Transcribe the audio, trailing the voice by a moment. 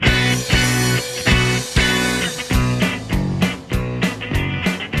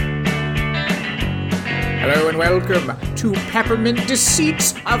welcome to Peppermint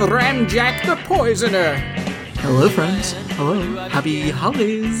Deceits of Ramjack the Poisoner. Hello, friends. Hello. Happy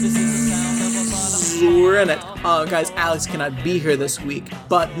holidays. We're in it. Guys, Alex cannot be here this week,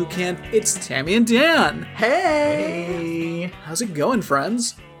 but who can? It's Tammy and Dan. Hey. How's it going,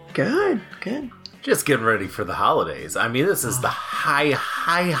 friends? Good. Just getting ready for the holidays. I mean, this is the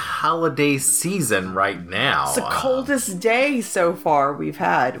high holiday season right now. It's the coldest day so far we've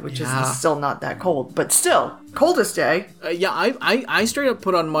had, which is still not that cold, but still, coldest day. I straight up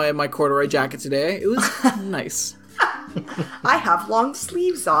put on my corduroy jacket today. It was nice. I have long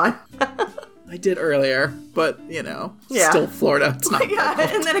sleeves on. I did earlier, but, still Florida. It's not that cold.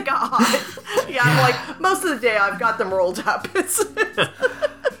 And then it got hot. I'm like, most of the day I've got them rolled up.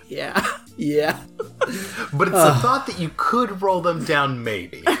 Yeah. But it's the thought that you could roll them down,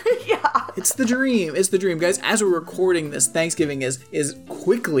 maybe. Yeah. It's the dream. Guys, as we're recording this, Thanksgiving is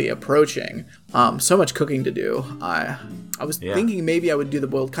quickly approaching. So much cooking to do. I was thinking maybe I would do the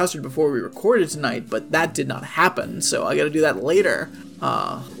boiled custard before we recorded tonight, but that did not happen, so I gotta do that later.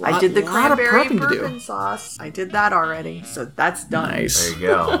 I did the cranberry bourbon sauce. I did that already, so that's done. Nice. There you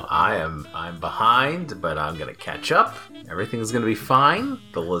go. I'm behind, but I'm gonna catch up. Everything's gonna be fine.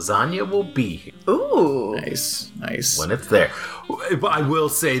 The lasagna will be here. Ooh. Nice. When it's there. But I will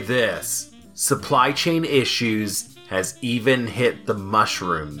say this. Supply chain issues has even hit the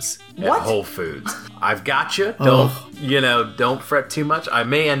mushrooms at Whole Foods. I've got you. Don't fret too much. I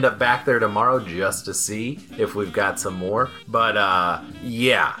may end up back there tomorrow just to see if we've got some more. But one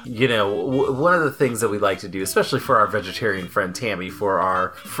of the things that we like to do, especially for our vegetarian friend Tammy, for our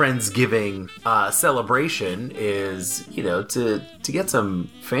Friendsgiving celebration, is to get some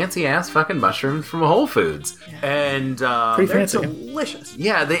fancy ass fucking mushrooms from Whole Foods. And pretty they're fancy. Delicious.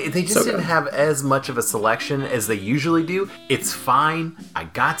 Yeah, they just didn't have as much of a selection as they usually do. It's fine. I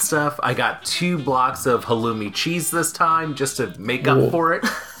got stuff. I got 2 blocks of halloumi cheese this time just to make up for it,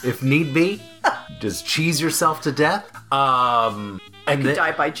 if need be. Just cheese yourself to death. I could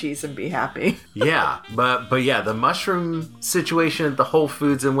die by cheese and be happy. but the mushroom situation at the Whole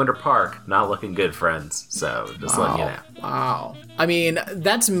Foods in Winter Park, not looking good, friends. So just letting you know. Wow. I mean,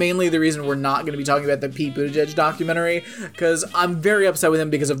 that's mainly the reason we're not going to be talking about the Pete Buttigieg documentary, because I'm very upset with him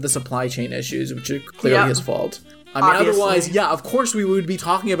because of the supply chain issues, which are clearly his fault. I mean, Obviously. Otherwise, of course we would be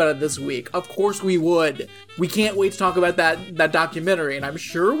talking about it this week. Of course we would. We can't wait to talk about that documentary, and I'm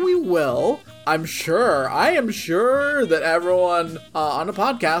sure we will. I am sure that everyone on the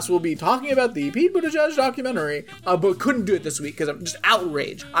podcast will be talking about the Pete Buttigieg documentary, but couldn't do it this week because I'm just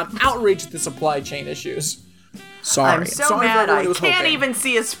outraged. I'm outraged at the supply chain issues. Sorry. I'm so mad I can't even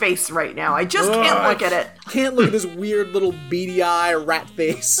see his face right now. I just can't look at it. Can't look at this weird little beady eye rat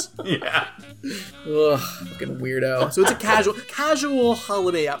face. Yeah. Ugh, fucking weirdo. So it's a casual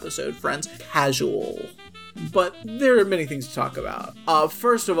holiday episode, friends. Casual. But there are many things to talk about.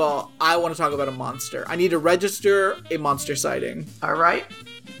 First of all, I want to talk about a monster. I need to register a monster sighting. All right.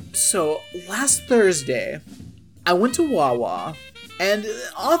 So last Thursday, I went to Wawa. And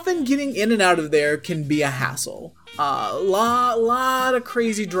often getting in and out of there can be a hassle. Lot of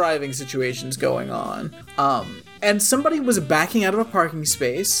crazy driving situations going on. And somebody was backing out of a parking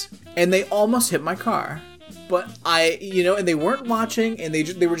space, and they almost hit my car. But and they weren't watching, and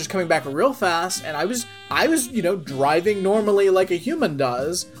they were just coming back real fast, and I was driving normally like a human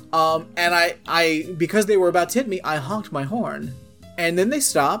does. And I because they were about to hit me, I honked my horn. And then they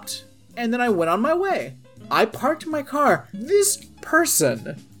stopped, and then I went on my way. I parked my car. This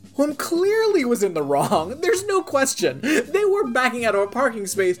person, whom clearly was in the wrong, there's no question. They were backing out of a parking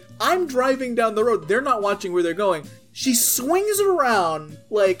space. I'm driving down the road. They're not watching where they're going. She swings around,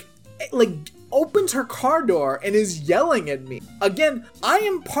 like opens her car door and is yelling at me. Again, I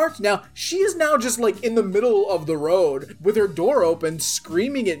am parked now. She is now just in the middle of the road with her door open,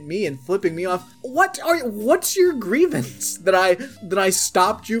 screaming at me and flipping me off. What's your grievance? That I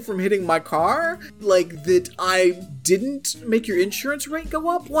stopped you from hitting my car? That I didn't make your insurance rate go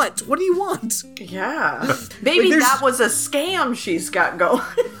up? What do you want? Yeah. Maybe that was a scam she's got going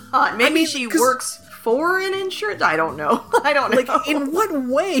on. Maybe she works for an insurance? I don't know. In what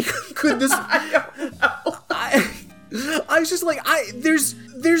way could this... I don't know. I was just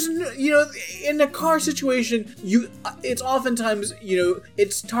there's no, in a car situation, it's oftentimes,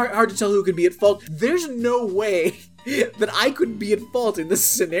 it's hard to tell who could be at fault. There's no way that I could be at fault in this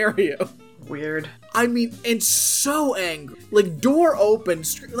scenario. Weird. I mean, and so angry. Door open,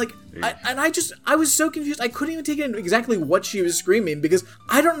 I was so confused. I couldn't even take in exactly what she was screaming because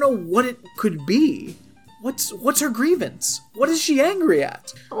I don't know what it could be. What's her grievance? What is she angry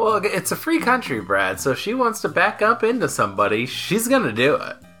at? Well, it's a free country, Brad, so if she wants to back up into somebody, she's gonna do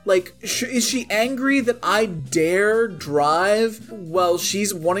it. Like, is she angry that I dare drive while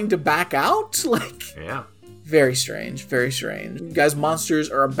she's wanting to back out? Like, yeah. Very strange, very strange. Guys, monsters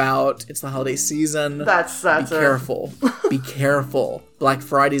are about. It's the holiday season. That's Be careful. Be careful. Black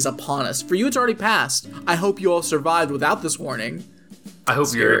Friday's upon us. For you, it's already passed. I hope you all survived without this warning. I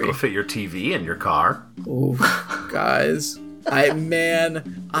hope you're able to fit your TV in your car. Ooh, guys.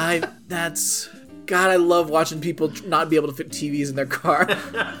 God, I love watching people not be able to fit TVs in their car.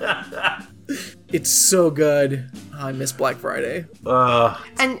 It's so good. Oh, I miss Black Friday.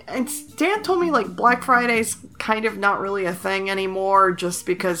 And Dan told me, like, Black Friday's kind of not really a thing anymore just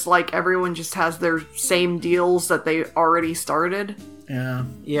because, like, everyone just has their same deals that they already started. Yeah.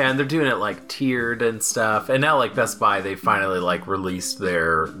 Yeah, and they're doing it, like, tiered and stuff. And now, like, Best Buy, they finally, like, released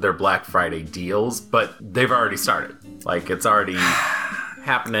their Black Friday deals, but they've already started. Like, it's already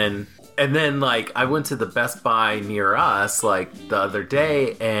happening. And then, like, I went to the Best Buy near us, like, the other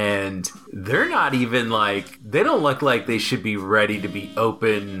day, and they're not even, like, they don't look like they should be ready to be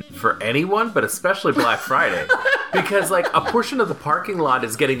open for anyone, but especially Black Friday. Because, like, a portion of the parking lot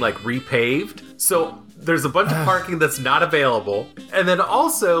is getting, like, repaved. So there's a bunch of parking that's not available. And then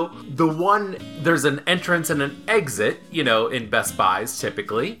also, there's an entrance and an exit, you know, in Best Buys,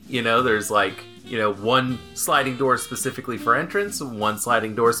 typically. You know, there's, like, you know, one sliding door specifically for entrance, one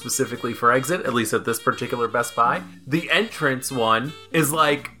sliding door specifically for exit, at least at this particular Best Buy. The entrance one is,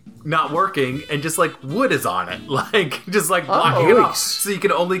 like, not working, and just, like, wood is on it. Like, just, like, blocking it off. So you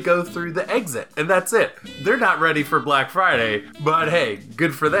can only go through the exit, and that's it. They're not ready for Black Friday, but hey,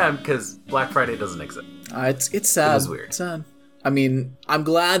 good for them, because Black Friday doesn't exist. It's sad. It was weird. It's sad. I mean, I'm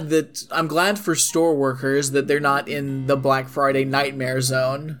glad for store workers that they're not in the Black Friday nightmare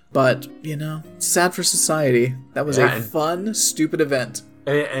zone, but, you know, it's sad for society. That was a fun, stupid event.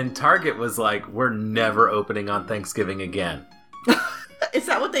 And Target was like, we're never opening on Thanksgiving again. Is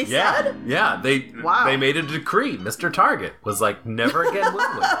that what they said? Yeah, they made a decree. Mr. Target was like, never again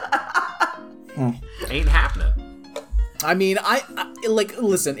will we. Ain't happening. I mean, I like,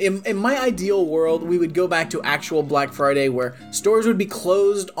 listen, in my ideal world, we would go back to actual Black Friday where stores would be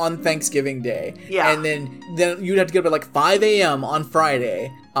closed on Thanksgiving Day. Yeah. And then you'd have to get up at like 5 a.m. on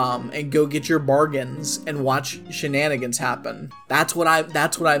Friday and go get your bargains and watch shenanigans happen. That's what I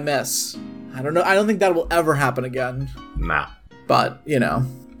miss. I don't know. I don't think that will ever happen again. No. But, you know,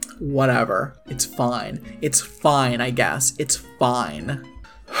 whatever. It's fine. It's fine, I guess. It's fine.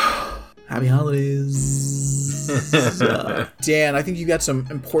 Happy holidays. Dan, I think you got some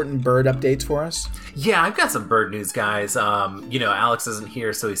important bird updates for us. Yeah, I've got some bird news, guys. You know, Alex isn't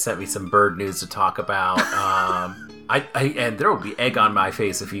here, so he sent me some bird news to talk about. And there will be egg on my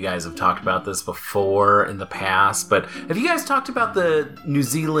face if you guys have talked about this before in the past. But have you guys talked about the New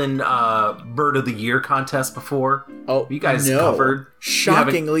Zealand Bird of the Year contest before? Oh, you guys covered?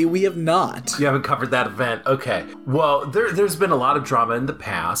 Shockingly, we have not. You haven't covered that event? Okay. Well, there's been a lot of drama in the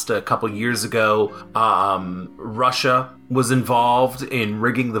past. A couple years ago, Russia was involved in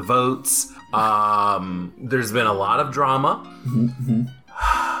rigging the votes. There's been a lot of drama. Mm-hmm.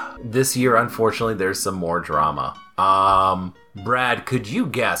 This year, unfortunately, there's some more drama. Brad, could you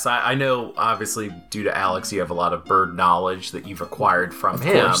guess? I know, obviously, due to Alex, you have a lot of bird knowledge that you've acquired from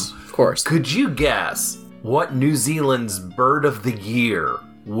him. Of course. Could you guess what New Zealand's bird of the year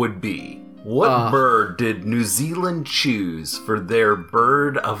would be? What bird did New Zealand choose for their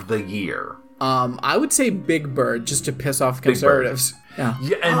bird of the year? I would say Big Bird, just to piss off conservatives. Yeah,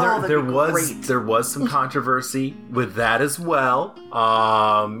 and there was some controversy with that as well.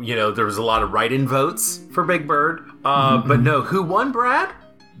 You know, there was a lot of write-in votes for Big Bird. But no, who won, Brad?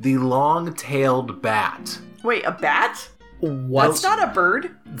 The long-tailed bat. Wait, a bat? What? That's not a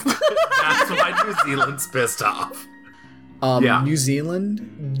bird. That's why New Zealand's pissed off. New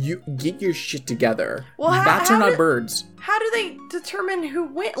Zealand, you get your shit together. Well, bats are not birds. How do they determine who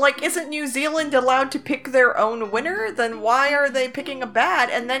wins? Like, isn't New Zealand allowed to pick their own winner? Then why are they picking a bat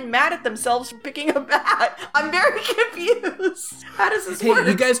and then mad at themselves for picking a bat? I'm very confused. How does this work?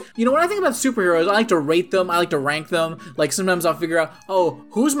 You guys, you know what I think about superheroes? I like to rate them. I like to rank them. Like, sometimes I'll figure out,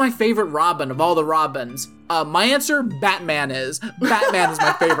 who's my favorite Robin of all the Robins? My answer, Batman is. Batman is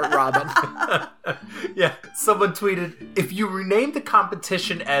my favorite Robin. Yeah, someone tweeted, if you rename the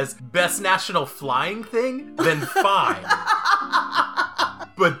competition as Best National Flying Thing, then fine.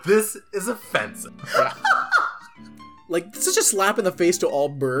 But this is offensive. Yeah. Like, such a slap in the face to all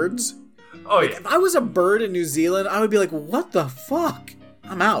birds. Oh, like, if I was a bird in New Zealand, I would be like, what the fuck?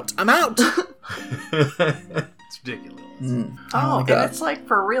 I'm out. It's ridiculous. And it's like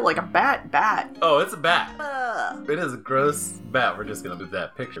for real, like a bat. Oh, it's a bat. It is a gross bat. We're just gonna move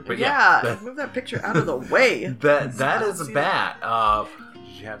that picture. But move that picture out of the way. That is a bat.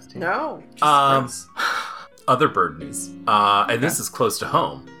 Did you have to? No. Other bird news, and this is close to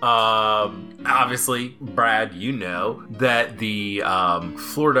home. Obviously, Brad, you know that the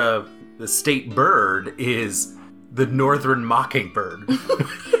Florida state bird is the northern mockingbird.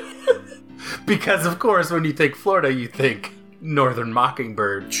 Because, of course, when you think Florida, you think northern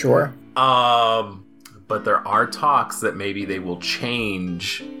mockingbird. Sure. But there are talks that maybe they will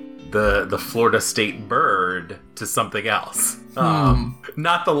change the Florida state bird to something else.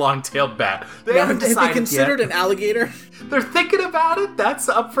 Not the long-tailed bat. They haven't decided have they considered yet. an alligator? They're thinking about it. That's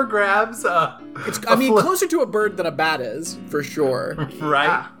up for grabs. Closer to a bird than a bat is, for sure. Right?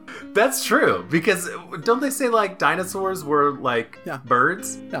 Yeah. That's true. Because don't they say, like, dinosaurs were, like,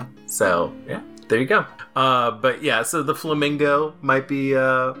 birds? Yeah. So, yeah. There you go. But, yeah, so the flamingo might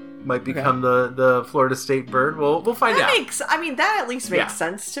become the Florida state bird. We'll find out. That at least makes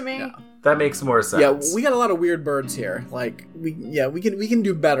sense to me. Yeah. That makes more sense. Yeah, we got a lot of weird birds here. Like, we can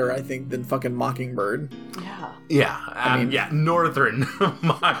do better, I think, than fucking mockingbird. Yeah. Yeah, northern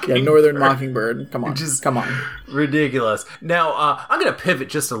mockingbird. Yeah, northern mockingbird. Come on, come on. Ridiculous. Now, I'm gonna pivot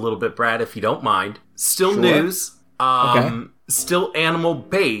just a little bit, Brad, if you don't mind. Still Sure. news. Okay. Still animal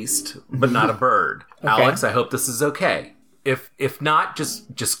based, but not a bird. Okay. Alex, I hope this is okay. If not,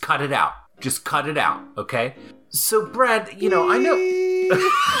 just cut it out. Just cut it out, okay? So, Brad, I know.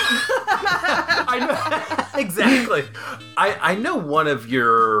 I know exactly. I know one of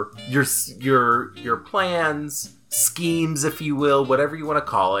your plans, schemes, if you will, whatever you want to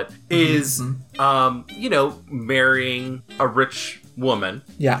call it, is marrying a rich woman.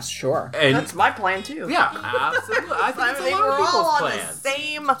 Yes, sure. And That's my plan too. yeah, absolutely. I think it's a lot we're of people's all on plans. the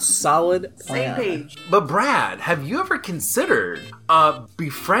same Solid same plan. page. But Brad, have you ever considered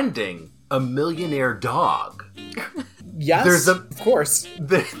befriending a millionaire dog? Yes, of course.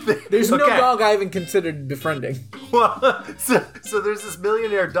 There's no dog I haven't considered befriending. Well, so there's this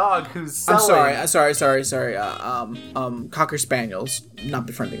millionaire dog who's selling... I'm sorry. Cocker Spaniels. Not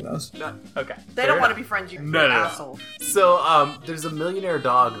befriending those. Okay. They don't want to befriend you, No. asshole. So there's a millionaire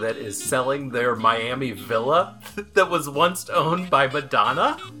dog that is selling their Miami villa that was once owned by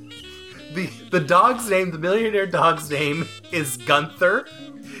Madonna. The millionaire dog's name is Gunther.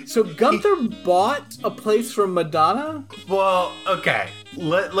 So Gunther bought a place from Madonna? Well, okay.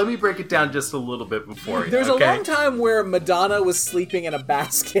 Let me break it down just a little bit before you. There's okay? a long time where Madonna was sleeping in a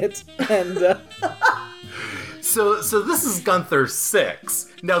basket, and So this is Gunther 6.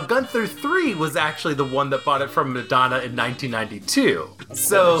 Now, Gunther 3 was actually the one that bought it from Madonna in 1992.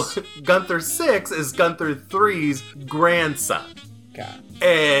 So Gunther 6 is Gunther 3's grandson. God.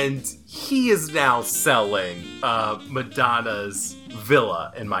 And he is now selling Madonna's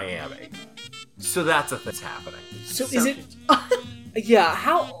villa in Miami. So that's a thing that's happening. So is it? Yeah.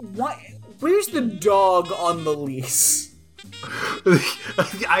 How? Why? Where's the dog on the lease?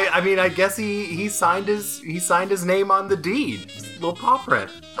 I mean, I guess he signed his name on the deed. His little paw print.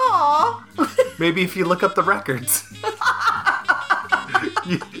 Aww. Maybe if you look up the records.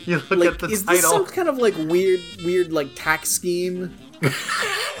 you look at the is title. This some kind of like weird like tax scheme?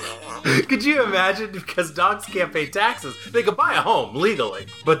 Could you imagine? Because dogs can't pay taxes. They could buy a home legally,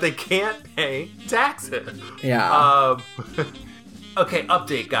 but they can't pay taxes. Yeah. Okay,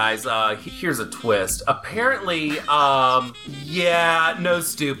 update, guys. Here's a twist. Apparently, no,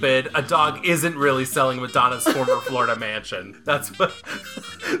 stupid. A dog isn't really selling Madonna's former Florida mansion. That's what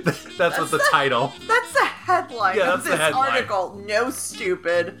the title. That's the headline Yeah, of that's the this headline. article. No,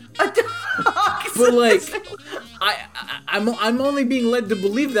 stupid. A dog. But like, I'm only being led to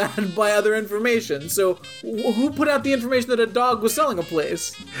believe that by other information. So who put out the information that a dog was selling a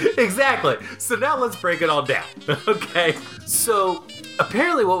place? Exactly. So now let's break it all down. Okay. So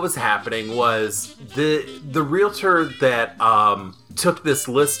apparently what was happening was the realtor that took this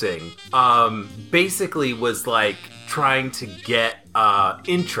listing basically was like trying to get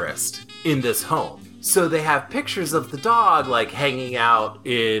interest in this home. So they have pictures of the dog like hanging out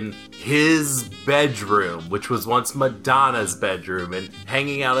in his bedroom, which was once Madonna's bedroom, and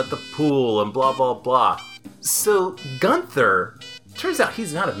hanging out at the pool and blah, blah, blah. So Gunther, turns out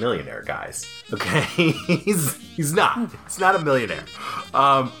he's not a millionaire, guys. Okay? He's not. He's not a millionaire.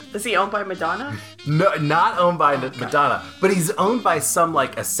 Is he owned by Madonna? No, not owned by Madonna, but he's owned by some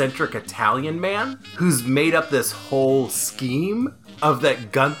like eccentric Italian man who's made up this whole scheme of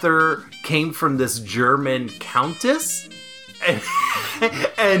that Gunther came from this German countess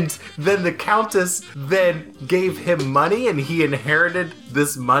And then the Countess then gave him money and he inherited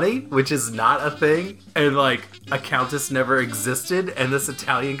this money, which is not a thing. And like a Countess never existed and this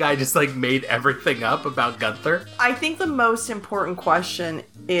Italian guy just like made everything up about Gunther. I think the most important question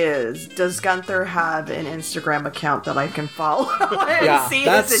is, does Gunther have an Instagram account that I can follow and see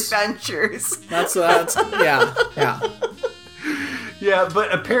his adventures? That's yeah. Yeah,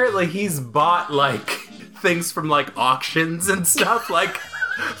 but apparently he's bought like things from like auctions and stuff, like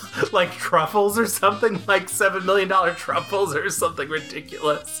truffles or something, like $7 million truffles or something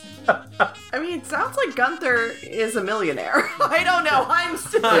ridiculous. I mean, it sounds like Gunther is a millionaire. I don't know. I'm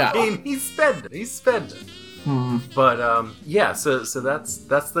still. I mean, he's spending. But yeah, so that's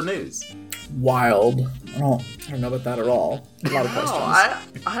the news. Wild. I don't know about that at all. A lot of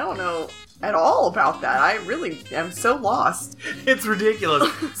questions. I don't know at all about that. I really am so lost. It's ridiculous.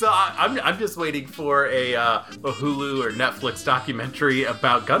 So I'm just waiting for a Hulu or Netflix documentary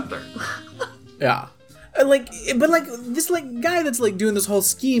about Gunther. Yeah. But this guy that's like doing this whole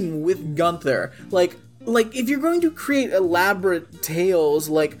scheme with Gunther, like if you're going to create elaborate tales,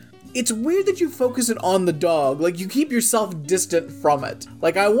 like it's weird that you focus it on the dog. Like you keep yourself distant from it.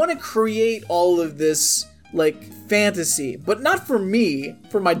 Like I want to create all of this like fantasy, but not for me,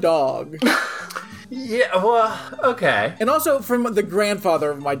 for my dog. Yeah, well, okay. And also from the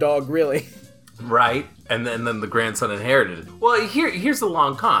grandfather of my dog, really. Right, and then the grandson inherited it. Well, here's the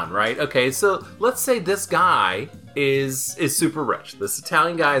long con, right? Okay, so let's say this guy is super rich. This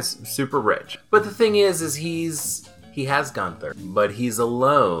Italian guy is super rich. But the thing is he has Gunther, but he's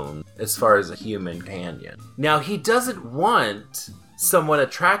alone as far as a human companion. Now, he doesn't want someone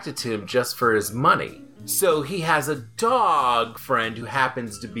attracted to him just for his money. So he has a dog friend who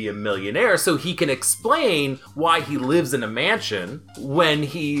happens to be a millionaire, so he can explain why he lives in a mansion when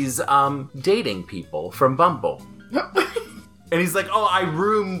he's dating people from Bumble. And he's like, oh, I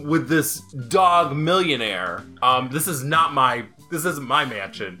room with this dog millionaire. This isn't my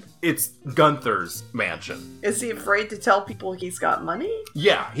mansion. It's Gunther's mansion. Is he afraid to tell people he's got money?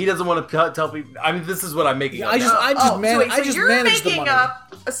 Yeah, he doesn't want to tell people. I mean, this is what I'm making up. I just manage you're the making money.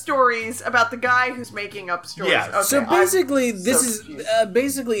 up stories about the guy who's making up stories. Yeah. Okay, So basically,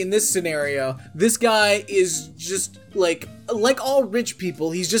 basically in this scenario, this guy is just like all rich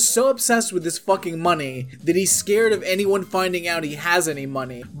people, he's just so obsessed with this fucking money that he's scared of anyone finding out he has any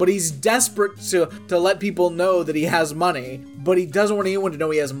money. But he's desperate to let people know that he has money. But he doesn't want anyone to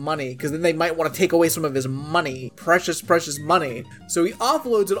know he has money, because then they might want to take away some of his money. Precious, precious money. So he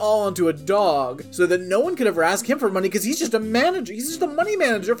offloads it all onto a dog, so that no one could ever ask him for money, because he's just a manager. He's just a money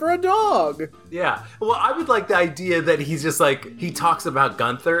manager for a dog. Yeah. Well, I would like the idea that he's just like, he talks about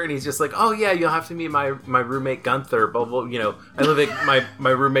Gunther, and he's just like, oh yeah, you'll have to meet my roommate Gunther, but well, I live at my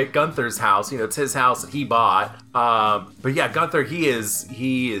roommate Gunther's house. It's his house that he bought. But yeah, Gunther, he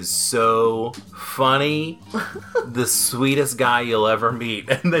is so funny. The sweetest guy you'll ever meet.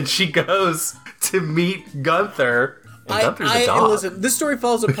 And then she goes to meet Gunther. And Gunther's a dog. Listen, this story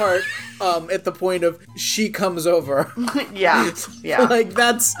falls apart at the point of she comes over. Yeah. Like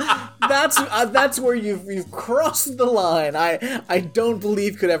that's where you've crossed the line. I don't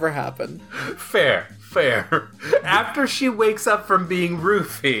believe could ever happen. Fair. After she wakes up from being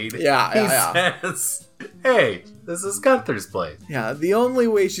roofied, he says, hey, this is Gunther's place. Yeah, the only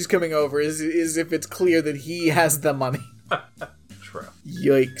way she's coming over is if it's clear that he has the money. True.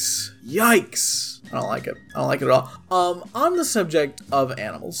 Yikes. I don't like it at all. On the subject of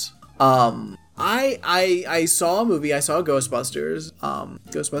animals, I saw a movie. I saw Ghostbusters.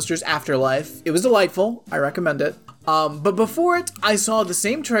 Ghostbusters Afterlife. It was delightful. I recommend it. But before it, I saw the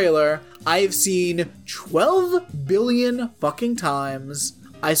same trailer I've seen 12 billion fucking times.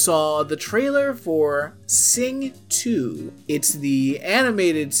 I saw the trailer for Sing 2. It's the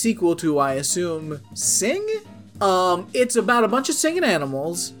animated sequel to, I assume, Sing? It's about a bunch of singing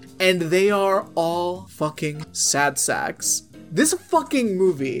animals, and they are all fucking sad sacks. This fucking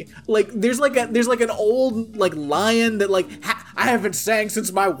movie, like, there's like an old, like, lion that, like, I haven't sang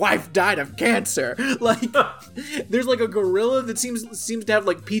since my wife died of cancer. Like, there's like a gorilla that seems to have,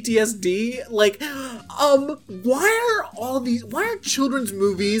 like, PTSD. Like, why are children's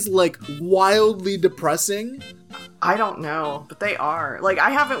movies, like, wildly depressing? I don't know, but they are. Like,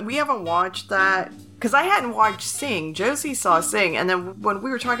 we haven't watched that. Because I hadn't watched Sing. Josie saw Sing, and then when we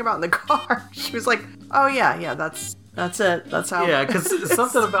were talking about it in the car, she was like, oh yeah, that's it. That's how. Yeah, because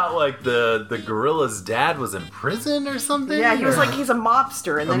something about like the gorilla's dad was in prison or something. Yeah, he was like, he's a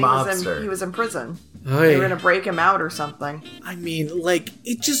mobster, and then he was in prison. They were gonna break him out or something. I mean, like,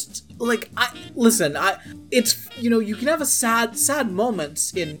 it just, like, it's, you know, you can have a sad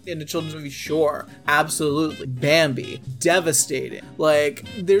moments in a children's movie, sure, absolutely. Bambi, devastating. Like,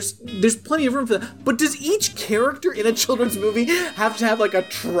 there's plenty of room for that. But does each character in a children's movie have to have, like, a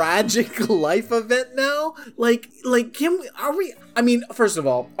tragic life event now? Like, I mean, first of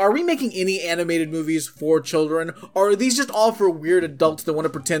all, are we making any animated movies for children, or are these just all for weird adults that want to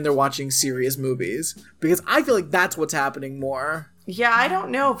pretend they're watching serious movies? Because I feel like that's what's happening more. Yeah, I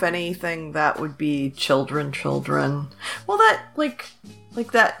don't know if anything that would be children. Well, that, like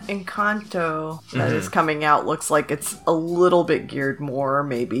that Encanto that is coming out looks like it's a little bit geared more,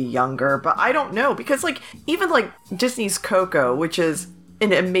 maybe younger, but I don't know, because, like, even, like, Disney's Coco, which is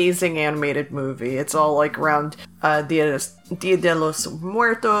an amazing animated movie. It's all, like, around Dia de los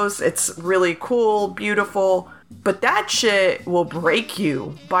Muertos. It's really cool, beautiful. But that shit will break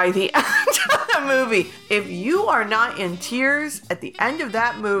you by the end of the movie. If you are not in tears at the end of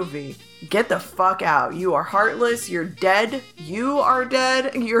that movie, get the fuck out. You are heartless. You're dead. You are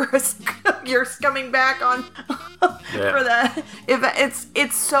dead. You're coming back on for that.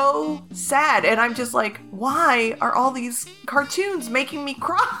 It's so sad, and I'm just like, why are all these cartoons making me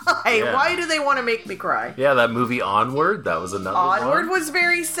cry? Yeah. Why do they want to make me cry? Yeah, that movie Onward, that was another one. Onward was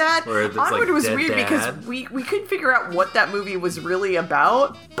very sad. Onward like, was weird dad. because we couldn't figure out what that movie was really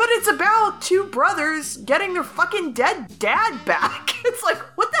about, but it's about two brothers getting their fucking dead dad back. It's like,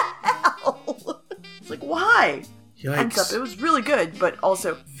 what the hell? It's like, why? Ends up, it was really good, but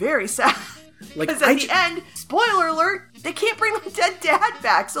also very sad. Like, because at the end, spoiler alert, they can't bring the dead dad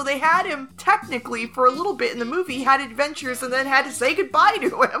back, so they had him technically for a little bit in the movie, had adventures, and then had to say goodbye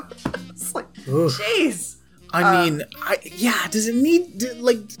to him. It's like, jeez. I mean, does it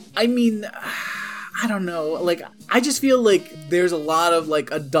need, I don't know. Like, I just feel like there's a lot of,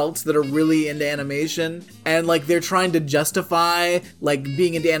 like, adults that are really into animation, and, like, they're trying to justify, like,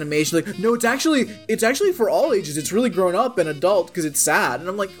 being into animation. Like, no, it's actually for all ages. It's really grown up and adult because it's sad. And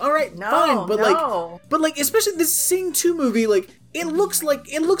I'm like, all right, fine. But like, especially this Sing 2 movie, like, it looks like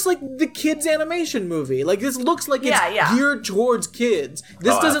the kids animation movie. Like, this looks like it's geared towards kids.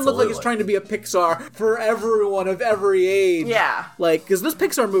 This doesn't look like it's trying to be a Pixar for everyone of every age. Yeah. Like, because those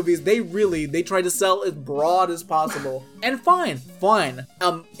Pixar movies, they try to sell as broad as possible. And fine.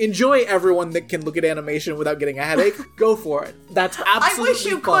 Enjoy everyone that can look at animation without getting a headache. Go for it. That's absolutely I wish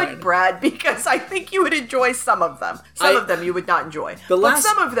you fine. could, Brad, because I think you would enjoy some of them. Some of them you would not enjoy. But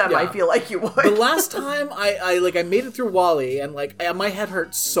some of them I feel like you would. The last time I made it through WALL-E, and, like, my head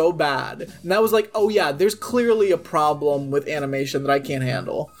hurt so bad. And that was like, oh yeah, there's clearly a problem with animation that I can't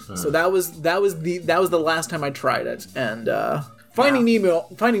handle. So that was the last time I tried it. And Finding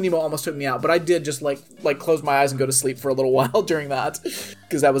Nemo almost took me out, but I did just like close my eyes and go to sleep for a little while during that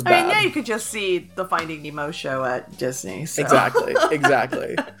because that was bad. I mean, yeah, you could just see the Finding Nemo show at Disney. So.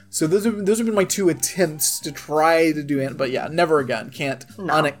 Exactly. So those have been my two attempts to try to do it, but yeah, never again. Can't.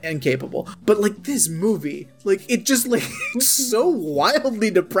 Incapable. But like this movie, like it just like it's so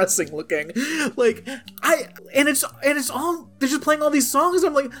wildly depressing looking. Like it's all they're just playing all these songs.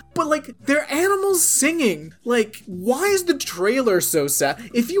 I'm like, but like they're animals singing. Like, why is the trailer so sad?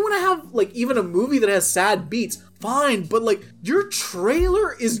 If you want to have like even a movie that has sad beats, fine. But like your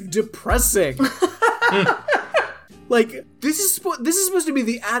trailer is depressing. Like, this is supposed to be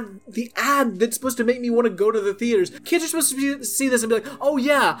the ad that's supposed to make me want to go to the theaters. Kids are supposed to see this and be like, oh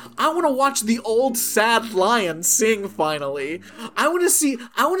yeah, I want to watch the old sad lion sing finally. I want to see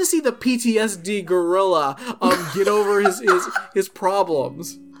the PTSD gorilla get over his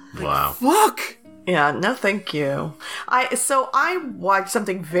problems. Wow. Fuck! Yeah, no thank you. I watched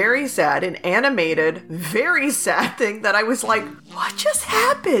something very sad, an animated, very sad thing that I was like, what just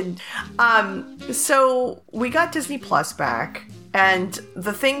happened? So we got Disney Plus back, and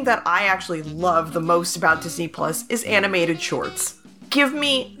the thing that I actually love the most about Disney Plus is animated shorts. Give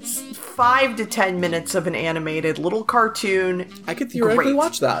me 5 to 10 minutes of an animated little cartoon. I could theoretically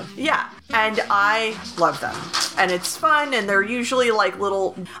watch that. Yeah, and I love them. And it's fun, and they're usually like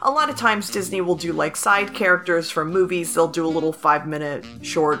little... A lot of times Disney will do like side characters from movies. They'll do a little 5-minute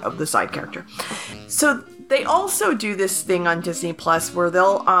short of the side character. So they also do this thing on Disney Plus where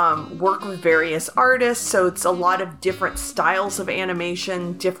they'll work with various artists. So it's a lot of different styles of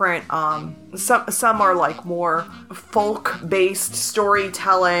animation, different... Some are like more folk-based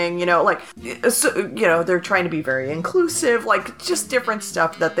storytelling, they're trying to be very inclusive, like just different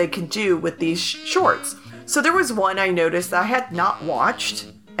stuff that they can do with these shorts. So there was one I noticed that I had not watched,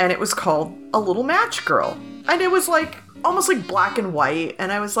 and it was called A Little Match Girl. And it was like almost like black and white,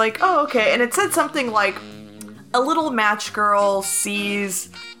 and I was like, oh, okay. And it said something like, a little match girl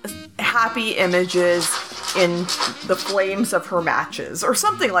happy images in the flames of her matches or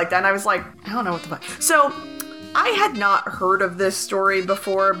something like that. And I was like, I don't know what the fuck. So I had not heard of this story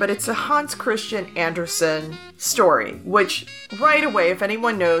before, but it's a Hans Christian Andersen story, which right away, if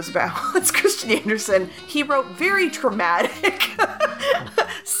anyone knows about Hans Christian Andersen, he wrote very traumatic,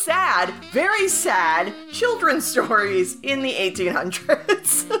 sad, very sad children's stories in the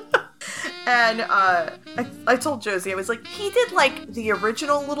 1800s. And I told Josie, I was like, he did like the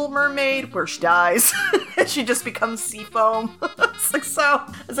original Little Mermaid where she dies and she just becomes sea foam. I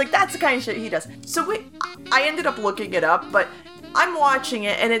was like, that's the kind of shit he does. So I ended up looking it up, but I'm watching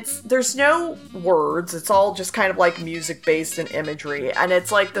it and there's no words. It's all just kind of like music based and imagery. And it's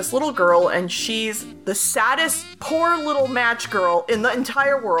like this little girl and she's the saddest, poor little match girl in the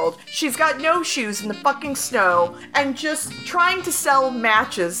entire world. She's got no shoes in the fucking snow and just trying to sell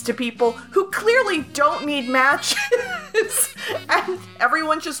matches to people who clearly don't need matches. And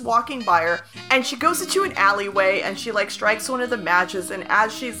everyone's just walking by her. And she goes into an alleyway and she like strikes one of the matches. And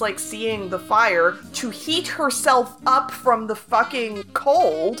as she's like seeing the fire to heat herself up from the fucking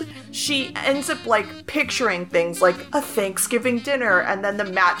cold, she ends up like picturing things like a Thanksgiving dinner, and then the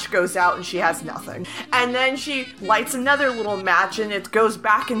match goes out and she has nothing. And then she lights another little match and it goes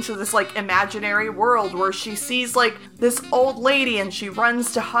back into this like imaginary world where she sees like this old lady and she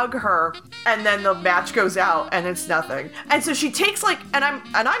runs to hug her, and then the match goes out and it's nothing. And so she takes like, and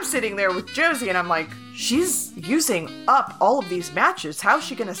I'm sitting there with Josie and I'm like, she's using up all of these matches. How's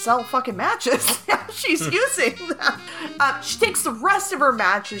she gonna sell fucking matches? She's using them. She takes the rest of her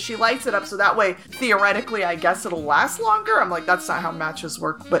matches, she lights it up so that way, theoretically, I guess it'll last longer. I'm like, that's not how matches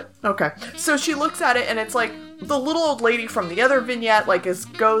work, but okay. So she looks at it and it's like, the little old lady from the other vignette like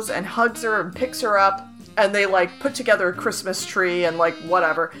goes and hugs her and picks her up, and they like put together a Christmas tree and like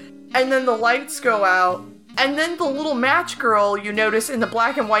whatever. And then the lights go out. And then the little match girl, you notice in the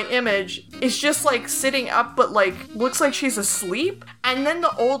black and white image, is just like sitting up, but like looks like she's asleep. And then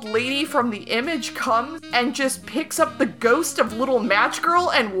the old lady from the image comes and just picks up the ghost of little match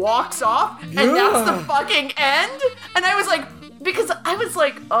girl and walks off. Yeah. And that's the fucking end. And I was like, because I was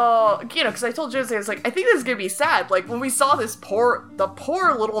like, because I told Josie, I was like, I think this is gonna be sad. Like when we saw the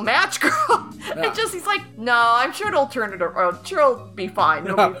poor little match girl, yeah. And Josie's like, no, I'm sure it'll turn it around. I'm sure it'll be fine.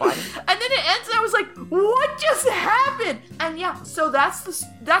 It'll be fine. And then it ends, and I was like, what just happened? And yeah, so that's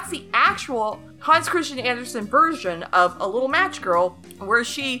the actual Hans Christian Andersen version of A Little Match Girl, where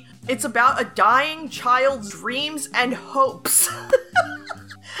it's about a dying child's dreams and hopes.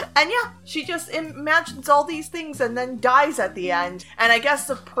 And yeah, she just imagines all these things and then dies at the end. And I guess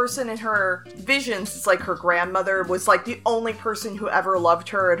the person in her visions, it's like her grandmother was like the only person who ever loved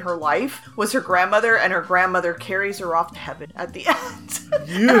her in her life was her grandmother, and her grandmother carries her off to heaven at the end.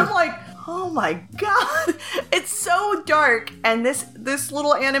 Yeah. And I'm like, oh my god, it's so dark. And this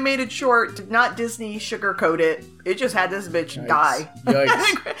little animated short did not Disney sugarcoat it. It just had this bitch die.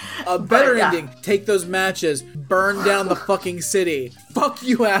 Yikes. A better ending. Take those matches, burn down the fucking city. Fuck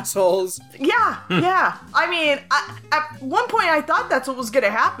you, assholes. Yeah. I mean, at one point I thought that's what was gonna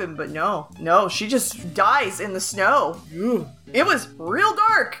happen, but no, she just dies in the snow. Ew. It was real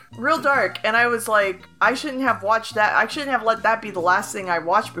dark, and I was like, I shouldn't have watched that. I shouldn't have let that be the last thing I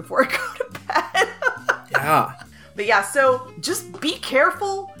watched before I go to bed. Yeah. But yeah, so just be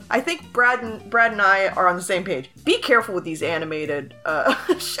careful. I think Brad and I are on the same page. Be careful with these animated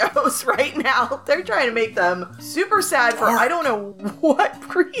shows right now. They're trying to make them super sad for I don't know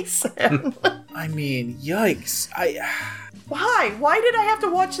what reason. I mean, yikes. Why? Why did I have to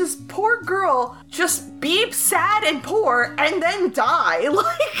watch this poor girl just be sad and poor and then die?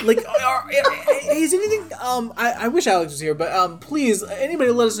 Is anything, I wish Alex was here, but please,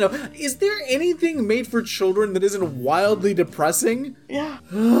 anybody let us know. Is there anything made for children that isn't wildly depressing? Yeah.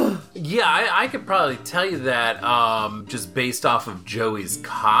 Yeah, I could probably tell you that just based off of Joey's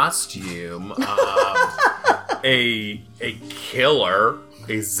costume. A killer,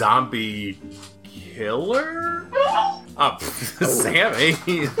 a zombie killer?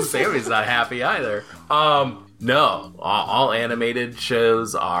 Sammy's not happy either. No, all animated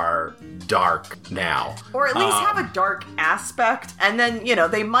shows are dark now. Or at least have a dark aspect, and then,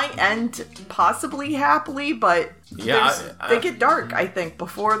 they might end possibly happily, but they get dark, I think,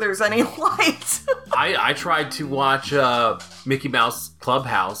 before there's any light. I tried to watch Mickey Mouse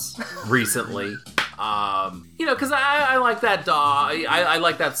Clubhouse recently. Because I like that dog. I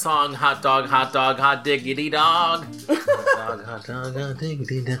like that song, hot dog, hot diggity dog. Hot dog,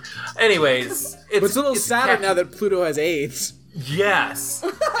 diggity dog. Anyways, it's a little sadder now that Pluto has AIDS. Yes.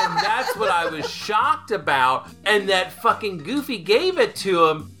 And that's what I was shocked about. And that fucking Goofy gave it to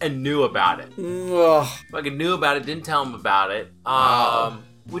him and knew about it. Ugh. Fucking knew about it, didn't tell him about it.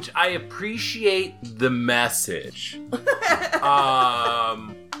 which I appreciate the message, but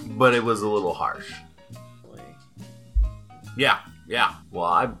it was a little harsh. Yeah.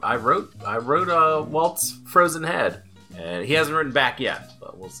 Well, I wrote Walt's Frozen Head, and he hasn't written back yet,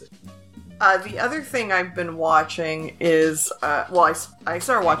 but we'll see. The other thing I've been watching is, I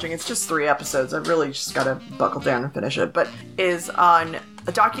started watching, it's just 3 episodes, I've really just gotta buckle down and finish it, but is on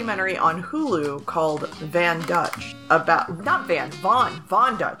a documentary on Hulu called Van Dutch, about, not Van,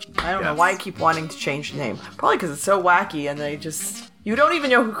 Von Dutch. I don't know why I keep wanting to change the name. Probably because it's so wacky and they just, you don't even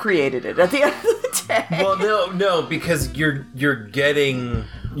know who created it at the end of the day. Well, no, because you're getting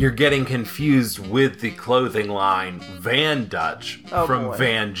confused with the clothing line Van Dutch from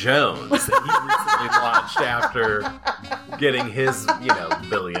Van Jones that he recently launched after getting his, $1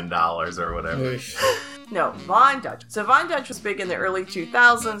 billion or whatever. No, Von Dutch. So Von Dutch was big in the early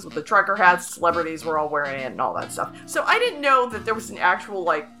 2000s with the trucker hats, celebrities were all wearing it and all that stuff. So I didn't know that there was an actual,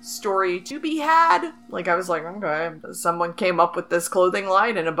 story to be had. I was like, okay, someone came up with this clothing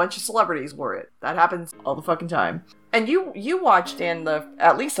line and a bunch of celebrities wore it. That happens all the fucking time. And you watched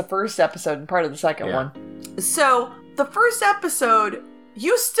at least the first episode and part of the second one. So the first episode,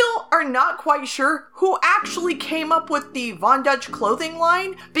 you still are not quite sure who actually came up with the Von Dutch clothing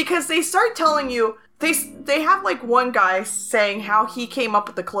line, because they start telling you, they have one guy saying how he came up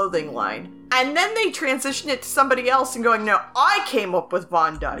with the clothing line. And then they transition it to somebody else and going, no, I came up with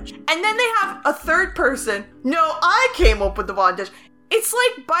Von Dutch. And then they have a third person, no, I came up with the Von Dutch. It's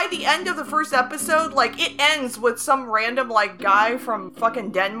by the end of the first episode, it ends with some random, guy from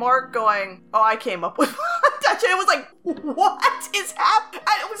fucking Denmark going, oh, I came up with Von Dutch. And it was what is happening?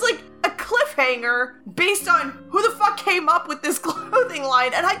 And it was a cliffhanger based on who the fuck came up with this clothing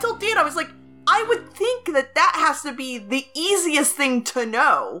line. And I told Dan, I was I would think that has to be the easiest thing to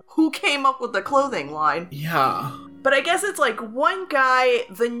know, who came up with the clothing line. Yeah. But I guess it's one guy,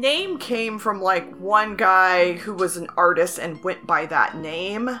 the name came from one guy who was an artist and went by that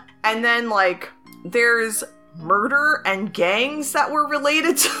name. And then there's murder and gangs that were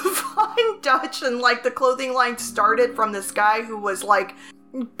related to Von Dutch, and the clothing line started from this guy who was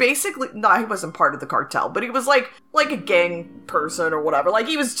basically, no, he wasn't part of the cartel, but he was like a gang person or whatever.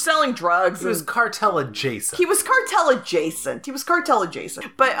 He was selling drugs. He was cartel adjacent.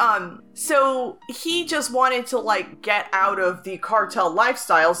 But, so he just wanted to, get out of the cartel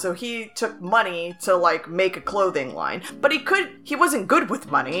lifestyle, so he took money to, make a clothing line. But he wasn't good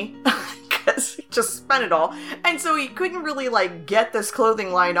with money. Because he just spent it all. And so he couldn't really, get this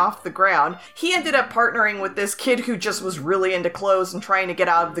clothing line off the ground. He ended up partnering with this kid who just was really into clothes and trying to get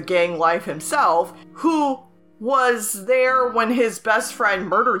out of the gang life himself, who was there when his best friend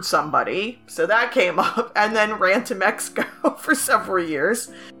murdered somebody. So that came up, and then ran to Mexico for several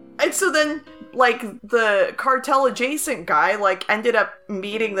years. And so then, the cartel adjacent guy, ended up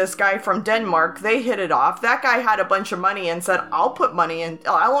meeting this guy from Denmark. They hit it off. That guy had a bunch of money and said, I'll put money in,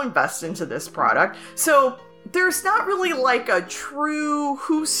 I'll invest into this product. So there's not really a true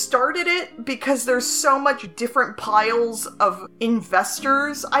who started it, because there's so much different piles of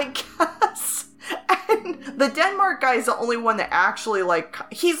investors, I guess. And the Denmark guy is the only one that actually,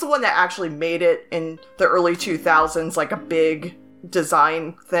 he's the one that actually made it in the early 2000s, a big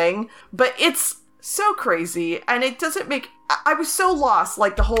design thing. But it's so crazy, and it doesn't make... I was so lost,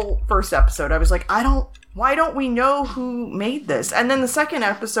 the whole first episode. I was why don't we know who made this? And then the second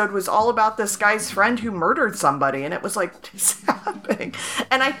episode was all about this guy's friend who murdered somebody, and it was what is happening?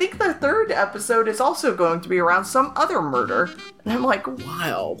 And I think the third episode is also going to be around some other murder. And I'm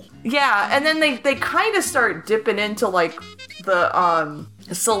wild. Yeah, and then they kind of start dipping into, the,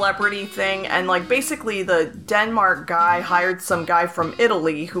 celebrity thing, and basically the Denmark guy hired some guy from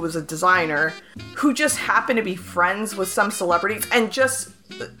Italy who was a designer who just happened to be friends with some celebrities, and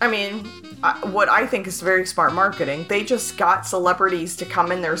what I think is very smart marketing. They just got celebrities to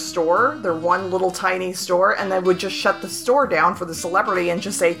come in their store, their one little tiny store, and they would just shut the store down for the celebrity and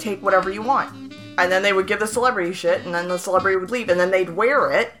just say, take whatever you want. And then they would give the celebrity shit, and then the celebrity would leave, and then they'd wear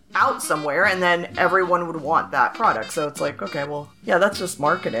it out somewhere, and then everyone would want that product. So it's okay, well, yeah, that's just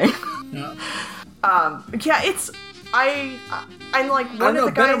marketing. Yeah. It's... I'm one I don't know, of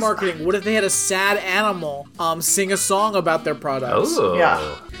the guys... better marketing. What if they had a sad animal sing a song about their products? Oh.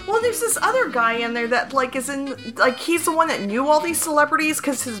 Yeah. Well, there's this other guy in there that, is in... he's the one that knew all these celebrities,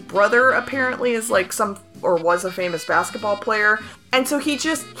 because his brother apparently is, or was a famous basketball player. And so he's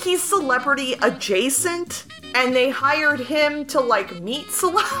celebrity adjacent, and they hired him to, meet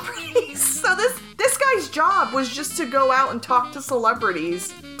celebrities. So this guy's job was just to go out and talk to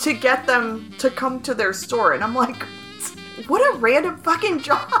celebrities to get them to come to their store. And I'm what a random fucking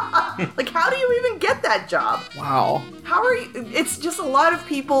job. Like, how do you even get that job? Wow. How are you? It's just a lot of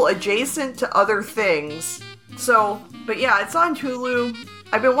people adjacent to other things. So, but yeah, it's on Hulu.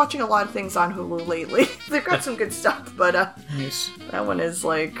 I've been watching a lot of things on Hulu lately. They've got some good stuff, but Nice. that one is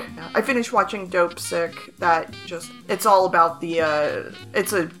like... I finished watching Dope Sick. It's all about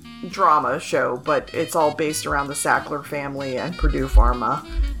it's a drama show, but it's all based around the Sackler family and Purdue Pharma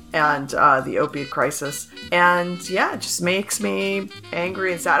and the opiate crisis. And yeah, it just makes me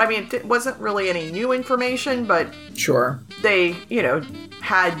angry and sad. I mean, it wasn't really any new information, but Sure. they,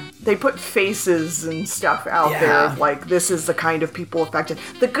 they put faces and stuff out there of like, this is the kind of people affected.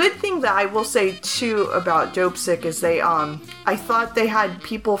 The good thing that I will say too about Dope Sick is I thought they had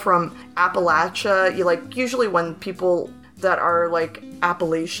people from Appalachia. Usually when people that are like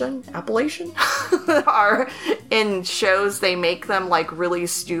Appalachian are in shows, they make them like really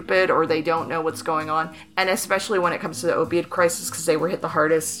stupid or they don't know what's going on. And especially when it comes to the opiate crisis, because they were hit the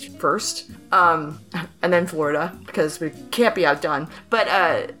hardest first. And then Florida, because we can't be outdone.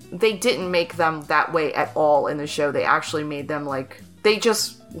 But they didn't make them that way at all in the show. They actually made them like, they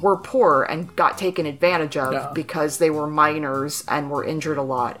just were poor and got taken advantage of because they were minors and were injured a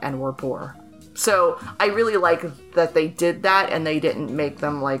lot and were poor. So I really like that they did that and they didn't make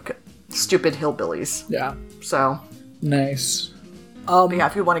them like stupid hillbillies. Yeah. So Nice. but yeah,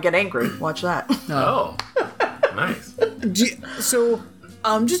 if you want to get angry, watch that. Oh, nice. Just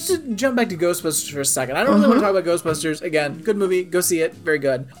to jump back to Ghostbusters for a second. I don't really want to talk about Ghostbusters. Again, good movie. Go see it. Very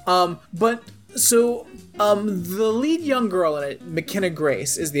good. The lead young girl in it, McKenna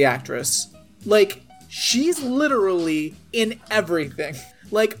Grace, is the actress. Like, she's literally in everything.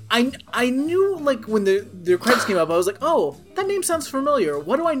 Like, I knew, like, when the credits came up, I was like, oh, that name sounds familiar.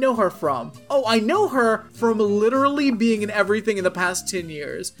 What do I know her from? Oh, I know her from literally being in everything in the past 10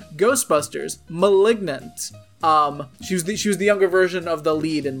 years. Ghostbusters, Malignant. She was the younger version of the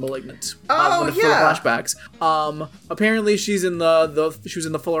lead in Malignant. Oh, for the flashbacks. Apparently she's in she was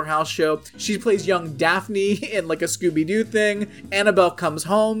in the Fuller House show. She plays young Daphne in like a Scooby-Doo thing. Annabelle Comes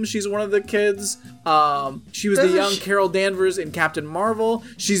Home. She's one of the kids. She was the young Carol Danvers in Captain Marvel.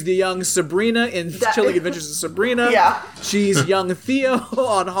 She's the young Sabrina in Chilling Adventures of Sabrina. Yeah. She's young Theo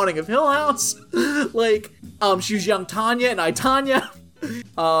on Haunting of Hill House. She was young Tanya in I, Tanya.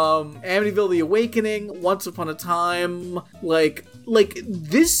 Amityville: The Awakening, Once Upon a Time,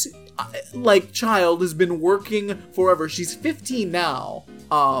 this child has been working forever. She's 15 now,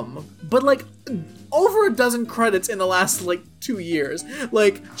 but like over a dozen credits in the last 2 years.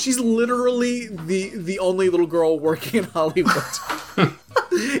 Like, she's literally the only little girl working in Hollywood.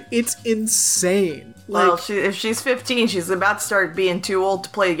 It's insane. Well, if she's 15, she's about to start being too old to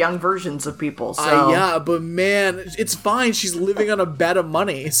play young versions of people, so... yeah, but man, it's fine. She's living on a bed of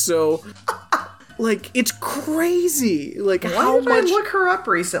money, so... it's crazy. Why did I look her up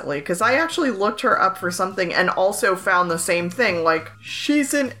recently? Because I actually looked her up for something and also found the same thing.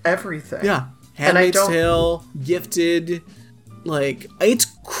 She's in everything. Yeah. Handmaid's Tale, Gifted... it's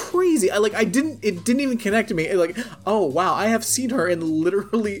crazy. It didn't even connect to me. Oh wow, I have seen her in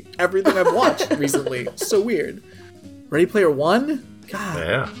literally everything I've watched recently. So weird. Ready Player One? God.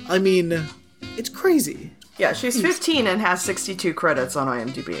 Yeah. I mean, it's crazy. Yeah, she's 15 and has 62 credits on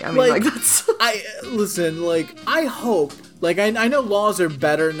IMDb. I mean, that's... I hope, I know laws are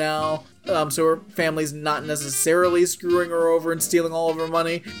better now, so her family's not necessarily screwing her over and stealing all of her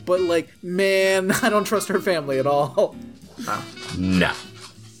money, but, man, I don't trust her family at all. No.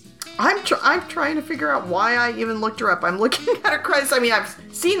 I'm trying to figure out why I even looked her up. I'm looking at her credits. I mean, I've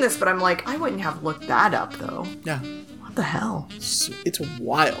seen this, but I'm like, I wouldn't have looked that up, though. Yeah. What the hell? It's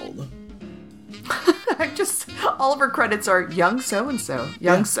wild. All of her credits are young so-and-so,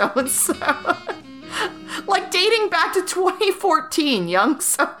 young so-and-so. Dating back to 2014, young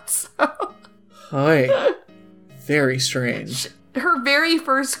so-and-so. Hi. Very strange. Her very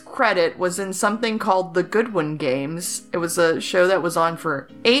first credit was in something called The Goodwin Games. It was a show that was on for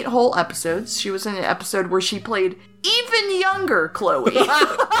 8 whole episodes. She was in an episode where she played even younger Chloe.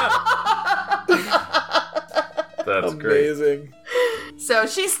 That's great. Amazing. So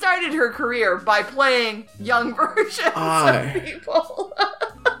she started her career by playing young versions of people.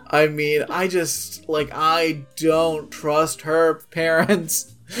 I mean, I don't trust her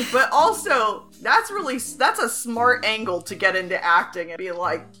parents. But also, that's a smart angle to get into acting and be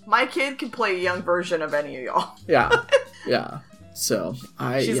like, my kid can play a young version of any of y'all. Yeah. Yeah. So,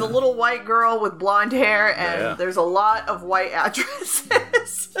 She's a little white girl with blonde hair, and there's a lot of white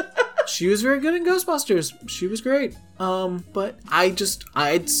actresses. She was very good in Ghostbusters. She was great. But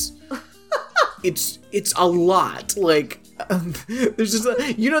it's a lot. there's just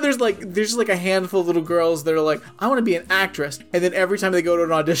there's just like a handful of little girls that are like, I want to be an actress, and then every time they go to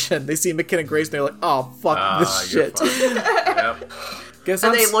an audition, they see McKenna Grace, and they're like, oh fuck this shit. Yep.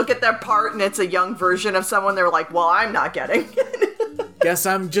 And they look at their part, and it's a young version of someone. They're like, well, I'm not getting. Guess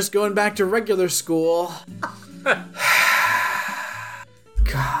I'm just going back to regular school.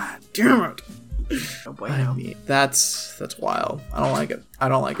 God damn it. Oh boy, I mean, that's wild. I don't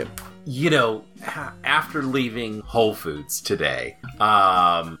like it. You know, after leaving Whole Foods today,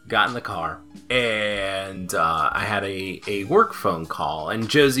 got in the car, and I had a work phone call, and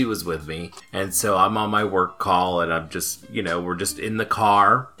Josie was with me, and so I'm on my work call, and I'm just, we're just in the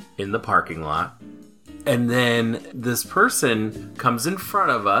car, in the parking lot, and then this person comes in front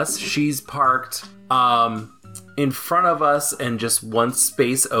of us. She's parked in front of us and just one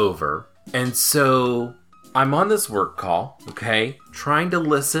space over, and so I'm on this work call, okay, trying to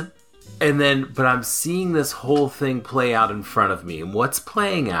listen. But I'm seeing this whole thing play out in front of me. And what's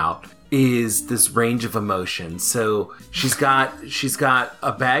playing out is this range of emotions. So she's got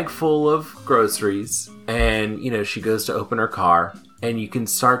a bag full of groceries, and, she goes to open her car, and you can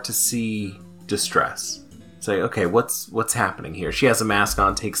start to see distress. It's like, okay, what's happening here? She has a mask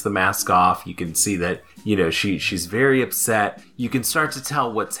on, takes the mask off. You can see that, she's very upset. You can start to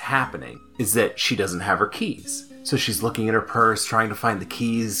tell what's happening is that she doesn't have her keys. So she's looking at her purse, trying to find the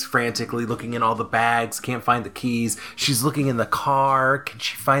keys, frantically looking in all the bags, can't find the keys. She's looking in the car. Can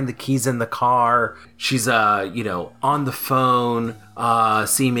she find the keys in the car? She's, on the phone,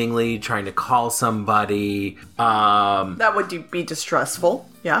 seemingly trying to call somebody. That would be distressful.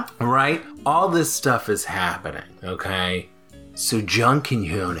 Yeah. Right? All this stuff is happening, okay? So, John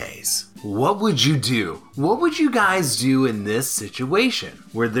Quinones, what would you do? What would you guys do in this situation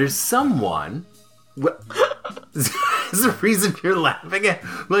where there's someone... Is the reason you're laughing at?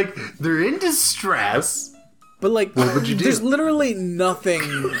 Like, they're in distress. But, like, what would you do? There's literally nothing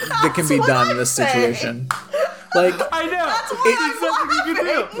that can be done in this situation. Like, I know. There's nothing you can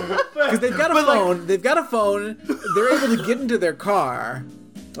do. Because they've got a phone. They've got a phone. They're able to get into their car.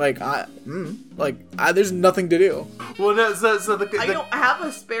 There's nothing to do. Well, no, so I don't have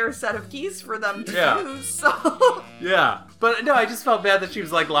a spare set of keys for them to use, so... Yeah, but no, I just felt bad that she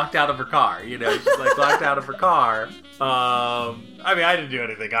was, locked out of her car, She's, locked out of her car. I mean, I didn't do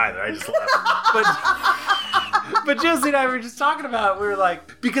anything either, I just left. But Josie and I were just talking about, we were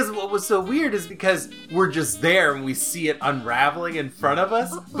like, because what was so weird is because we're just there and we see it unraveling in front of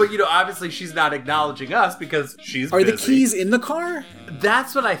us, but, obviously she's not acknowledging us because she's busy. Are the keys in the car?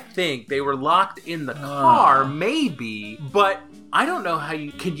 That's what I think. They were locked in the car, maybe, but I don't know how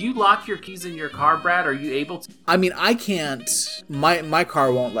can you lock your keys in your car, Brad? Are you able to? I mean, I can't. My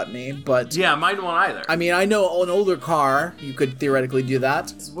car won't let me, but... Yeah, mine won't either. I mean, I know an older car, you could theoretically do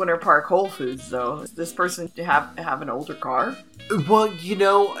that. It's Winter Park Whole Foods, though. Does this person have an older car? Well,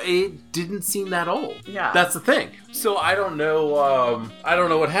 it didn't seem that old. Yeah. That's the thing. So I don't know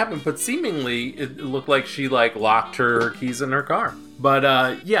what happened, but seemingly it looked like she locked her keys in her car. But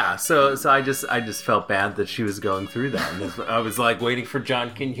so I just felt bad that she was going through that. And I was waiting for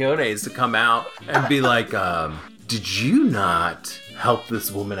John Quinones to come out and be like, did you not help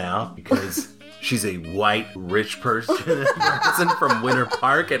this woman out because she's a white rich person from Winter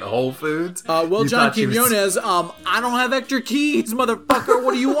Park at Whole Foods? Well, John Quinones, I don't have extra keys, motherfucker.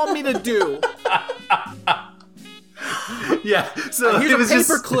 What do you want me to do? Yeah, so here's a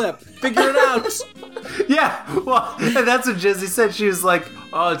paper clip. Figure it out. Yeah, well, and that's what Josie said. She was like,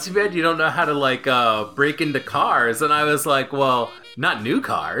 "Oh, too bad you don't know how to break into cars." And I was like, "Well, not new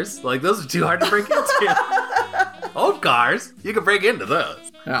cars. Those are too hard to break into. Old cars, you can break into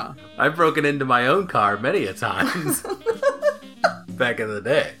those." Yeah, I've broken into my own car many a times back in the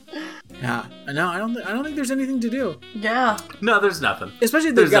day. Yeah, no, I don't think there's anything to do. Yeah. No, there's nothing. Especially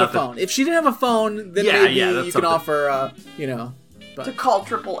if they've got a phone. If she didn't have a phone, then maybe you can offer, to call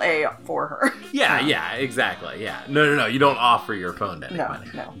AAA for her. Yeah, exactly. Yeah. No. You don't offer your phone to anybody.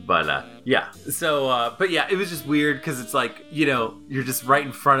 No. But, yeah. So, but yeah, it was just weird because it's you're just right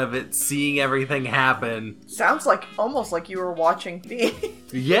in front of it, seeing everything happen. Sounds almost like you were watching me.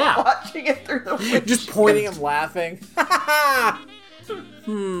 Yeah. Watching it through the windshield. Just pointing and laughing.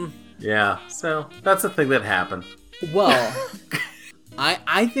 Yeah, so that's the thing that happened. Well,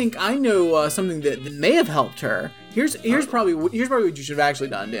 I think I know something that may have helped her. Here's probably what you should have actually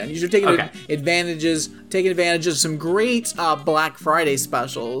done, Dan. You should have taken advantage of some great Black Friday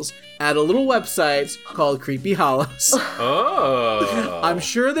specials at a little website called Creepy Hollows. Oh, I'm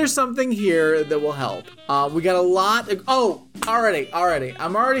sure there's something here that will help. We got a lot. Already.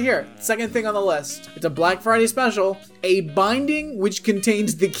 I'm already here. Second thing on the list. It's a Black Friday special. A binding which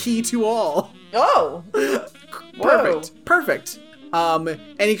contains the key to all. Oh. Perfect. An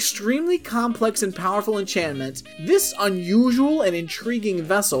extremely complex and powerful enchantment, this unusual and intriguing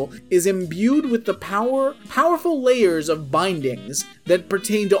vessel is imbued with the powerful layers of bindings that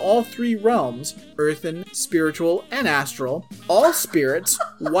pertain to all three realms, earthen, spiritual, and astral, all spirits,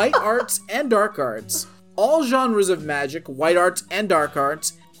 white arts, and dark arts, all genres of magic, white arts and dark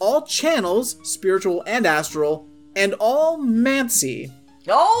arts, all channels, spiritual and astral, and all mancy.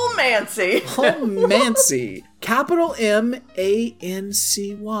 Oh, Mancy. Oh, Mancy. Capital M-A-N-C-Y.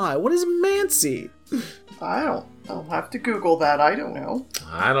 What is Mancy? I'll have to Google that. I don't know.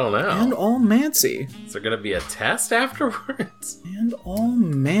 I don't know. And all Mancy. Is there going to be a test afterwards? And all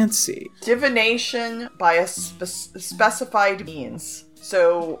Mancy. Divination by a specified means.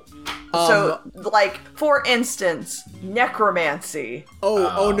 So, like, for instance, necromancy.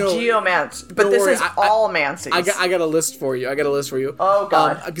 Oh no. Geomancy. But Don't this worry, is all mancies. I got a list for you. Oh,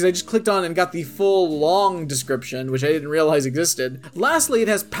 God. Because I just clicked on and got the full long description, which I didn't realize existed. Lastly, it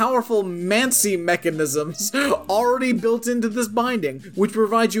has powerful Mancy mechanisms already built into this binding, which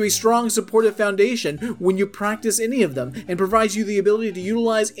provides you a strong supportive foundation when you practice any of them, and provides you the ability to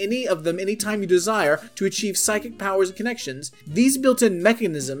utilize any of them anytime you desire to achieve psychic powers and connections. These built-in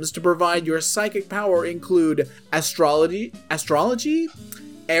mechanisms to provide your psychic power include astrology,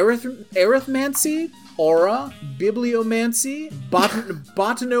 arithmancy, aura, bibliomancy,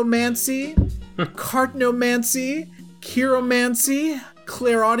 botanomancy, cartonomancy, chiromancy,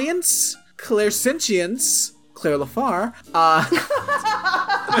 clairaudience, clairsentience, Claire Lafar,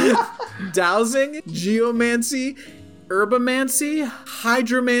 dowsing, geomancy, herbomancy,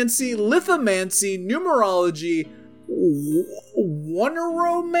 hydromancy, lithomancy, numerology,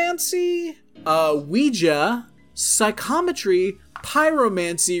 wonderomancy, Ouija, psychometry,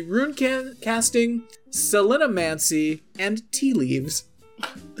 pyromancy, rune casting, selenomancy, and tea leaves.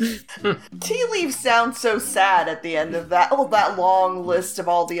 Tea leaves sound so sad at the end of that. Oh, that long list of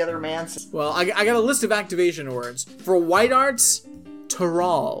all the other mancies. Well, I got a list of activation words. For white arts,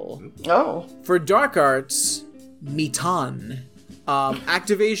 Taral. Oh. For dark arts, Mitan.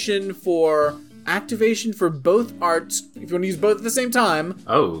 Activation for both arts, if you want to use both at the same time,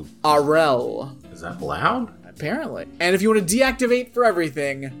 Oh. Arel. Is that loud? Apparently. And if you want to deactivate for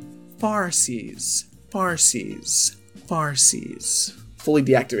everything, Farsees. Fully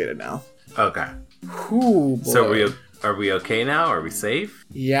deactivated now. Okay. Ooh, boy. So are we okay now? Are we safe?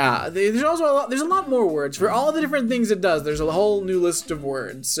 Yeah, there's also there's a lot more words. For all the different things it does, there's a whole new list of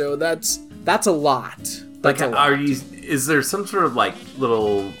words. So that's a lot. That's a lot. Is there some sort of like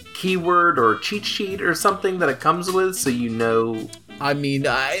little keyword or cheat sheet or something that it comes with so you know? I mean,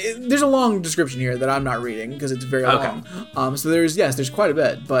 there's a long description here that I'm not reading because it's very long. So there's quite a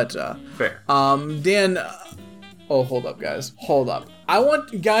bit, but Fair. Dan, oh, hold up, guys. Hold up.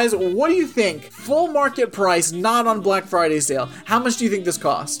 Guys, what do you think? Full market price, not on Black Friday sale. How much do you think this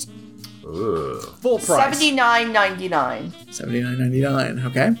cost? Ooh. Full price. $79.99. $79.99,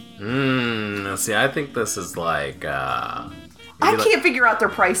 okay. See, I think this is like, I can't figure out their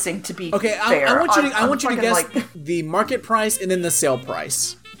pricing to be fair. I want you to guess the market price and then the sale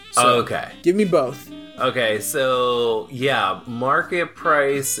price. So, okay. Give me both. Okay, so, yeah, market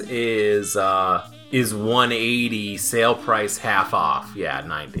price is 180, sale price half off. Yeah,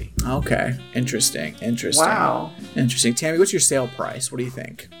 90. Okay. Interesting. Wow. Interesting. Tammy, what's your sale price? What do you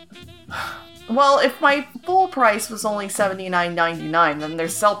think? Well, if my full price was only $79.99, then their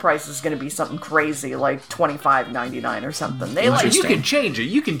sell price is going to be something crazy, like $25.99 or something. You can change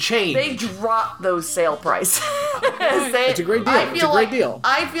it. They drop those sale prices. It's a great deal.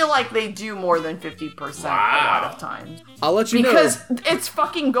 I feel like they do more than 50% a lot of times. I'll let you know. Because it's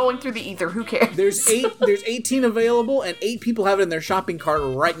fucking going through the ether. Who cares? There's 18 available, and 8 people have it in their shopping cart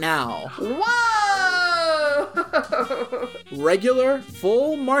right now. Whoa! Regular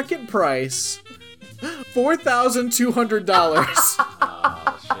full market price, $4,200.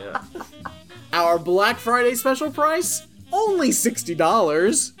 Oh, shit. Our Black Friday special price, only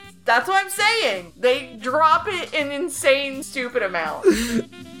 $60. That's what I'm saying. They drop it an insane, stupid amount.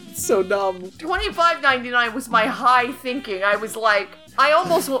 So dumb. $25.99 was my high thinking. I was like, I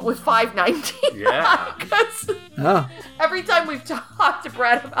almost went with $5.99. Yeah. Because every time we've talked to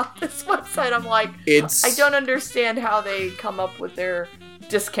Brad about this website, I'm like, I don't understand how they come up with their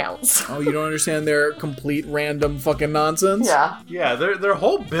discounts. Oh, you don't understand their complete random fucking nonsense? Yeah. Yeah, their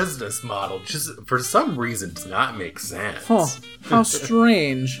whole business model just, for some reason, does not make sense. Huh. How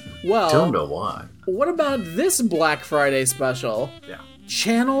strange. Well, Don't know why. What about this Black Friday special? Yeah.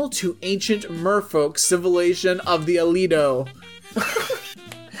 Channel to ancient merfolk civilization of the Alito.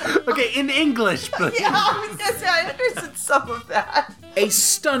 Okay, in English, please. Yeah, I was gonna say, I understood some of that. a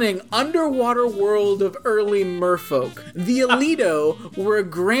stunning underwater world of early merfolk. The Alito were a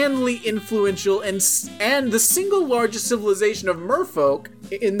grandly influential and the single largest civilization of merfolk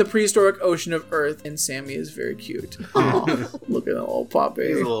in the prehistoric ocean of Earth. And Sammy is very cute. Aw, look at that little puppy.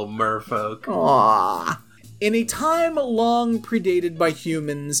 He's a little merfolk. Aww. In a time long predated by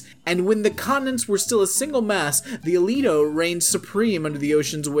humans, and when the continents were still a single mass, the Alito reigned supreme under the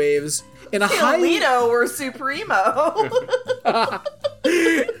ocean's waves. In a Alito were supremo.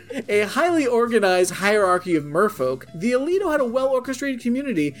 A highly organized hierarchy of merfolk, the Alito had a well-orchestrated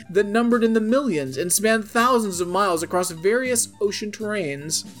community that numbered in the millions and spanned thousands of miles across various ocean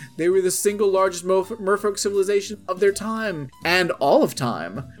terrains. They were the single largest merfolk civilization of their time, and all of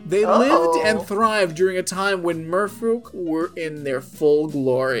time. They lived and thrived during a time when merfolk were in their full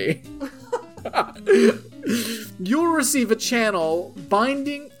glory. You'll receive a channel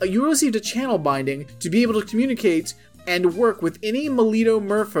binding to be able to communicate and work with any Alito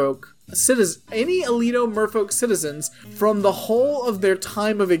merfolk citizens from the whole of their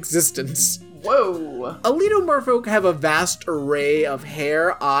time of existence. Whoa. Alito merfolk have a vast array of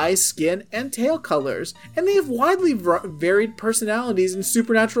hair, eye, skin, and tail colors, and they have widely varied personalities and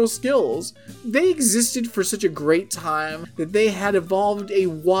supernatural skills. They existed for such a great time that they had evolved a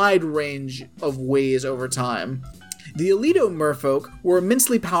wide range of ways over time. The Alito merfolk were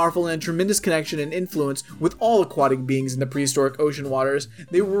immensely powerful and had tremendous connection and influence with all aquatic beings in the prehistoric ocean waters.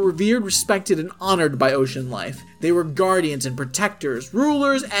 They were revered, respected, and honored by ocean life. They were guardians and protectors,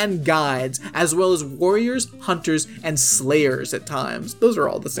 rulers, and guides, as well as warriors, hunters, and slayers at times. Those are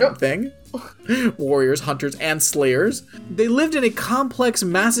all the same thing. Warriors, hunters, and slayers. They lived in a complex,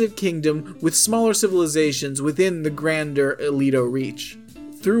 massive kingdom with smaller civilizations within the grander Alito reach.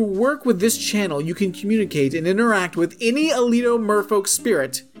 Through work with this channel, you can communicate and interact with any Alito merfolk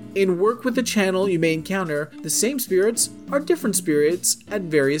spirit. In work with the channel, you may encounter the same spirits or different spirits at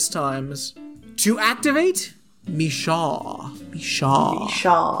various times. To activate, Misha.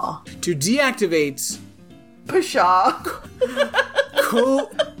 To deactivate, Pshaw.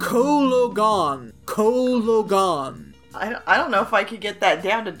 Kologon. I don't know if I could get that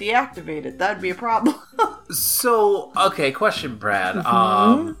down to deactivate it. That'd be a problem. So, okay, question, Brad.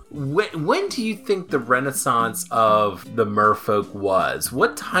 When do you think the renaissance of the merfolk was?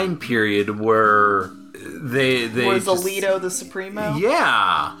 What time period were they was Alito the Supremo?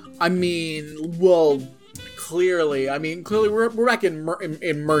 Yeah. I mean, well, clearly we're back in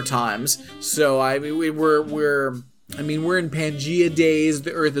Mer times. So I mean we're in Pangea days.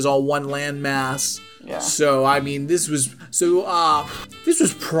 The Earth is all one landmass. Yeah. So I mean, this was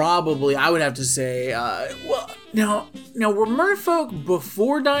probably, I would have to say, now were merfolk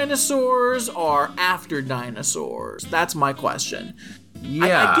before dinosaurs or after dinosaurs? That's my question.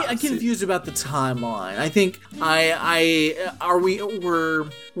 Yeah, I'm confused about the timeline. I think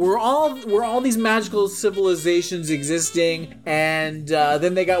were all these magical civilizations existing, and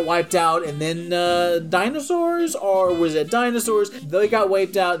then they got wiped out, and then dinosaurs, or was it dinosaurs? They got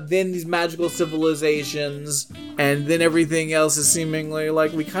wiped out, then these magical civilizations, and then everything else is seemingly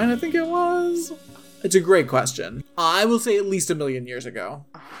like we kind of think it was. It's a great question. I will say at least 1 million years ago.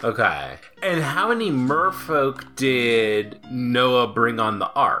 Okay. And how many merfolk did Noah bring on the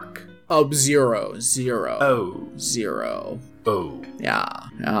ark? Oh, zero. Oh. Zero. Oh.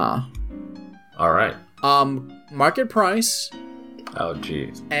 Yeah. All right. Market price. Oh,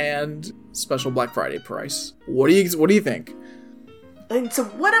 geez. And special Black Friday price. What do you think? And so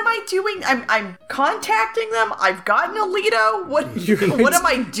what am I doing? I'm contacting them. I've gotten Alito. What am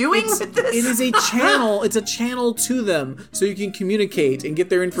I doing with this? It is a channel. It's a channel to them, so you can communicate and get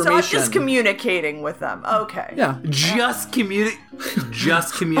their information. So I'm just communicating with them. Okay. Yeah. Just communicate.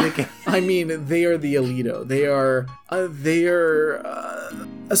 I mean, they are the Alito. They are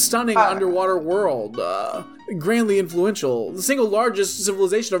a stunning underwater world. Grandly influential. The single largest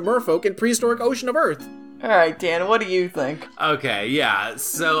civilization of merfolk in prehistoric ocean of Earth. All right, Dan, what do you think? Okay, yeah.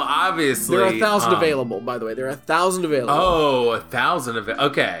 So obviously, there are 1,000 available. By the way, there are 1,000 available. Oh, 1,000 of it.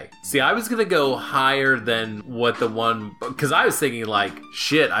 Okay. See, I was gonna go higher than what the one, because I was thinking like,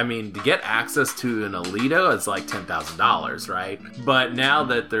 shit. I mean, to get access to an Alito, it's like $10,000, right? But now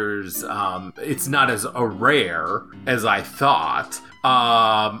that there's, it's not as rare as I thought.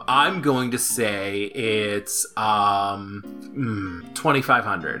 I'm going to say it's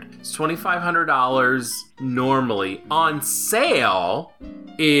 $2,500. It's $2,500 normally. On sale,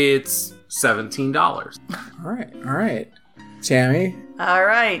 it's $17. All right. Tammy? All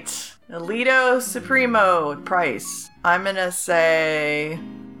right. Alito Supremo price. I'm gonna say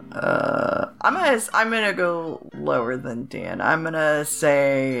I'm gonna go lower than Dan. I'm gonna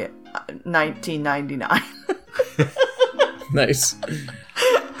say $19.99. Nice.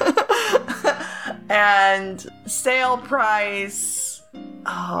 And sale price,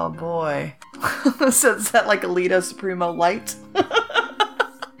 oh boy. So is that like Alito Supremo Light?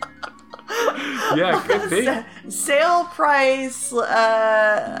 Yeah, could be. Sale price, what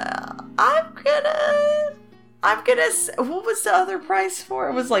was the other price for?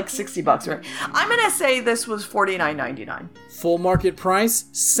 It was like $60, right? I'm gonna say this was $49.99. Full market price,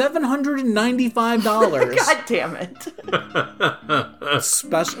 $795. God damn it.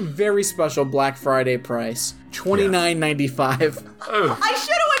 Very special Black Friday price, $29.95. Oh, I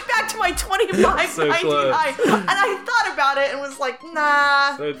should have went back to my $25.99, So close. and I thought about it and was like,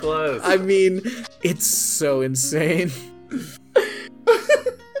 nah. so close. I mean, it's so insane.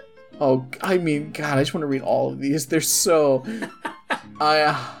 Oh, I mean, God, I just want to read all of these. They're so... All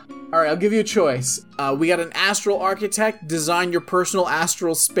right, I'll give you a choice. We got an astral architect, design your personal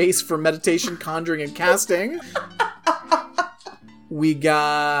astral space for meditation, conjuring, and casting. We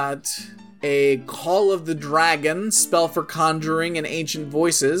got a Call of the Dragon, spell for conjuring and ancient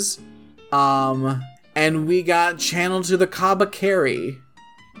voices. And we got Channel to the Kabakari.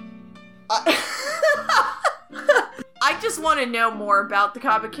 I just want to know more about the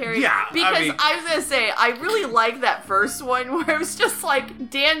Kabakari. Yeah, because I was gonna say I really like that first one where it was just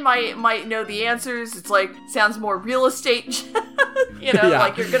like Dan might know the answers. It's like sounds more real estate, Yeah.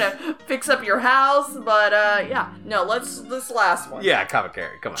 like you're gonna fix up your house. But yeah, no, this last one. Yeah,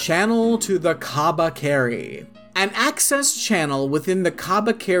 Kabakari, come on. Channel to the Kabakari. An access channel within the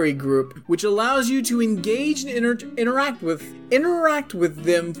Kabakari group, which allows you to engage and interact with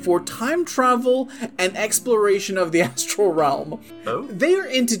them for time travel and exploration of the astral realm. Oh. They are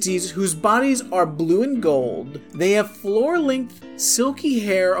entities whose bodies are blue and gold. They have floor-length, silky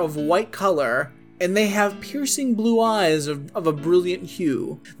hair of white color, and they have piercing blue eyes of a brilliant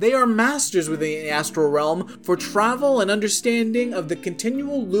hue. They are masters within the astral realm for travel and understanding of the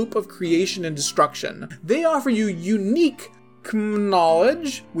continual loop of creation and destruction. They offer you unique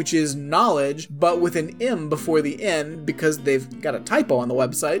knowledge, which is knowledge, but with an M before the N because they've got a typo on the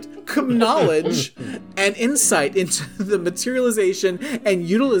website. Knowledge and insight into the materialization and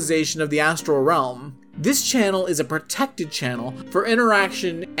utilization of the astral realm. This channel is a protected channel for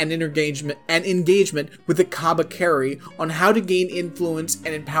interaction and engagement with the Kabakari on how to gain influence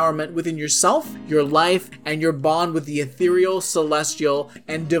and empowerment within yourself, your life, and your bond with the ethereal, celestial,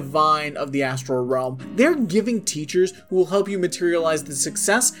 and divine of the astral realm. They're giving teachers who will help you materialize the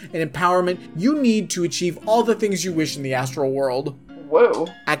success and empowerment you need to achieve all the things you wish in the astral world. Whoa.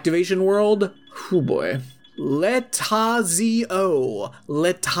 Activation world, oh boy. Letazio.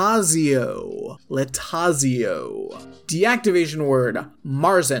 Deactivation word,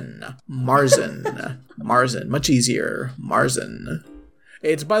 Marzen. Marzen. Much easier. Marzen.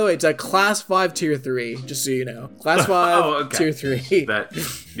 It's, by the way, it's a class 5 tier 3, just so you know. Class 5 okay. tier 3.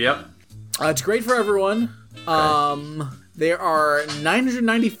 Yep. It's great for everyone. There are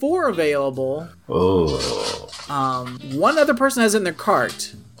 994 available. Oh. One other person has it in their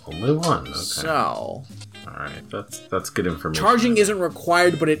cart. Only one. Okay. So... All right, that's good information. Charging isn't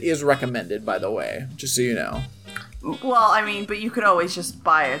required, but it is recommended, by the way, just so you know. Well, I mean, but you could always just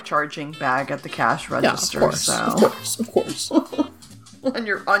buy a charging bag at the cash register. Yeah, of course. on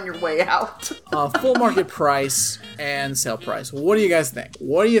your way out. Full market price and sale price. What do you guys think?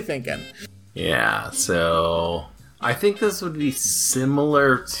 What are you thinking? Yeah, so I think this would be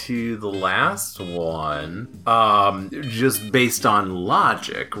similar to the last one, just based on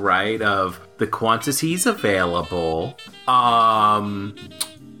logic, right? Of the quantities available.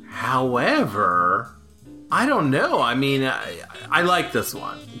 However, I don't know. I mean, I like this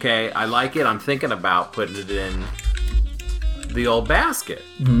one. Okay, I like it. I'm thinking about putting it in the old basket.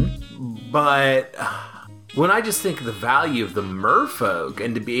 Mm-hmm. But when I just think of the value of the merfolk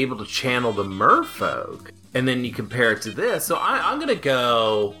and to be able to channel the merfolk, and then you compare it to this, so I'm gonna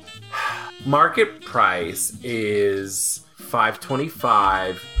go. Market price is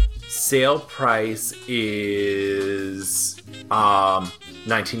 $525. Sale price is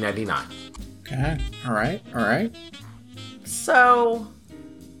 $19.99. Okay. All right. So,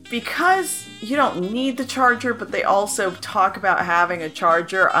 because you don't need the charger, but they also talk about having a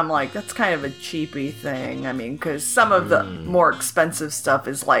charger, I'm like, that's kind of a cheapy thing. I mean, because some of the more expensive stuff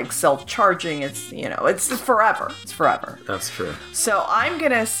is like self-charging. It's, it's forever. It's forever. That's true. So I'm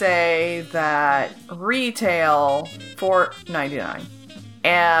going to say that retail $4.99.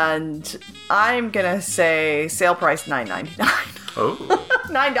 And I'm going to say sale price $9.99. Oh.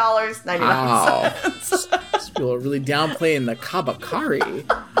 $9.99. Wow. These people are really downplaying the Kabakari.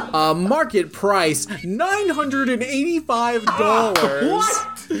 Market price $985.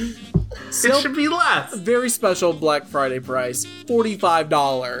 What? It should be less. Very special Black Friday price,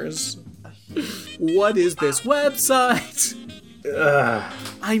 $45. What is this website?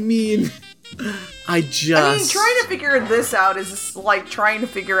 I mean, trying to figure this out is like trying to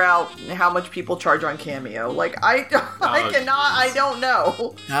figure out how much people charge on Cameo. Like, I don't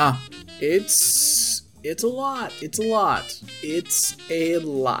know. It's a lot. It's a lot. It's a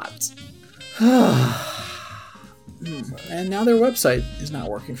lot. And now their website is not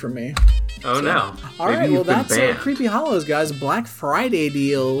working for me. Oh, no. All right, well, that's Creepy Hollows, guys. Black Friday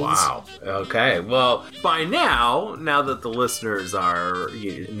deals. Wow. Okay. Well, by now that the listeners are,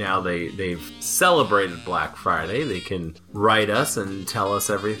 now they've celebrated Black Friday, they can write us and tell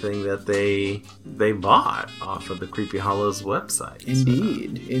us everything that they bought off of the Creepy Hollows website.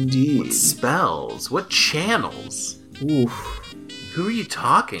 Indeed. What spells? What channels? Oof. Who are you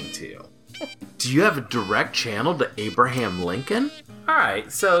talking to? Do you have a direct channel to Abraham Lincoln? All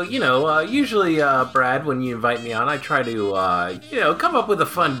right, so, usually, Brad, when you invite me on, I try to, come up with a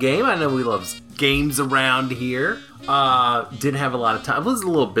fun game. I know we love games around here. Didn't have a lot of time. I was a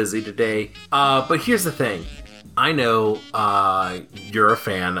little busy today. But here's the thing. I know you're a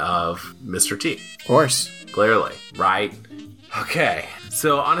fan of Mr. T. Of course. Clearly, right? Okay,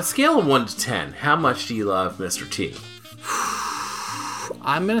 so on a scale of 1 to 10, how much do you love Mr. T?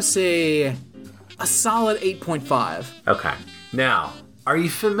 I'm going to say a solid 8.5. Okay. Now, are you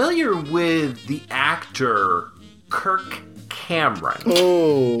familiar with the actor Kirk Cameron?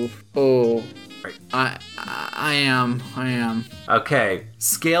 Oh. Right. I am. Okay,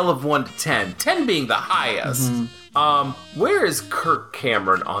 scale of 1 to 10. 10 being the highest. Mm-hmm. Where is Kirk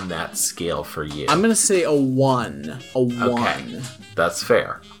Cameron on that scale for you? I'm gonna say a 1. Okay, that's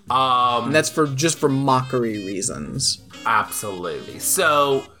fair. And that's just for mockery reasons. Absolutely.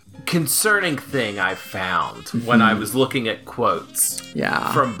 So, concerning thing I found when I was looking at quotes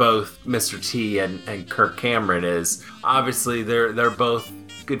from both Mr. T and Kirk Cameron is obviously they're both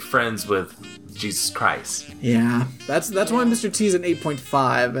good friends with Jesus Christ. Yeah. That's why Mr. T's an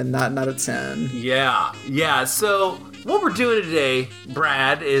 8.5 and not a 10. Yeah. So what we're doing today,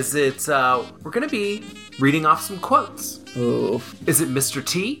 Brad, is we're gonna be reading off some quotes. Oh. Is it Mr.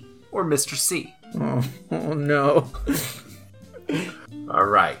 T or Mr. C? Oh no. All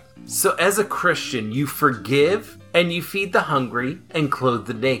right. So as a Christian, you forgive and you feed the hungry and clothe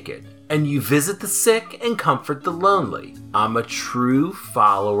the naked, and you visit the sick and comfort the lonely. I'm a true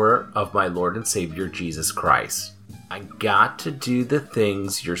follower of my Lord and Savior Jesus Christ. I got to do the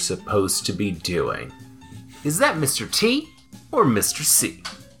things you're supposed to be doing. Is that Mr. T or Mr. C?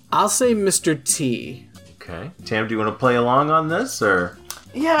 I'll say Mr. T. Okay. Tam, do you want to play along on this, or?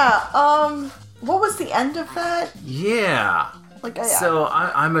 Yeah, what was the end of that? Yeah. If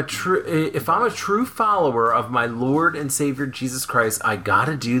I'm a true follower of my Lord and Savior Jesus Christ, I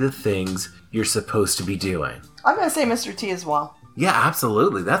gotta do the things you're supposed to be doing. I'm gonna say Mr. T as well. Yeah,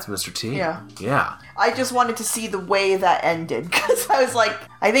 absolutely. That's Mr. T. Yeah. I just wanted to see the way that ended, because I was like,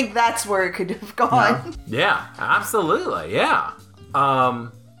 I think that's where it could have gone. Yeah, absolutely. Yeah. All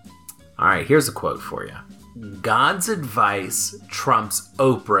right, here's a quote for you. God's advice trumps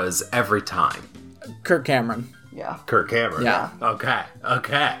Oprah's every time. Kirk Cameron. Yeah. Kirk Cameron. Yeah. Okay.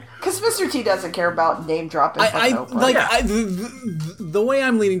 Because Mr. T doesn't care about name dropping. The way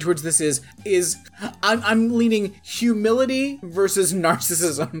I'm leaning towards this is I'm leaning humility versus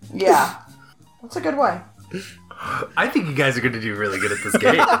narcissism. Yeah, that's a good way. I think you guys are going to do really good at this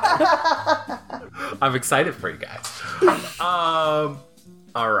game. I'm excited for you guys.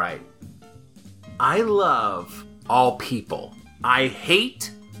 All right. I love all people. I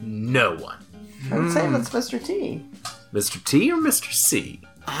hate no one. I'd say that's Mr. T. Mr. T or Mr. C?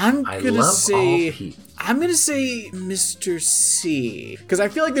 I'm gonna say Mr. C, because I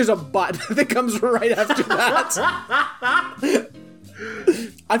feel like there's a but that comes right after that.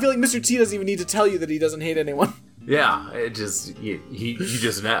 I feel like Mr. T doesn't even need to tell you that he doesn't hate anyone. Yeah, it just you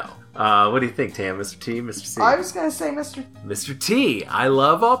just know. What do you think, Tam? Mr. T, Mr. C? I was gonna say Mr. T. I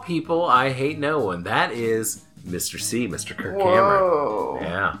love all people. I hate no one. That is Mr. C, Mr. Kirk Cameron.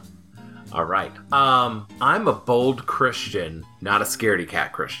 Yeah. All right. I'm a bold Christian, not a scaredy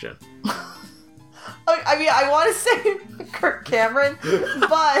cat Christian. I mean, I want to say Kirk Cameron,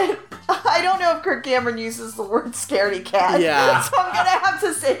 but I don't know if Kirk Cameron uses the word scaredy cat. Yeah. So I'm going to have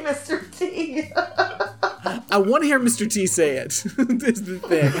to say Mr. T. I want to hear Mr. T say it. Is the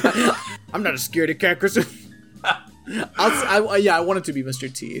thing. I'm not a scaredy cat Christian. I want it to be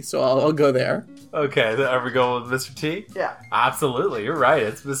Mr. T, so I'll go there. Okay, are we going with Mr. T? Yeah. Absolutely, you're right.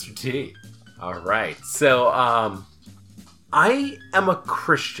 It's Mr. T. All right. So, I am a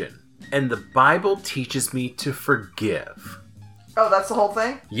Christian, and the Bible teaches me to forgive. Oh, that's the whole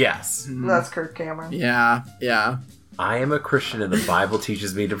thing? Yes. That's Kirk Cameron. Yeah. I am a Christian and the Bible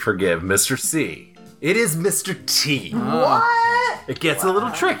teaches me to forgive Mr. C. It is Mr. T. What? It gets a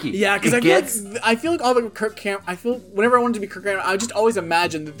little tricky. Yeah, because I feel like all the Kirk Cameron. I feel whenever I wanted to be Kirk Cameron, I just always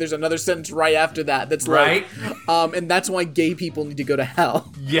imagine that there's another sentence right after that. That's right. Like, and that's why gay people need to go to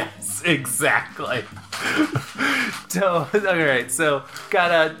hell. Yes, exactly. So, all right, so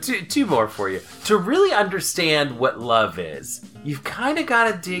got two more for you. To really understand what love is, you've kind of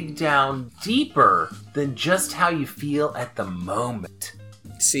got to dig down deeper than just how you feel at the moment.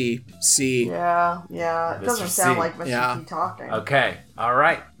 See. Yeah. It doesn't sound C. like Mr. T talking. Okay, all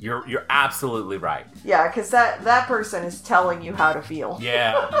right. You're absolutely right. Yeah, because that person is telling you how to feel.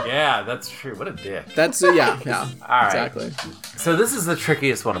 Yeah, that's true. What a dick. That's yeah. All right. Exactly. So this is the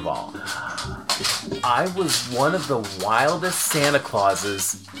trickiest one of all. I was one of the wildest Santa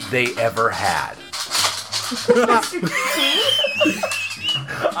Clauses they ever had. Mr. T?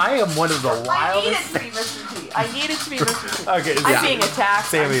 I am one of the wildest. I need it to be Mr. T. Okay, I'm being attacked.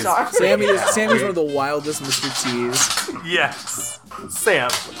 Sammy's- I'm sorry. Sammy's one of the wildest Mr. T's. Yes, Sam.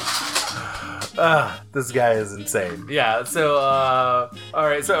 This guy is insane. Yeah. So, all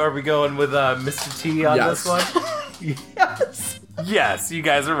right. So, are we going with Mr. T on Yes. this one? Yes. Yes, you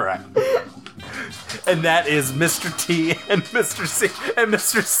guys are right. And that is Mr. T and Mr. C and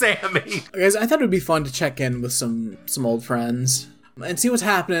Mr. Sammy. Guys, I thought it would be fun to check in with some old friends and see what's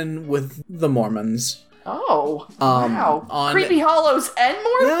happening with the Mormons. Oh, wow. on- Creepy Hollows and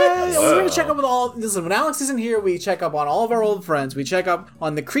Mormons? Yeah, we're gonna check up with all. Listen, when Alex isn't here, we check up on all of our old friends. We check up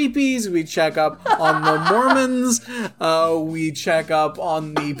on the creepies. We check up on the Mormons. We check up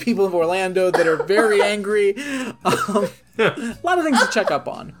on the people of Orlando that are very angry. A lot of things to check up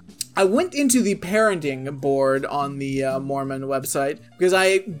on. I went into the parenting board on the Mormon website because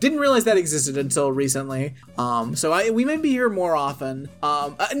I didn't realize that existed until recently. So we may be here more often.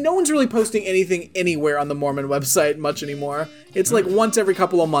 No one's really posting anything anywhere on the Mormon website much anymore. It's like once every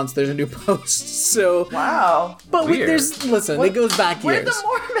couple of months there's a new post. So Wow. but Weird. It goes back Where'd years. the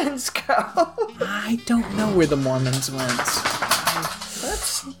Mormons go? I don't know where the Mormons went.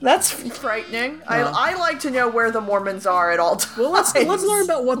 That's frightening. I like to know where the Mormons are at all times. Well, let's learn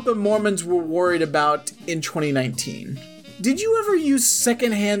about what the Mormons were worried about in 2019. Did you ever use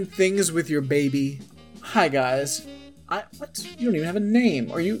secondhand things with your baby? Hi, guys. What? You don't even have a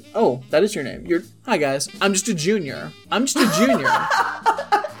name. Are you? Oh, that is your name. Hi, guys. I'm just a junior. I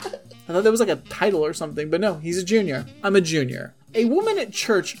thought that was like a title or something, but no, he's a junior. I'm a junior. A woman at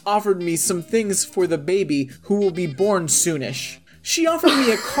church offered me some things for the baby who will be born soonish. She offered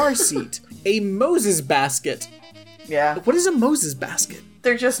me a car seat, a Moses basket. Yeah. What is a Moses basket?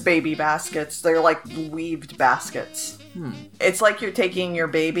 They're just baby baskets. They're like weaved baskets. It's like you're taking your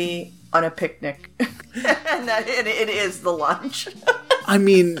baby on a picnic. And that it is the lunch. I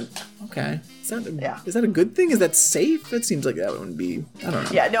mean, okay. Yeah. Is that a good thing? Is that safe? It seems like that wouldn't be. I don't know.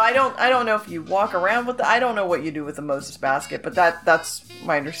 Yeah, no, I don't know if you walk around with I don't know what you do with the Moses basket, but that's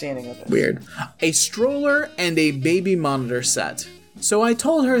my understanding of it. Weird. A stroller and a baby monitor set. So I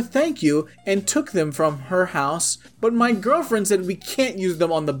told her thank you and took them from her house, but my girlfriend said we can't use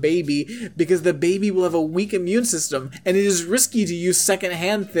them on the baby because the baby will have a weak immune system and it is risky to use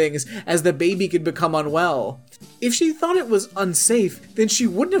secondhand things as the baby could become unwell. If she thought it was unsafe, then she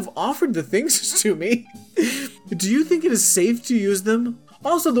wouldn't have offered the things to me. Do you think it is safe to use them?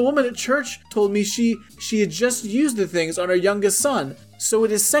 Also, the woman at church told me she had just used the things on her youngest son, so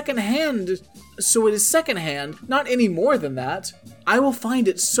it is secondhand, not any more than that. I will find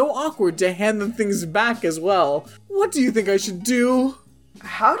it so awkward to hand the things back as well. What do you think I should do?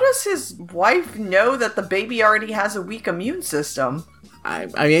 How does his wife know that the baby already has a weak immune system? I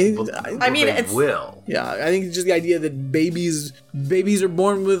mean, They it's- will. yeah, I think it's just the idea that babies are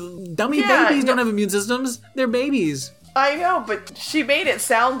born with dummy babies don't have immune systems. They're babies. I know, but she made it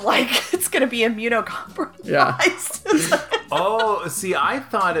sound like it's going to be immunocompromised. Yeah. Oh, see, I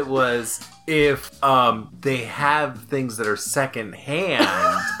thought it was if they have things that are second hand,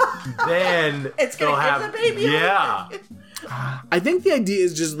 then It's gonna they'll give have the baby a yeah. I think the idea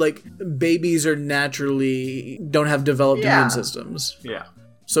is just like babies are naturally don't have developed Yeah. immune systems, Yeah.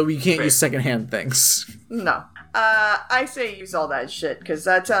 so you can't Fair. use secondhand things. No. I say use all that shit, because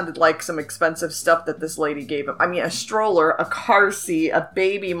that sounded like some expensive stuff that this lady gave him. I mean, a stroller, a car seat, a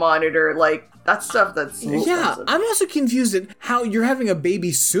baby monitor, like, that's stuff that's Yeah, expensive. I'm also confused at how you're having a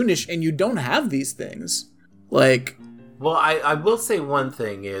baby soonish and you don't have these things. Like, Well, I will say one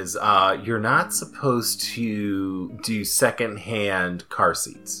thing is you're not supposed to do secondhand car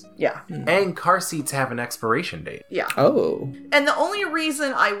seats. Yeah. And car seats have an expiration date. Yeah. Oh. And the only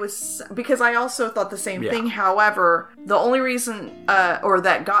reason because I also thought the same Yeah. thing, however, the only reason, or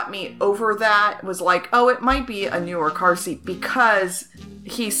that got me over that was like, oh, it might be a newer car seat because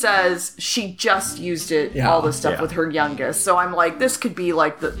he says she just used it, all this stuff with her youngest. So I'm like, this could be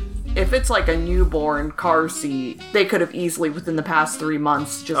like if it's like a newborn car seat, they could have easily within the past 3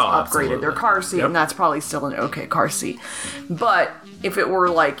 months just upgraded their car seat, and that's probably still an okay car seat. But if it were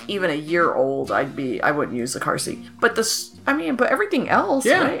like even a year old, I wouldn't use the car seat. But but everything else,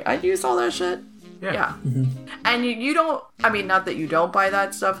 right? I'd use all that shit. Yeah. And you don't, not that you don't buy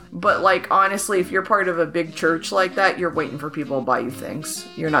that stuff, but like, honestly, if you're part of a big church like that, you're waiting for people to buy you things.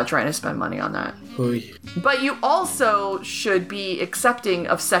 You're not trying to spend money on that. Oy. But you also should be accepting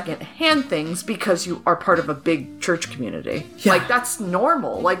of second-hand things because you are part of a big church community. Yeah. Like, that's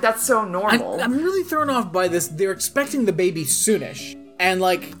normal. Like, that's so normal. I'm really thrown off by this. They're expecting the baby soonish. And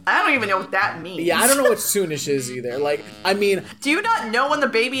like, I don't even know what that means. yeah, I don't know what soonish is either. Like, do you not know when the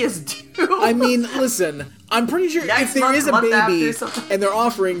baby is due? Listen, I'm pretty sure if there is a baby and they're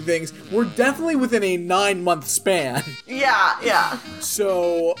offering things, we're definitely within a 9-month span. Yeah.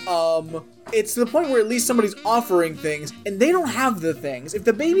 So, it's to the point where at least somebody's offering things and they don't have the things. If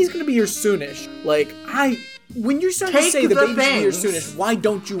the baby's gonna be here soonish, when you're starting to say the baby's gonna be here soonish, why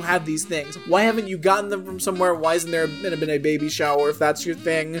don't you have these things? Why haven't you gotten them from somewhere? Why isn't there been a baby shower if that's your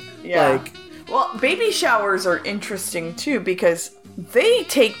thing? Yeah. Well, baby showers are interesting too because they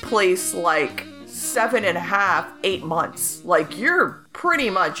take place like 7.5, 8 months. Like, you're pretty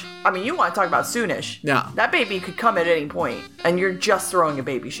much, you want to talk about soonish. Yeah. That baby could come at any point, and you're just throwing a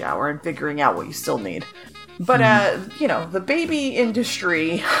baby shower and figuring out what you still need. But, the baby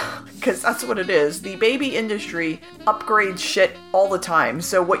industry, because that's what it is, the baby industry upgrades shit all the time.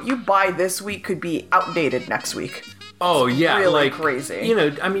 So what you buy this week could be outdated next week. Oh, yeah. Really crazy.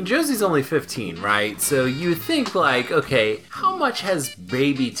 Josie's only 15, right? So you think, okay, how much has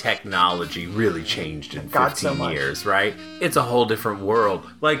baby technology really changed in 15 years, right? It's a whole different world.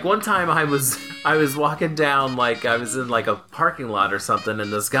 Like, one time I was walking down, I was in, a parking lot or something,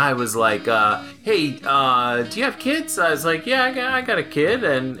 and this guy was like, hey, do you have kids? I was like, yeah, I got a kid.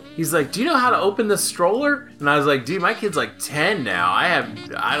 And he's like, do you know how to open the stroller? And I was like, dude, my kid's 10 now.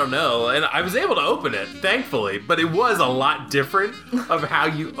 I don't know. And I was able to open it, thankfully, but it was a lot different of how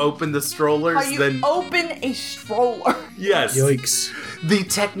you open the strollers open a stroller. Yes. Yikes. The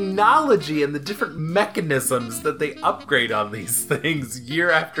technology and the different mechanisms that they upgrade on these things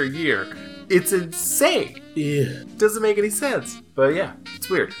year after year. It's insane. Yeah. Doesn't make any sense. But yeah, it's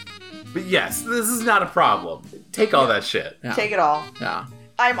weird. But yes, this is not a problem. Take all that shit. Yeah. Take it all. Yeah.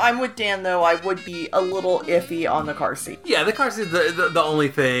 I'm with Dan, though. I would be a little iffy on the car seat. Yeah, the car seat's the only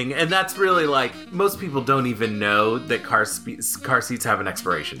thing, and that's really most people don't even know that car seats have an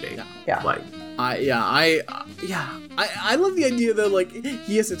expiration date. Yeah. I love the idea that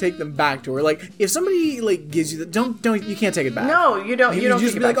he has to take them back to her. If somebody gives you don't you can't take it back. No, you don't. You don't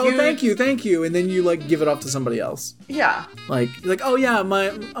just take be it back. oh, thank you, and then you give it off to somebody else. Yeah. Oh yeah,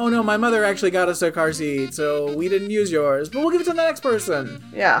 my mother actually got us a car seat, so we didn't use yours, but we'll give it to the next person.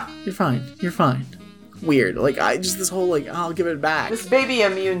 Yeah. You're fine. Weird. This whole I'll give it back. This baby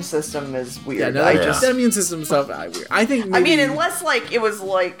immune system is weird. Yeah, that immune system stuff. Weird. I think. Maybe, unless it was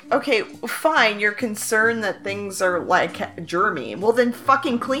okay, fine. You're concerned that things are germy. Well, then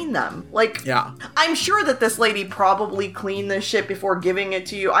fucking clean them. Yeah. I'm sure that this lady probably cleaned this shit before giving it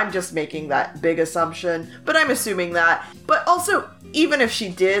to you. I'm just making that big assumption, but I'm assuming that. But also, even if she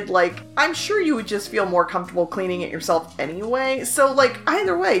did, I'm sure you would just feel more comfortable cleaning it yourself anyway. So,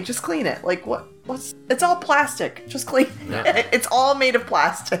 either way, just clean it. It's all plastic. Just clean it. It's all made of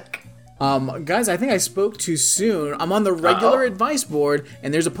plastic. Guys, I think I spoke too soon. I'm on the regular advice board,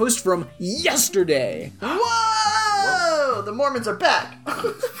 and there's a post from yesterday. Whoa! The Mormons are back.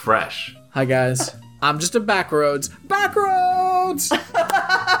 Fresh. Hi, guys. I'm just a backroads. Backroads!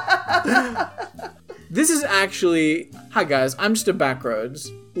 This is actually... Hi, guys. I'm just a backroads.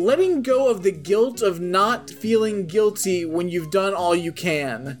 Letting go of the guilt of not feeling guilty when you've done all you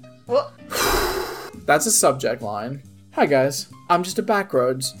can. What? That's a subject line. Hi guys, I'm just a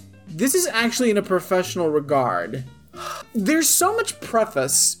backroads. This is actually in a professional regard. There's so much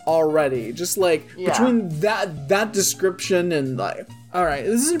preface already, just between that description and alright,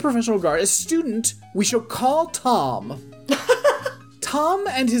 this is in a professional regard. A student we shall call Tom. Tom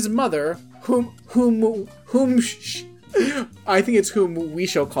and his mother, whom I think it's whom we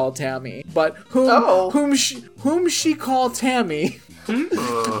shall call Tammy, but whom she call Tammy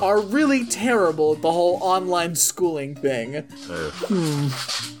are really terrible at the whole online schooling thing.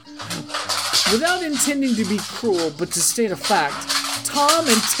 Without intending to be cruel, but to state a fact, Tom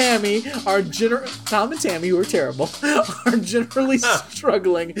and Tammy, who are terrible, are generally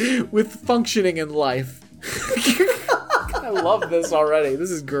struggling with functioning in life. I love this already.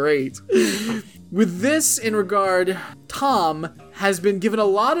 This is great. With this in regard, Tom has been given a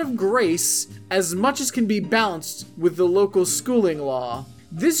lot of grace as much as can be balanced with the local schooling law.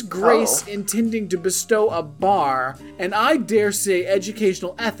 This grace intending to bestow a bar, and I dare say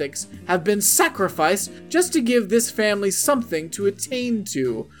educational ethics, have been sacrificed just to give this family something to attain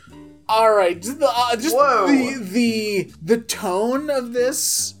to. Alright, the tone of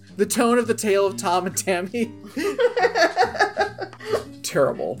this, the tone of the tale of Tom and Tammy.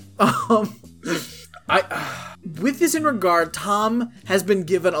 Terrible. With this in regard, Tom has been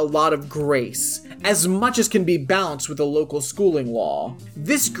given a lot of grace, as much as can be balanced with the local schooling law.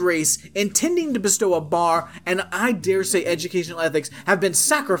 This grace, intending to bestow a bar, and I dare say educational ethics, have been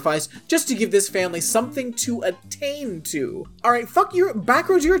sacrificed just to give this family something to attain to. Alright, fuck you,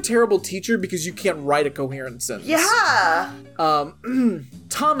 Backroads, you're a terrible teacher because you can't write a coherent sentence. Yeah!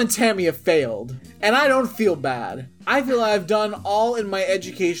 Tom and Tammy have failed, and I don't feel bad. I feel I've done all in my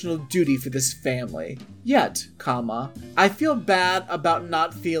educational duty for this family. Yet, I feel bad about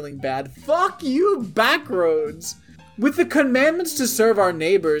not feeling bad. Fuck you, Backroads! With the commandments to serve our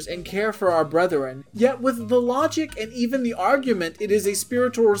neighbors and care for our brethren, yet with the logic and even the argument it is a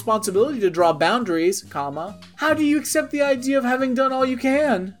spiritual responsibility to draw boundaries, how do you accept the idea of having done all you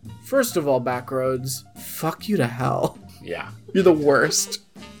can? First of all, Backroads, fuck you to hell. Yeah. You're the worst.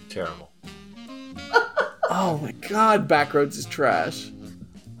 Terrible. Oh my god, Backroads is trash.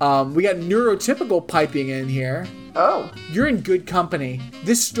 We got neurotypical piping in here. Oh. You're in good company.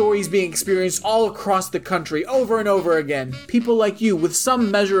 This story is being experienced all across the country over and over again. People like you with some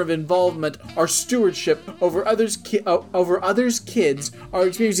measure of involvement or stewardship over others' kids are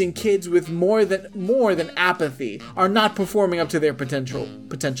experiencing kids with more than apathy, are not performing up to their potential.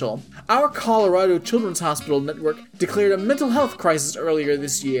 Our Colorado Children's Hospital Network declared a mental health crisis earlier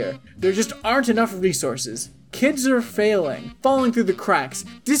this year. There just aren't enough resources. Kids are failing, falling through the cracks,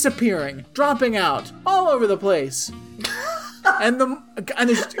 disappearing, dropping out, all over the place.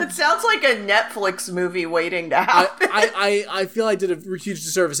 It sounds like a Netflix movie waiting to happen. I feel I did a huge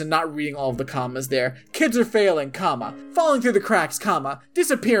disservice in not reading all of the commas there. Kids are failing, falling through the cracks,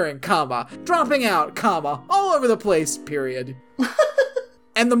 disappearing, dropping out, all over the place, period.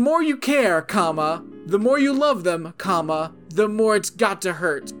 And the more you care, the more you love them, the more it's got to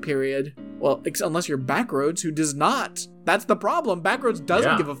hurt, period. Well, unless you're Backroads, who does not. That's the problem. Backroads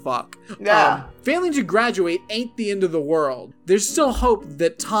doesn't give a fuck. Yeah. Failing to graduate ain't the end of the world. There's still hope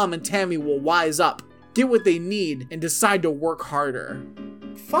that Tom and Tammy will wise up, get what they need, and decide to work harder.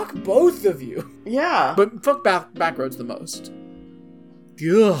 Fuck both of you. Yeah. But fuck Backroads the most.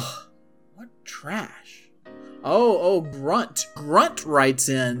 Ugh. What trash. Oh, Grunt. Grunt writes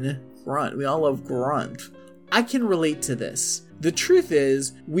in. Grunt. We all love Grunt. I can relate to this. The truth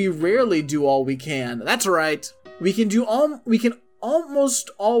is, we rarely do all we can. That's right. We can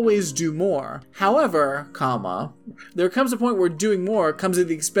almost always do more. However, there comes a point where doing more comes at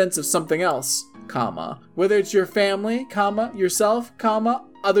the expense of something else, whether it's your family, yourself,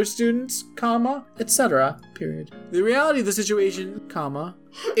 other students, etc., period. The reality of the situation,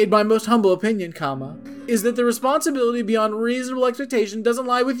 in my most humble opinion, is that the responsibility beyond reasonable expectation doesn't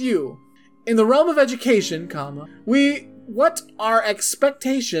lie with you. In the realm of education, what are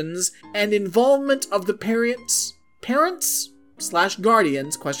expectations and involvement of the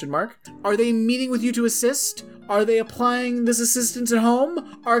parents/guardians, ? Are they meeting with you to assist? Are they applying this assistance at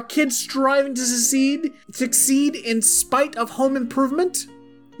home? Are kids striving to succeed in spite of home improvement?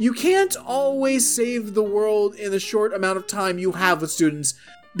 You can't always save the world in the short amount of time you have with students,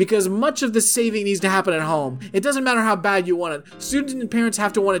 because much of the saving needs to happen at home. It doesn't matter how bad you want it. Students and parents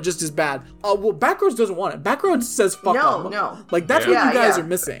have to want it just as bad. Well, Backroads doesn't want it. Backroads says fuck them. No. Like, that's what you guys are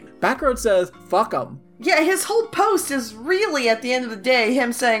missing. Backroads says fuck them. Yeah, his whole post is really, at the end of the day,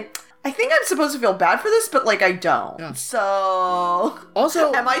 him saying, I think I'm supposed to feel bad for this, but, I don't. Yeah. So...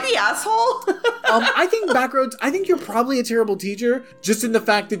 Also... Am I the asshole? I think Backroads, I think you're probably a terrible teacher, just in the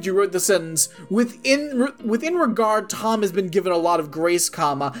fact that you wrote the sentence, within regard, Tom has been given a lot of grace,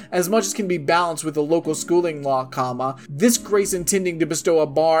 as much as can be balanced with the local schooling law, this grace intending to bestow a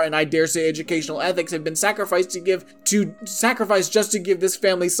bar and I dare say educational ethics have been sacrificed just to give this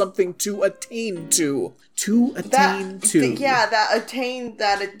family something to attain to To attain to. that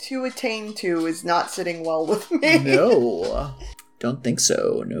to attain to is not sitting well with me. No. Don't think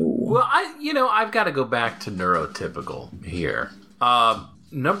so. No. Well, I've got to go back to neurotypical here.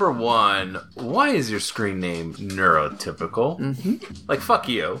 Number one, why is your screen name neurotypical? Mm-hmm. Like, fuck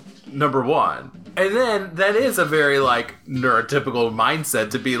you. Number one. And then that is a very, neurotypical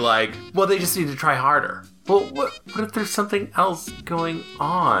mindset to be like, well, they just need to try harder. Well, what if there's something else going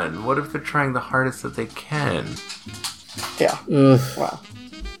on? What if they're trying the hardest that they can? Yeah. Ugh. Wow.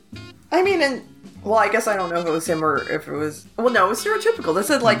 I mean, I guess I don't know if it was him or if it was... Well, no, it was stereotypical. They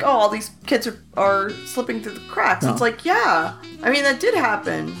said, all these kids are slipping through the cracks. No. It's like, yeah. I mean, that did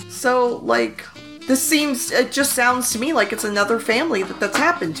happen. So, it just sounds to me like it's another family that's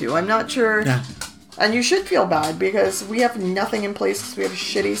happened to. I'm not sure... Yeah. And you should feel bad because we have nothing in place because we have a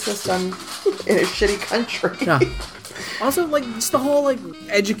shitty system in a shitty country. Yeah. Also, just the whole,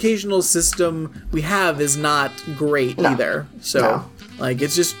 educational system we have is not great either. So,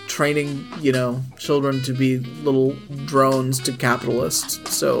 it's just training, children to be little drones to capitalists.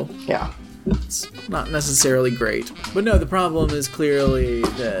 So, yeah. It's not necessarily great. But no, the problem is clearly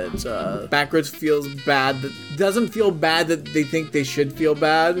that Backroads feels bad. Doesn't feel bad that they think they should feel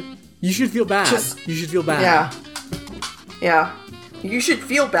bad. You should feel bad. You should feel bad. Yeah. Yeah. You should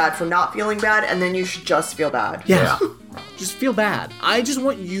feel bad for not feeling bad, and then you should just feel bad. Yeah. Just feel bad. I just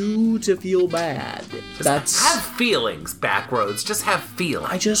want you to feel bad. Have feelings, Backroads. Just have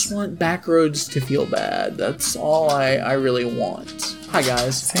feelings. I just want Backroads to feel bad. That's all I really want. Hi,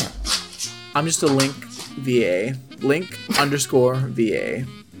 guys. I'm just a Link VA. Link_VA.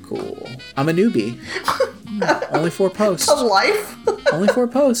 Cool. I'm a newbie. Only 4 posts. To life? Only 4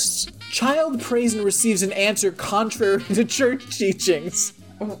 posts. Child prays and receives an answer contrary to church teachings.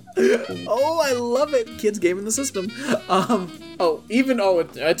 Oh, I love it. Kids gaming the system.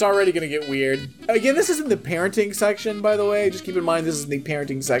 It's already gonna get weird. Again, this isn't the parenting section, by the way. Just keep in mind this is the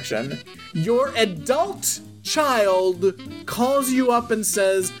parenting section. Your adult child calls you up and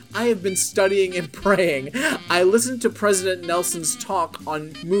says, I have been studying and praying. I listened to President Nelson's talk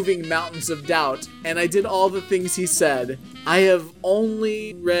on moving mountains of doubt, and I did all the things he said. I have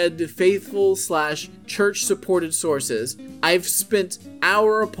only read faithful/church supported sources. I've spent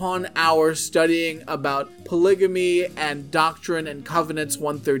hour upon hour studying about polygamy and Doctrine and Covenants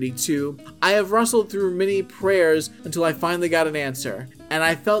 132. I have wrestled through many prayers until I finally got an answer, and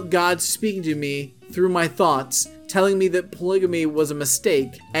I felt God speaking to me through my thoughts, telling me that polygamy was a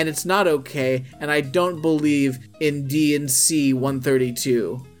mistake and it's not okay, and I don't believe in D&C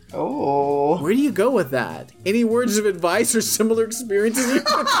 132. Oh. Where do you go with that? Any words of advice or similar experiences?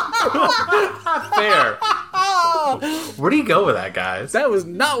 Not fair. Where do you go with that, guys? That was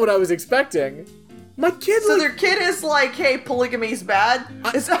not what I was expecting. My kid. So their kid is like, "Hey, polygamy's bad."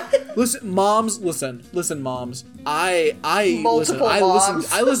 Listen, moms. Listen, moms. I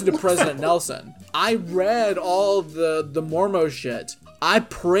listened to President Nelson. I read all the Mormon shit. I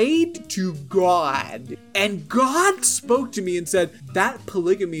prayed to God, and God spoke to me and said, that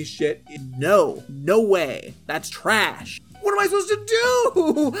polygamy shit, no way. That's trash. What am I supposed to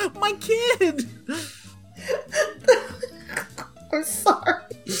do? My kid. I'm sorry.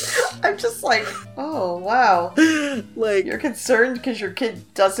 I'm just like, oh, wow. You're concerned because your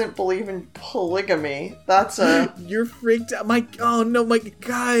kid doesn't believe in polygamy. That's You're freaked out.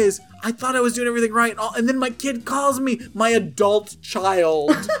 Guys, I thought I was doing everything right. And then my kid calls me, my adult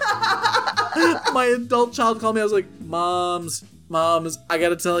child. My adult child called me. I was like, Moms, I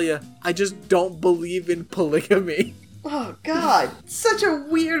gotta tell you, I just don't believe in polygamy. Oh, God. Such a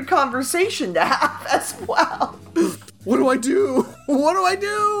weird conversation to have as well. What do I do?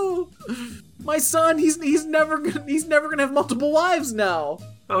 My son, he's never gonna have multiple wives now.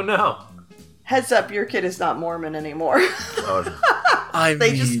 Oh no. Heads up, your kid is not Mormon anymore. Oh.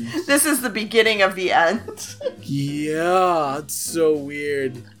 This is the beginning of the end. Yeah, it's so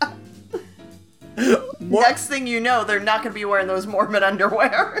weird. Next thing you know, they're not gonna be wearing those Mormon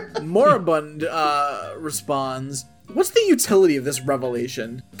underwear. Moribund responds, what's the utility of this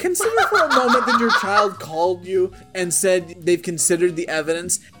revelation? Consider for a moment that your child called you and said they've considered the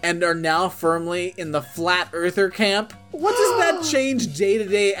evidence and are now firmly in the flat earther camp. What does that change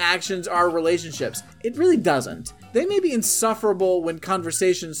day-to-day actions or relationships? It really doesn't. They may be insufferable when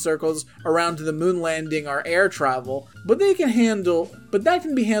conversation circles around to the moon landing or air travel, but that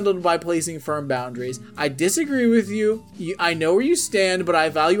can be handled by placing firm boundaries. I disagree with you. I know where you stand, but I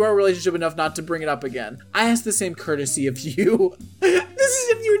value our relationship enough not to bring it up again. I ask the same courtesy of you. This is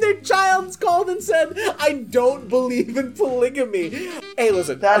if their child's called and said, I don't believe in polygamy. Hey,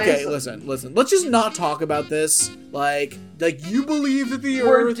 listen. Listen. Let's just not talk about this. Like you believe that the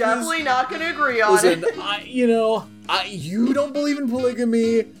We're earth definitely not going to agree on Listen, it. you don't believe in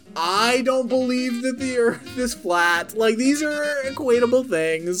polygamy. I don't believe that the earth is flat. Like, these are equatable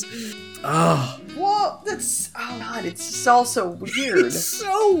things. Oh. Well, it's just all so weird. It's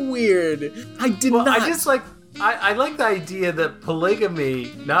so weird. I like the idea that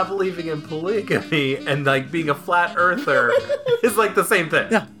polygamy, not believing in polygamy, and like being a flat earther is like the same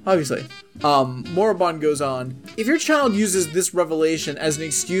thing. Yeah, obviously. Moribond goes on. If your child uses this revelation as an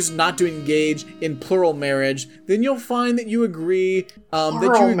excuse not to engage in plural marriage, then you'll find that you agree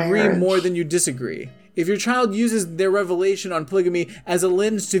more than you disagree. If your child uses their revelation on polygamy as a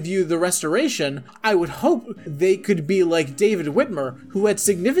lens to view the Restoration, I would hope they could be like David Whitmer, who had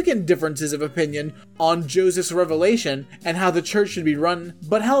significant differences of opinion on Joseph's revelation and how the church should be run,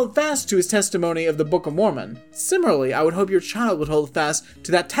 but held fast to his testimony of the Book of Mormon. Similarly, I would hope your child would hold fast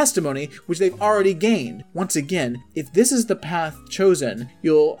to that testimony which they've already gained. Once again, if this is the path chosen,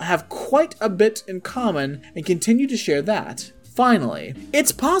 you'll have quite a bit in common and continue to share that. Finally,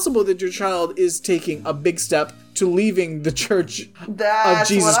 it's possible that your child is taking a big step to leaving the Church of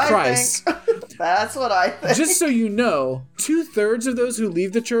Jesus Christ. That's what I think. Just so you know, 2/3 of those who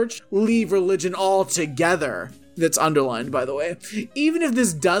leave the church leave religion altogether. That's underlined, by the way. Even if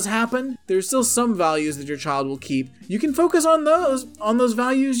this does happen, there's still some values that your child will keep. You can focus on those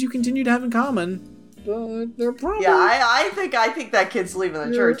values you continue to have in common. But they're probably... Yeah, I think that kid's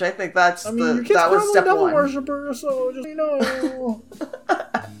leaving the church. I think that was step devil one. worshiper, so just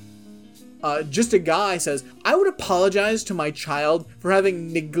just a guy says, I would apologize to my child for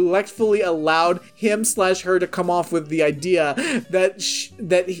having neglectfully allowed him/her to come off with the idea that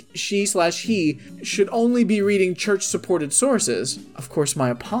she/he should only be reading church-supported sources. Of course, my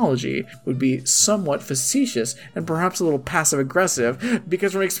apology would be somewhat facetious and perhaps a little passive-aggressive,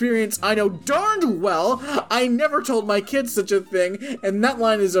 because from experience, I know darned well I never told my kids such a thing, and that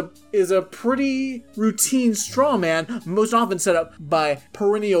line is a pretty routine straw man, most often set up by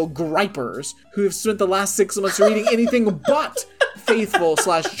perennial gripers who have spent the last 6 months reading anything but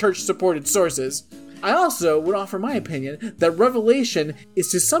faithful/church-supported sources. I also would offer my opinion that revelation is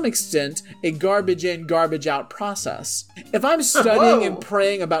to some extent a garbage in, garbage out process. If I'm studying and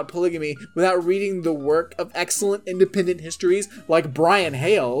praying about polygamy without reading the work of excellent independent histories like Brian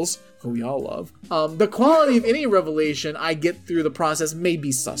Hales, who we all love, the quality of any revelation I get through the process may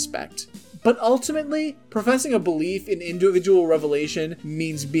be suspect. But ultimately, professing a belief in individual revelation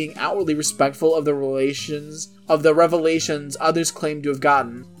means being outwardly respectful of the revelations others claim to have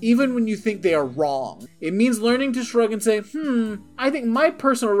gotten, even when you think they are wrong. It means learning to shrug and say, I think my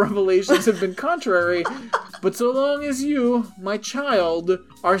personal revelations have been contrary, but so long as you, my child,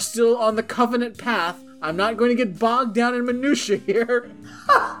 are still on the covenant path, I'm not going to get bogged down in minutia here.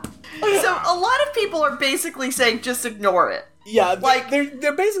 So a lot of people are basically saying just ignore it. Yeah, like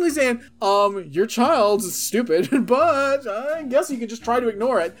they're basically saying, your child's stupid, but I guess you can just try to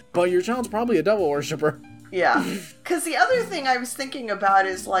ignore it. But your child's probably a devil worshiper. Yeah, because the other thing I was thinking about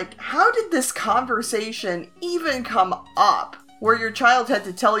is like, how did this conversation even come up? Where your child had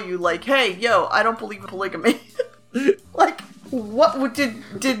to tell you, like, hey, yo, I don't believe in polygamy. Like, what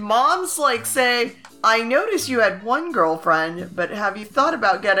did moms like say? I noticed you had one girlfriend, but have you thought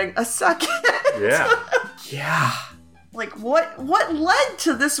about getting a second? Yeah. Yeah. Like, what led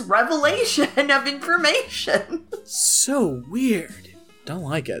to this revelation of information? So weird. Don't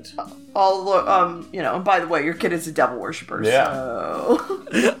like it. Although, by the way, your kid is a devil worshiper, so...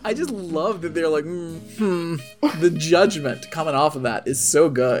 I just love that they're like, The judgment coming off of that is so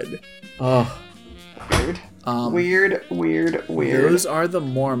good. Oh. Weird. Weird. Those are the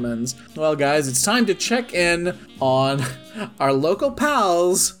Mormons. Well, guys, it's time to check in on our local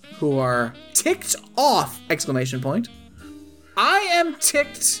pals who are ticked off! ! I am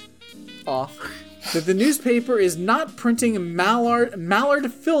ticked off that the newspaper is not printing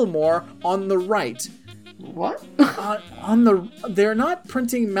Mallard Fillmore on the right. What? They're not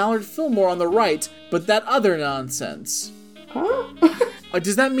printing Mallard Fillmore on the right, but that other nonsense. Huh?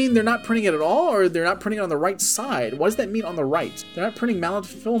 Does that mean they're not printing it at all, or they're not printing it on the right side? What does that mean on the right? They're not printing Mallard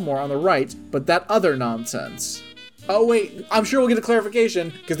Fillmore on the right, but that other nonsense. Oh wait, I'm sure we'll get a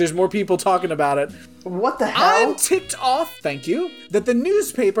clarification, because there's more people talking about it. What the hell? I'm ticked off, thank you, that the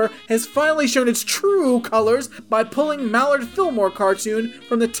newspaper has finally shown its true colors by pulling Mallard Fillmore cartoon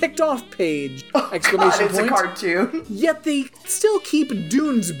from the ticked off page! Exclamation God, it's a cartoon. Yet they still keep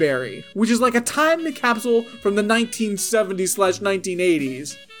Doonesbury, which is like a time capsule from the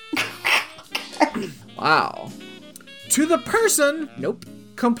 1970s/1980s. Wow. To the person... Nope.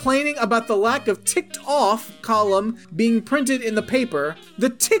 complaining about the lack of ticked off column being printed in the paper. The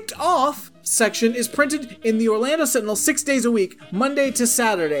ticked off section is printed in the Orlando Sentinel 6 days a week, Monday to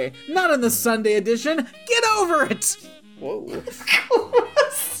Saturday, not in the Sunday edition. Get over it! Whoa.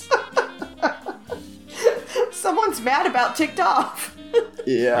 Someone's mad about ticked off.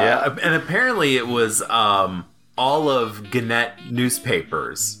 Yeah, and apparently it was all of Gannett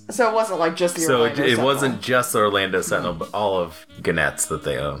newspapers. So it wasn't like just the So Orlando it Sentinel. wasn't just the Orlando Sentinel, but all of Gannett's that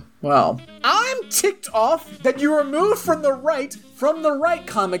they own. Well, I'm ticked off that you removed from the right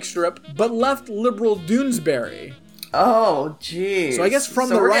comic strip, but left liberal Doonesbury. Oh, geez. So I guess from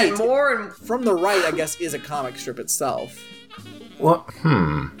the we're right, getting more and from the right, I guess, is a comic strip itself. What?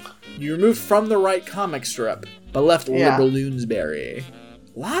 You removed from the right comic strip, but left Yeah. liberal Doonesbury.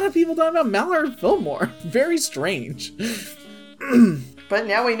 A lot of people talking about Mallard Fillmore. Very strange. But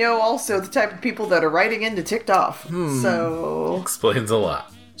now we know also the type of people that are writing into ticked off. So Explains a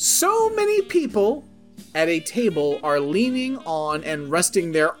lot. So many people at a table are leaning on and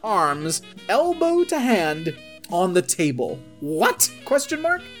resting their arms, elbow to hand, on the table. What? Question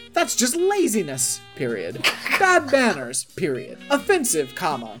mark? That's just laziness, period. Bad manners, period. Offensive,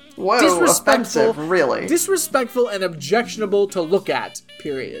 comma. whoa, offensive, really? Disrespectful and objectionable to look at,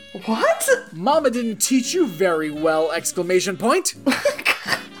 period. What? Mama didn't teach you very well, exclamation point.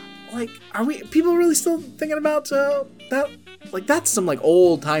 Like, are people really still thinking about that? Like, that's some, like,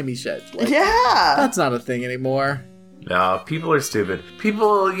 old-timey shit. Like, Yeah. that's not a thing anymore. No, people are stupid.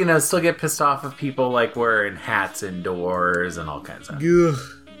 People, still get pissed off of people, like, wearing hats indoors and all kinds of stuff. Ugh.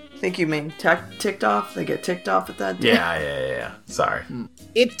 Think you mean ticked off? They get ticked off at that? Yeah. Sorry.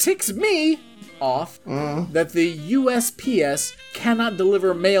 It ticks me off that the USPS cannot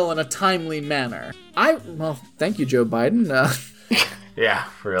deliver mail in a timely manner. Well, thank you, Joe Biden. Yeah,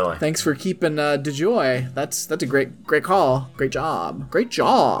 really. Thanks for keeping DeJoy. That's a great call. Great job.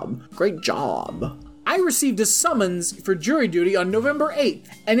 I received a summons for jury duty on November 8th,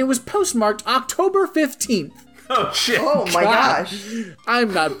 and it was postmarked October 15th. Oh, shit. Oh my God. gosh.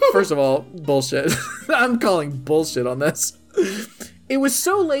 I'm not, first of all, bullshit. I'm calling bullshit on this. It was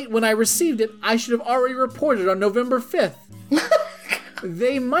so late when I received it, I should have already reported on November 5th.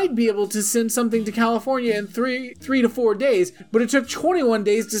 They might be able to send something to California in 3 to 4 days, but it took 21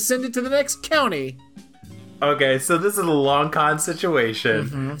 days to send it to the next county. Okay, so this is a long con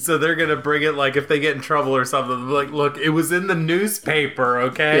situation. So they're gonna bring it, like, if they get in trouble or something, like, look, it was in the newspaper,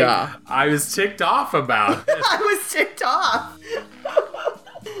 okay? Yeah. I was ticked off about it. I was ticked off.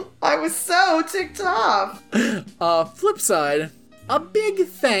 I was so ticked off. Flip side, a big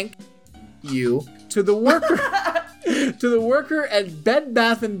thank you to the worker at Bed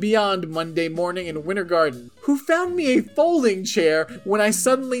Bath & Beyond Monday morning in Winter Garden, who found me a folding chair when I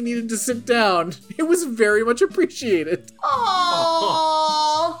suddenly needed to sit down. It was very much appreciated.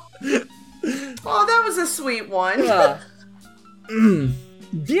 Aww. Oh, that was a sweet one. Yeah.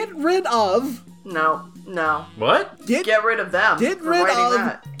 Get rid of... No. What? Get rid of them. Get for rid writing of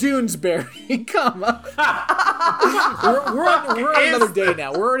that. Doonesbury, comma. we're on another day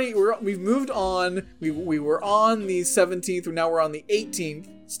now. We've moved on. We were on the 17th, now we're on the 18th.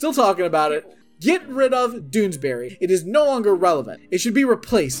 Still talking about it. Get rid of Doonesbury. It is no longer relevant. It should be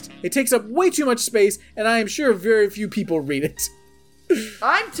replaced. It takes up way too much space, and I am sure very few people read it.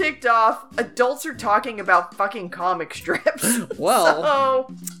 I'm ticked off. Adults are talking about fucking comic strips. Well, So,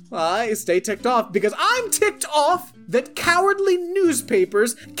 I stay ticked off because I'm ticked off that cowardly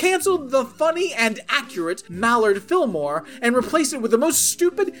newspapers canceled the funny and accurate Mallard Fillmore and replaced it with the most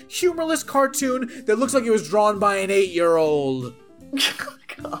stupid, humorless cartoon that looks like it was drawn by an 8-year-old.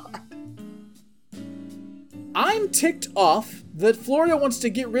 God. I'm ticked off that Florida wants to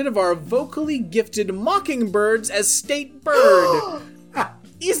get rid of our vocally gifted mockingbirds as state bird.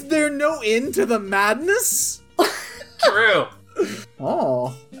 Is there no end to the madness? True.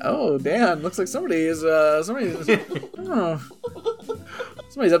 Oh, damn! Looks like somebody's somebody's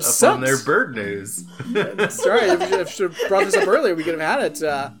upset. Up on their bird news. Sorry, I should have brought this up earlier. We could have had it.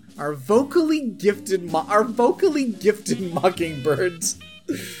 Our vocally gifted mockingbirds.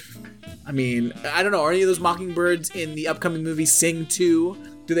 I mean, I don't know. Are any of those mockingbirds in the upcoming movie Sing 2?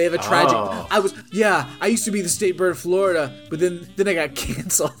 Do they have a tragic? Oh. I used to be the state bird of Florida, but then I got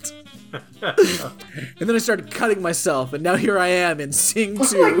canceled. And then I started cutting myself, and now here I am in Sing 2.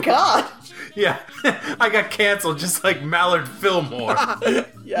 Oh my god. Yeah, I got canceled just like Mallard Fillmore.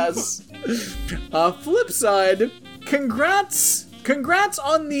 Yes. Flip side, congrats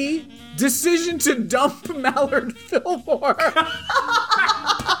on the decision to dump Mallard Fillmore.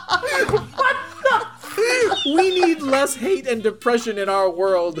 We need less hate and depression in our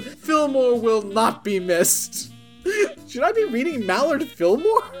world. Fillmore will not be missed. Should I be reading Mallard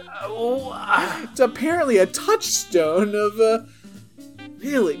Fillmore? It's apparently a touchstone of,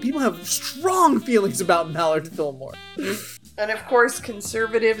 really, people have strong feelings about Mallard Fillmore. And of course,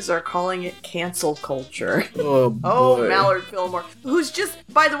 conservatives are calling it cancel culture. Oh, boy. Oh, Mallard Fillmore, who's just,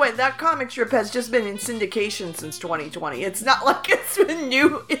 by the way, that comic strip has just been in syndication since 2020. It's not like it's been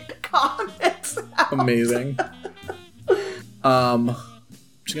new in the comics. Amazing.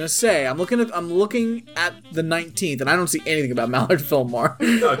 Just gonna say, I'm looking at the 19th, and I don't see anything about Mallard Fillmore.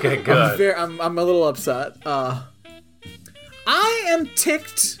 Okay, good. I'm a little upset. I am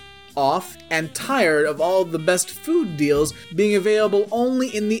ticked off and tired of all the best food deals being available only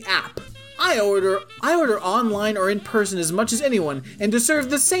in the app. I order online or in person as much as anyone and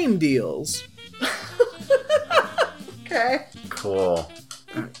deserve the same deals. Okay. Cool.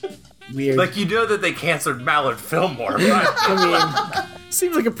 Weird. Like, you know that they canceled Mallard Fillmore, right? I mean,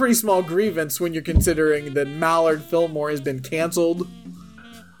 seems like a pretty small grievance when you're considering that Mallard Fillmore has been canceled.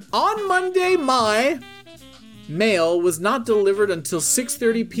 On Monday, my mail was not delivered until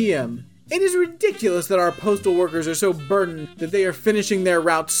 6:30 p.m. It is ridiculous that our postal workers are so burdened that they are finishing their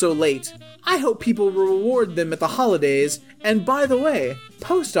routes so late. I hope people will reward them at the holidays. And by the way,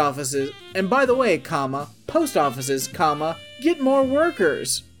 post offices, get more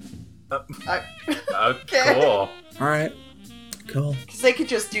workers. Okay. Cool. Alright. Cool. Because they could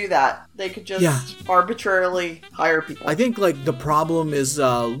just do that. They could just arbitrarily hire people. I think, like, the problem is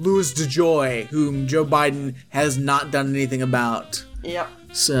Louis DeJoy, whom Joe Biden has not done anything about. Yep.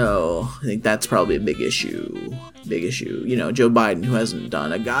 So, I think that's probably a big issue. You know, Joe Biden, who hasn't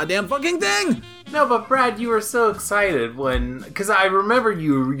done a goddamn fucking thing! No, but Brad, you were so excited because I remember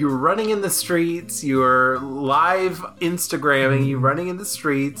you were running in the streets, you were live Instagramming, you running in the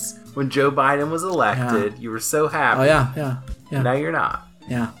streets when Joe Biden was elected. Yeah. You were so happy. Oh, yeah. Now you're not.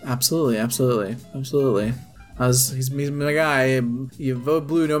 Yeah, absolutely. He's my guy. You vote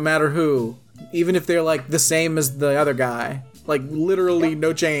blue no matter who. Even if they're, like, the same as the other guy. Like, literally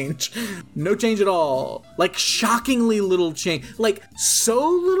no change. No change at all. Like, shockingly little change. Like, so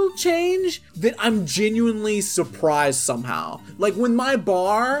little change that I'm genuinely surprised somehow. Like, when my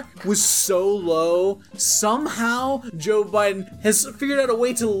bar was so low, somehow Joe Biden has figured out a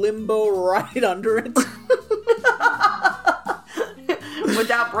way to limbo right under it.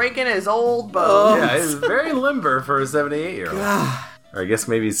 Without breaking his old bones. Yeah, he's very limber for a 78-year-old. Or I guess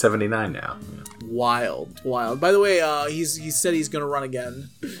maybe he's 79 now. Wild. By the way, he said he's gonna run again.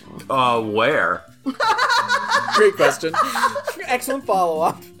 Where? Great question. Excellent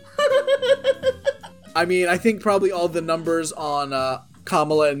follow-up. I mean, I think probably all the numbers on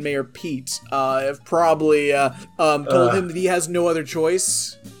Kamala and Mayor Pete have probably told him that he has no other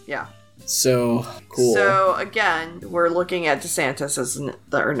choice. Yeah. So, cool. So, again, we're looking at DeSantis as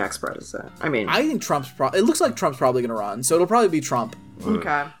our next president. I mean... I think it looks like Trump's probably gonna run, so it'll probably be Trump.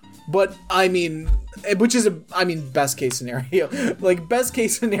 Okay. But, I mean, which is best case scenario. Like, best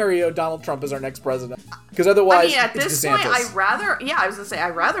case scenario, Donald Trump is our next president. Because otherwise, I mean, at this point, I'd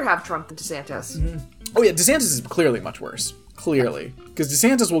rather have Trump than DeSantis. Mm-hmm. Oh, yeah, DeSantis is clearly much worse. Clearly. Because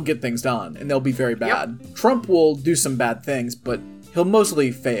DeSantis will get things done, and they'll be very bad. Yep. Trump will do some bad things, but he'll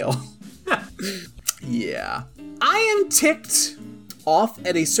mostly fail. Yeah. I am ticked off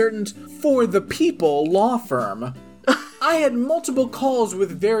at a certain For the People law firm. I had multiple calls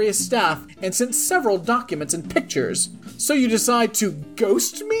with various staff and sent several documents and pictures. So you decide to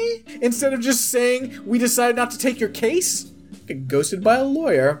ghost me? Instead of just saying, we decided not to take your case? Get ghosted by a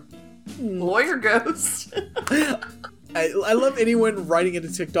lawyer. Lawyer ghost. I love anyone writing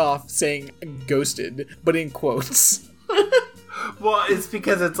into TikTok saying ghosted, but in quotes. Well, it's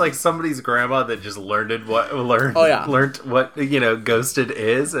because it's like somebody's grandma that just learned what ghosted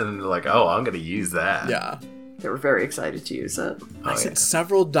is, and they're like, oh, I'm gonna use that. Yeah. They were very excited to use it. I sent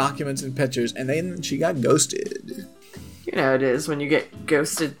several documents and pictures, and then she got ghosted. You know how it is when you get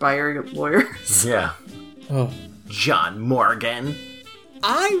ghosted by your lawyers. Yeah. Oh. John Morgan.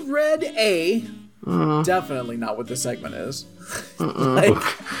 I read definitely not what this segment is. Like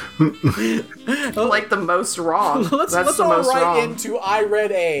the most wrong. Let's all right into I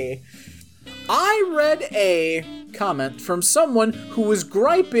read a. I read a comment from someone who was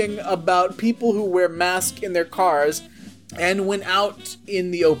griping about people who wear masks in their cars and when out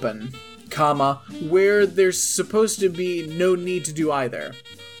in the open, where there's supposed to be no need to do either.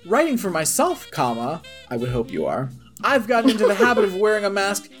 Writing for myself, I would hope you are. I've gotten into the habit of wearing a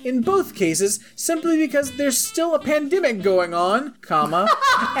mask in both cases simply because there's still a pandemic going on,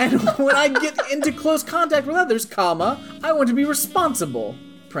 and when I get into close contact with others, I want to be responsible.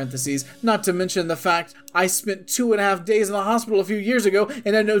 Parentheses, not to mention the fact I spent 2.5 days in the hospital a few years ago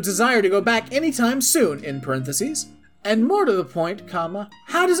and had no desire to go back anytime soon, in parentheses. And more to the point, comma,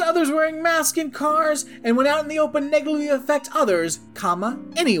 how does others wearing masks in cars and when out in the open negatively affect others, comma,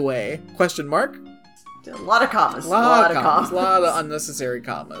 anyway? Question mark. A lot of commas. A lot of unnecessary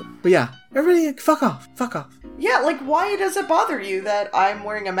commas. But yeah, everybody, fuck off. Yeah, like, why does it bother you that I'm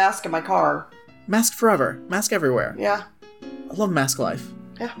wearing a mask in my car? Mask forever. Mask everywhere. Yeah. I love mask life.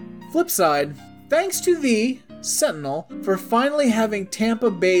 Yeah. Flip side, thanks to the Sentinel for finally having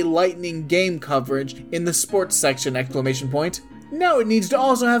Tampa Bay Lightning game coverage in the sports section, exclamation point. Now it needs to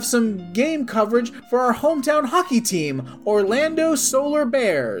also have some game coverage for our hometown hockey team, Orlando Solar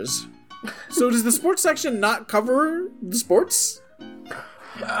Bears. So does the sports section not cover the sports?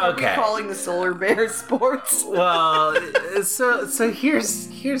 Okay. Calling the Solar Bears sports. Well, so here's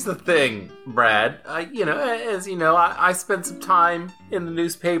the thing, Brad. As you know, I spent some time in the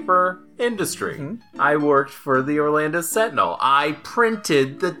newspaper industry. Mm-hmm. I worked for the Orlando Sentinel. I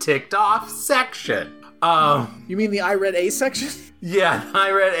printed the ticked off section. You mean the I read A section? Yeah,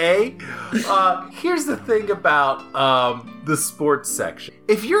 I read A. Here's the thing about the sports section.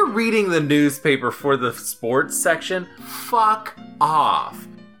 If you're reading the newspaper for the sports section, fuck off.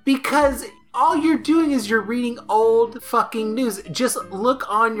 Because all you're doing is you're reading old fucking news. Just look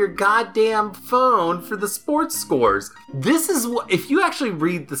on your goddamn phone for the sports scores. This is what, if you actually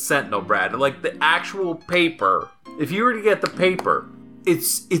read the Sentinel, Brad, like the actual paper, if you were to get the paper,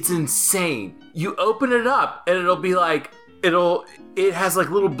 it's insane. You open it up and it'll be like, it has like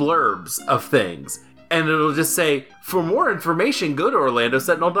little blurbs of things. And it'll just say, for more information, go to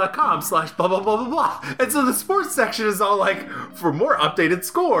orlandosentinel.com/blah, blah, blah, blah, blah. And so the sports section is all like, for more updated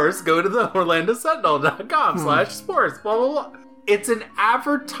scores, go to the orlandosentinel.com/sports, blah, blah, blah. It's an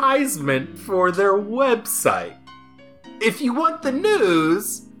advertisement for their website. If you want the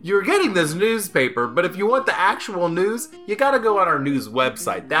news, you're getting this newspaper, but if you want the actual news, you gotta go on our news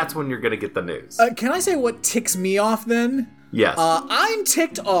website. That's when you're gonna get the news. Can I say what ticks me off then? Yes. I'm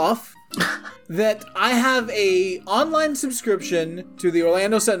ticked off that I have a online subscription to the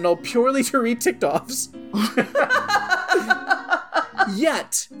Orlando Sentinel purely to read ticked offs.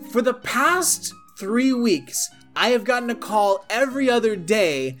 Yet, for the past 3 weeks, I have gotten a call every other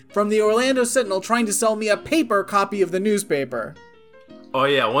day from the Orlando Sentinel trying to sell me a paper copy of the newspaper. Oh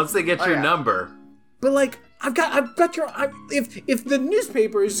yeah, once they get your number. But like, I've got your. If the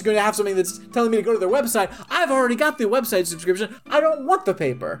newspaper is going to have something that's telling me to go to their website, I've already got the website subscription. I don't want the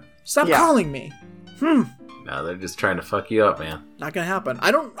paper. Stop calling me. No, they're just trying to fuck you up, man. Not gonna happen.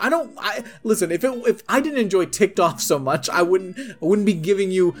 Listen, if I didn't enjoy Ticked Off so much, I wouldn't be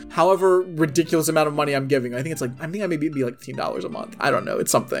giving you however ridiculous amount of money I'm giving. I think I may be like $15 a month. I don't know.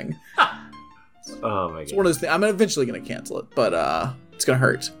 It's something. Oh my god. It's one of those things. I'm eventually gonna cancel it, but it's gonna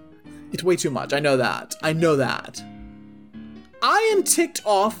hurt. It's way too much. I know that. I am ticked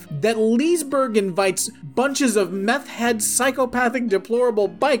off that Leesburg invites bunches of meth head psychopathic deplorable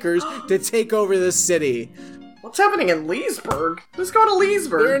bikers to take over the city. What's happening in Leesburg? Who's going to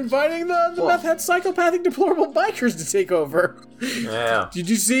Leesburg? They're inviting the meth head psychopathic deplorable bikers to take over. Yeah. Did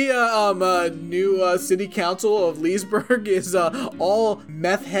you see new city council of Leesburg is all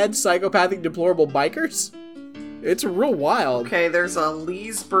meth head psychopathic deplorable bikers? It's real wild. Okay, there's a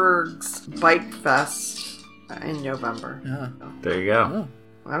Leesburg's Bike Fest in November. Yeah. There you go.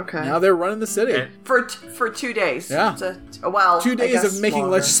 Oh. Okay. Now they're running the city. For 2 days. Yeah. 2 days of making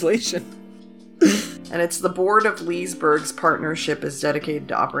legislation. And it's the Board of Leesburg's partnership is dedicated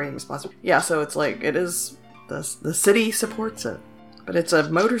to operating responsibly. Yeah, so it's like, it is, the city supports it. But it's a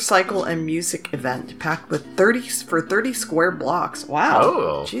motorcycle and music event packed with 30 square blocks. Wow.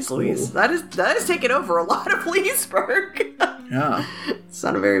 Oh. Jeez Louise. That is taking over a lot of Leesburg. Yeah. It's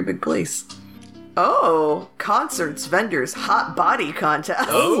not a very big place. Oh, concerts, vendors, hot body contest.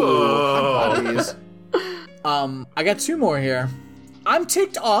 Oh. Bodies. I got 2 more here. I'm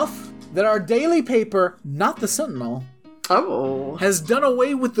ticked off that our daily paper, not the Sentinel, has done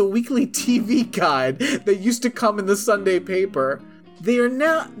away with the weekly TV guide that used to come in the Sunday paper. They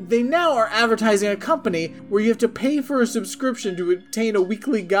now are advertising a company where you have to pay for a subscription to obtain a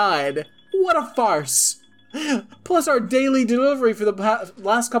weekly guide. What a farce. Plus, our daily delivery for the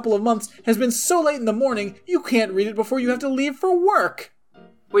last couple of months has been so late in the morning, you can't read it before you have to leave for work.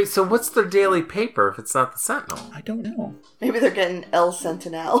 Wait, so what's their daily paper if it's not the Sentinel? I don't know. Maybe they're getting El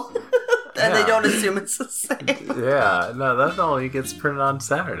Sentinel. And they don't assume it's the same. Yeah, no, that only gets printed on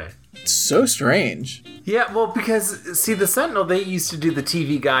Saturday. It's so strange. Yeah, well, because, see, the Sentinel, they used to do the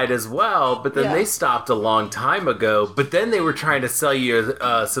TV guide as well, but then they stopped a long time ago, but then they were trying to sell you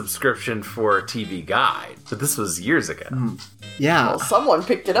a subscription for a TV guide. But this was years ago. Yeah. Well, someone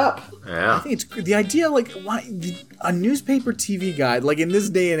picked it up. Yeah. I think it's the idea, like, why a newspaper TV guide, like in this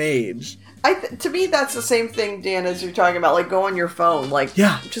day and age. To me, that's the same thing, Dan, as you're talking about. Like, go on your phone. Like,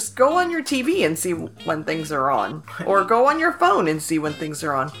 Yeah. just go on your TV and see when things are on. Or go on your phone and see when things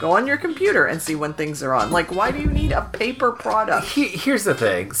are on. Go on your computer and see when things are on. Like, why do you need a paper product? Here's the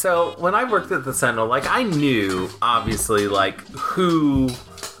thing. So when I worked at the Sentinel, like I knew obviously like who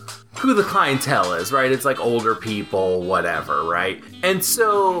the clientele is, right? It's like older people, whatever, right? And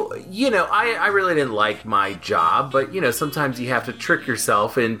so, I really didn't like my job, but, sometimes you have to trick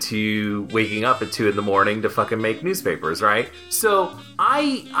yourself into waking up at 2 a.m. to fucking make newspapers, right? So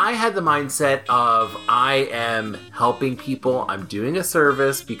I had the mindset of I am helping people. I'm doing a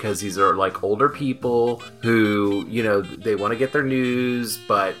service because these are like older people who, they want to get their news,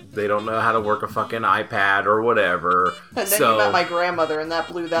 but they don't know how to work a fucking iPad or whatever. And then you met my grandmother, and that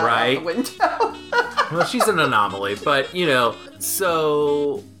blew that out the window. Well, she's an anomaly, but,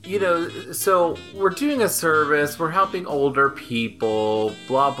 so we're doing a service, we're helping older people,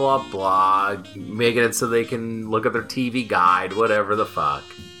 blah, blah, blah, making it so they can look at their TV guide, whatever the fuck.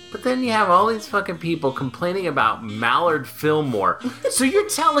 But then you have all these fucking people complaining about Mallard Fillmore. So you're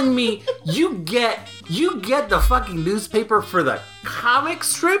telling me you get the fucking newspaper for the comic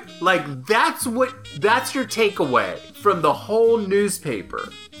strip? Like, that's your takeaway from the whole newspaper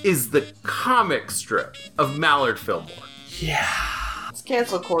is the comic strip of Mallard Fillmore. Yeah. It's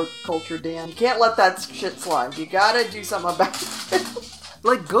cancel culture, Dan. You can't let that shit slide. You gotta do something about it.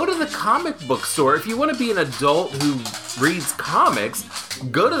 Like, go to the comic book store. If you want to be an adult who reads comics,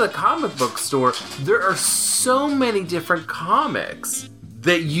 go to the comic book store. There are so many different comics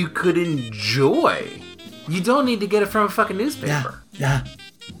that you could enjoy. You don't need to get it from a fucking newspaper. Yeah.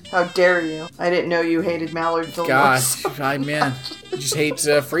 How dare you? I didn't know you hated Mallard Fillmore. Gosh, I just hate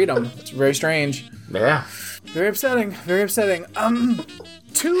freedom. It's very strange. Yeah. Very upsetting. Very upsetting.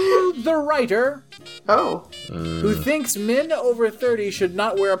 To the writer who thinks men over 30 should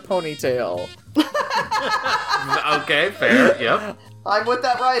not wear a ponytail. Okay, fair. Yep. I'm with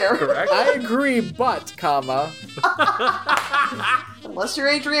that writer. Correct. I agree, but, Unless you're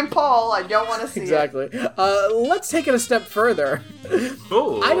Adrian Paul, I don't want to see exactly. Let's take it a step further.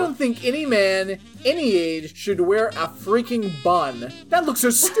 Ooh. I don't think any man, any age, should wear a freaking bun. That looks so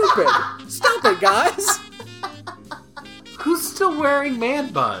stupid. Stop it, guys. Who's still wearing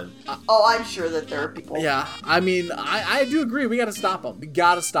man bun? Oh, I'm sure that there are people. Yeah, I mean, I do agree. We gotta stop him. We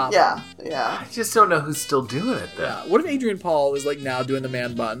gotta stop him. Yeah. I just don't know who's still doing it, though. Yeah. What if Adrian Paul is like now doing the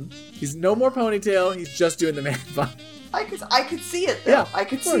man bun? He's no more ponytail. He's just doing the man bun. I could see it, though. Yeah, I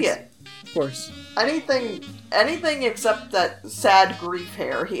could of course. see it. Of course. Anything except that sad grief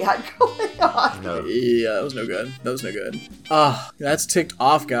hair he had going on. No. Yeah, that was no good. That's ticked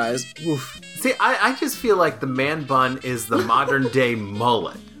off, guys. Oof. See, I just feel like the man bun is the modern day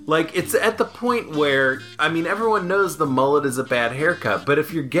mullet. Like, it's at the point where, I mean, everyone knows the mullet is a bad haircut, but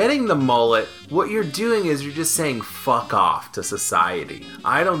if you're getting the mullet, what you're doing is you're just saying fuck off to society.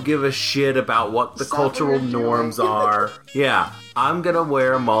 I don't give a shit about what the cultural norms are. Yeah, I'm gonna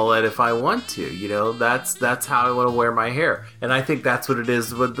wear a mullet if I want to, that's how I want to wear my hair. And I think that's what it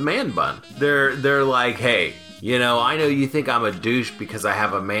is with the man bun. They're like, hey, I know you think I'm a douche because I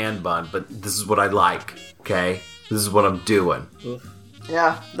have a man bun, but this is what I like, okay? This is what I'm doing. Oof.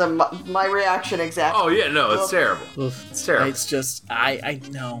 Yeah, my reaction exactly. Oh, yeah, no, it's terrible. Oof. It's terrible. It's just, I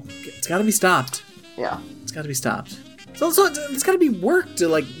know. It's gotta be stopped. Yeah. It's gotta be stopped. So it's gotta be work to,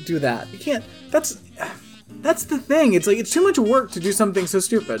 like, do that. You can't, that's the thing. It's like, it's too much work to do something so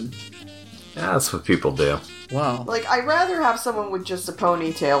stupid. Yeah, that's what people do. Wow. Like, I'd rather have someone with just a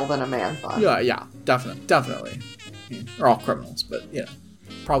ponytail than a man bun. Yeah, definitely. I mean, they're all criminals, but,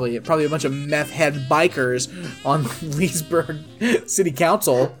 probably a bunch of meth head bikers on Leesburg City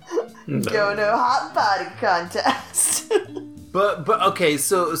Council. Go to a hot body contest. But okay,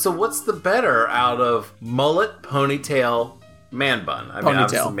 so what's the better out of mullet, ponytail, man bun? I mean, Ponytail.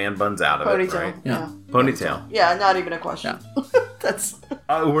 obviously man bun's out of it, Ponytail. right? Yeah. Ponytail. Yeah, not even a question. That's...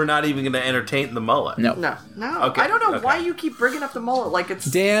 We're not even going to entertain the mullet. No. No. Okay, I don't know okay. why you keep bringing up the mullet like it's...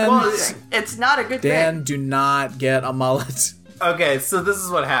 Dan- Well, it's not a good Dan, thing. do not get a mullet. Okay, so this is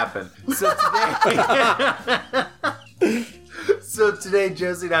what happened. So today,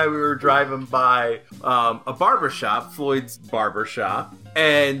 Josie and I, we were driving by a barbershop, Floyd's Barbershop,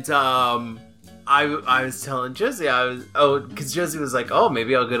 and I was telling Josie, because Josie was like, oh,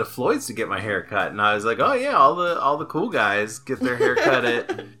 maybe I'll go to Floyd's to get my hair cut, and I was like, oh yeah, all the cool guys get their hair cut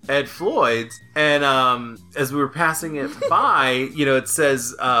at Floyd's, and as we were passing it by, it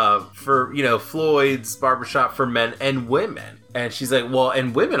says for Floyd's Barbershop for men and women. And she's like, well,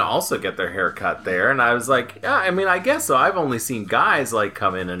 and women also get their hair cut there. And I was like, yeah, I mean, I guess so. I've only seen guys, like,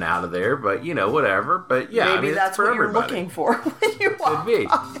 come in and out of there. But, whatever. But, yeah, Maybe I mean, that's it's for what everybody. you're looking for when you walk Could be.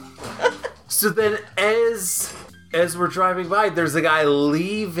 by. So then as we're driving by, there's a guy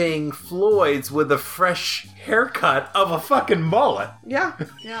leaving Floyd's with a fresh haircut of a fucking mullet. Yeah.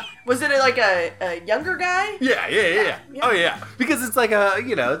 Was it like a younger guy? Yeah. Oh yeah, because it's like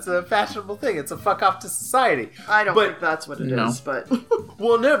it's a fashionable thing. It's a fuck off to society. I don't think that's what it is, but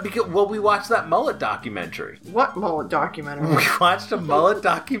well, no, because we watched that mullet documentary. What mullet documentary? We watched a mullet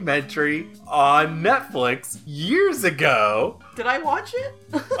documentary on Netflix years ago. Did I watch it?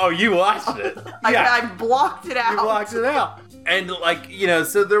 Oh, you watched it? Yeah, I blocked it out. you blocked it out. And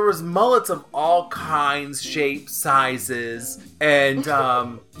so there was mullets of all kinds, shapes, sizes, and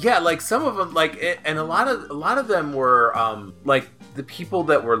some of them and a lot of them were the people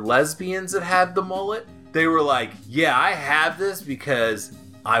that were lesbians that had the mullet. They were like, yeah, I have this because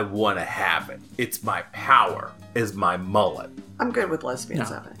I want to have it. It's my power, is my mullet. I'm good with lesbians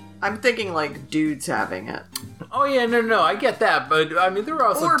having it. I'm thinking like dudes having it. Oh yeah, no, I get that, but I mean there were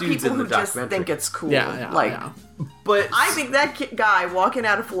also dudes in the documentary. Or people who just think it's cool. Yeah. But I think that guy walking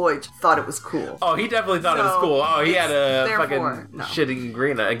out of Floyd thought it was cool. Oh, he definitely thought it was cool. Oh, he had a fucking shitting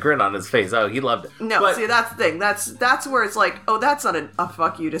grin on his face. Oh, he loved it. No, see, that's the thing. That's where it's like, oh, that's not a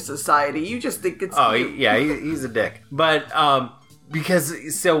fuck you to society. You just think it's cute. He's a dick. But because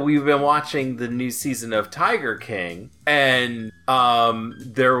we've been watching the new season of Tiger King, and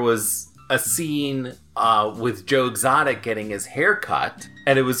there was a scene with Joe Exotic getting his hair cut,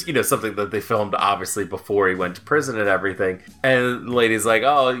 and it was something that they filmed obviously before he went to prison and everything, and the lady's like,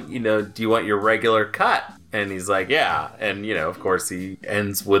 oh, do you want your regular cut? And he's like, yeah, and of course he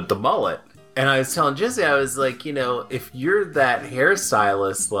ends with the mullet. And I was telling Jesse, I was like, if you're that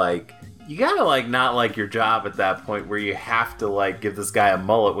hairstylist, you gotta not like your job at that point where you have to give this guy a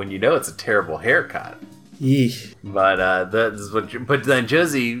mullet when it's a terrible haircut. Yeesh. But but then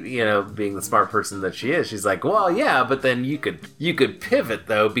Josie, being the smart person that she is, she's like, well, yeah, but then you could pivot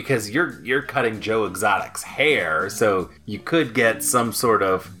though, because you're cutting Joe Exotic's hair, so you could get some sort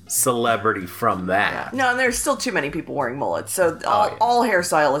of celebrity from that. No, and there's still too many people wearing mullets, so all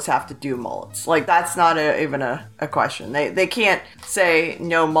hairstylists have to do mullets. That's not even a question. They can't say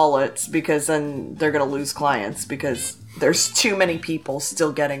no mullets, because then they're gonna lose clients, because there's too many people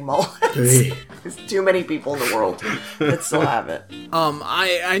still getting mullets. There's too many people in the world that still have it.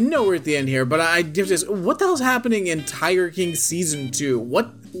 I know we're at the end here, but I give this. What the hell's happening in Tiger King season 2?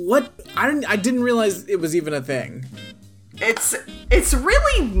 What? I didn't realize it was even a thing. It's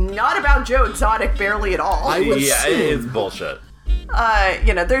really not about Joe Exotic barely at all. It's bullshit.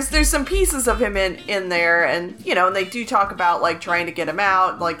 There's some pieces of him in there, and and they do talk about trying to get him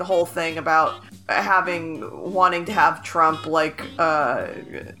out, the whole thing about wanting to have Trump let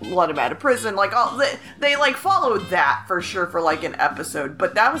him out of prison, they followed that for sure for an episode,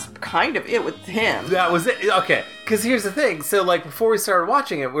 but that was kind of it with him. That was it. Okay, because here's the thing. So before we started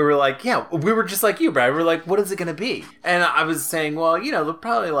watching it, we were like, yeah, we were just like you, Brad. We were like, what is it going to be? And I was saying, well, they'll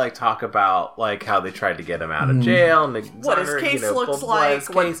probably talk about how they tried to get him out of jail and what his case looks like,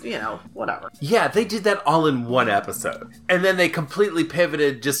 whatever. Yeah, they did that all in one episode, and then they completely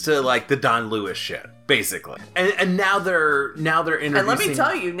pivoted just to the Don Lewis shit, basically. And now they're introducing. And let me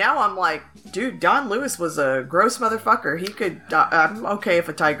tell you, now I'm like, dude, Don Lewis was a gross motherfucker. He could. I'm okay if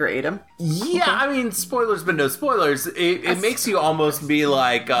a tiger ate him. Yeah, okay. I mean, spoilers, but no spoilers. It makes you almost be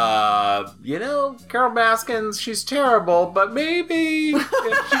like, Carol Baskins, she's terrible, but maybe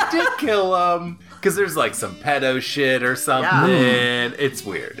if she did kill him. Because there's some pedo shit or something. Yeah. It's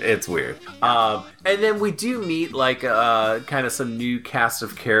weird. And then we do meet kind of some new cast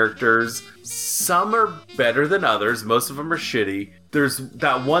of characters. Some are better than others. Most of them are shitty. There's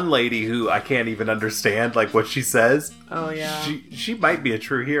that one lady who I can't even understand what she says. Oh yeah. She might be a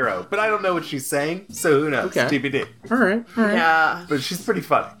true hero, but I don't know what she's saying. So who knows? Okay. TBD. All right. Yeah. But she's pretty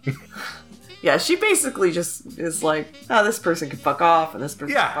funny. Yeah, she basically just is this person can fuck off, and this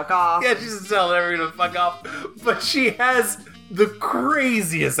person can fuck off. Yeah, she's just telling everyone to fuck off. But she has the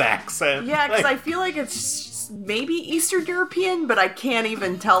craziest accent. Yeah, because I feel like it's maybe Eastern European, but I can't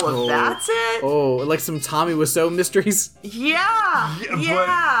even tell if that's it. Oh, some Tommy Wiseau mysteries? Yeah.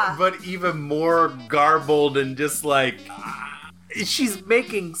 But even more garbled and just she's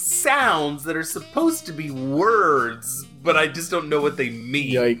making sounds that are supposed to be words, but I just don't know what they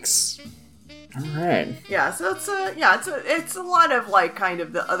mean. Yikes. All right. Yeah, so it's a lot of kind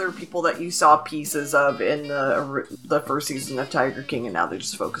of the other people that you saw pieces of in the first season of Tiger King, and now they're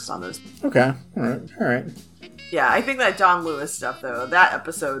just focused on those. Okay. All right. Yeah, I think that Don Lewis stuff though, that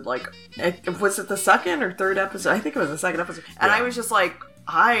episode, was it the second or third episode? I think it was the second episode, and I was just like,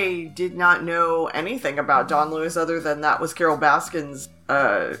 I did not know anything about Don Lewis other than that was Carol Baskin's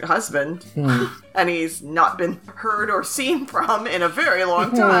husband. And he's not been heard or seen from in a very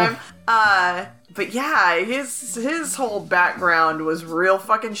long time. But yeah, his whole background was real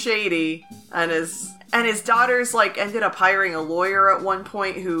fucking shady, and his daughters like ended up hiring a lawyer at one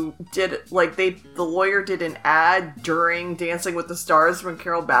point who did like the lawyer did an ad during Dancing with the Stars when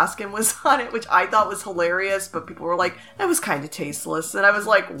Carol Baskin was on it, which I thought was hilarious, but people were like, that was kind of tasteless. And I was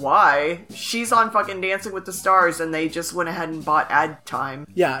like, why? She's on fucking Dancing with the Stars, and they just went ahead and bought ad time.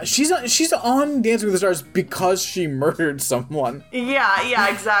 Yeah, she's on Dancing with the Stars because she murdered someone. Yeah,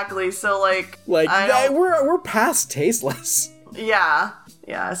 exactly. So like we're past tasteless. Yeah,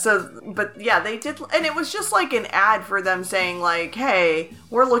 so, but yeah, they did, and it was just like an ad for them saying like, hey,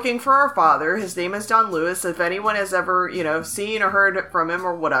 we're looking for our father, his name is Don Lewis, if anyone has ever, seen or heard from him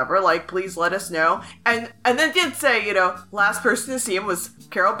or whatever, like, please let us know, and then did say, last person to see him was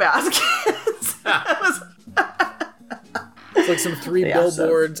Carol Baskins. It's like some three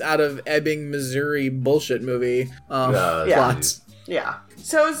billboards out of Ebbing, Missouri bullshit movie plots. Yeah,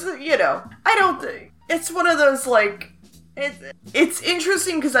 so, I don't think, it's one of those, like, it's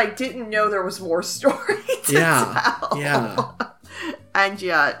interesting because I didn't know there was more story to tell. Yeah. And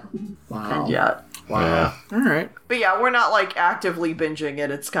yet. Wow. Yeah. All right. But yeah, we're not like actively binging it.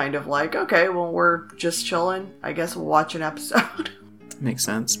 It's kind of like, okay, well, we're just chilling. I guess we'll watch an episode. Makes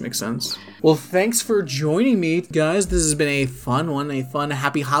sense. Well, thanks for joining me, guys. This has been a fun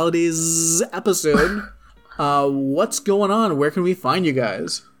Happy Holidays episode. What's going on? Where can we find you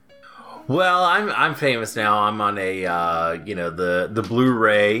guys? Well, I'm famous now. I'm on a the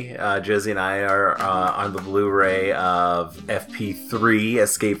Blu-ray. Josie and I are on the Blu-ray of FP3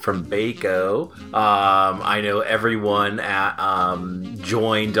 Escape from Baco. I know everyone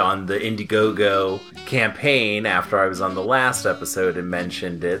joined on the Indiegogo campaign after I was on the last episode and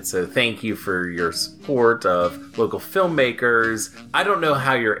mentioned it. So thank you for your support of local filmmakers. I don't know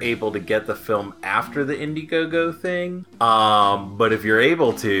how you're able to get the film after the Indiegogo thing, but if you're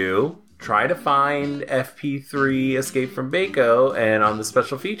able to, try to find FP3 Escape from Baco, and on the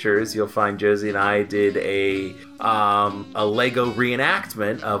special features, you'll find Josie and I did a Lego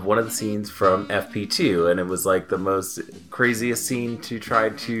reenactment of one of the scenes from FP2, and it was like the most craziest scene to try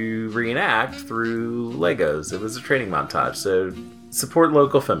to reenact through Legos. It was a training montage, so support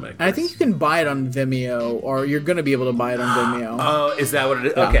local filmmakers. I think you can buy it on Vimeo, or you're going to be able to buy it on Vimeo. Oh, is that what it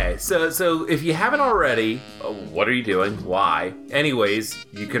is? Yeah. Okay, so if you haven't already, what are you doing? Why? Anyways,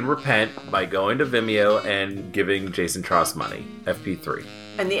 you can repent by going to Vimeo and giving Jason Tross money. FP3.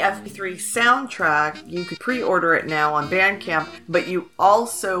 And the FP3 soundtrack, you could pre-order it now on Bandcamp, but you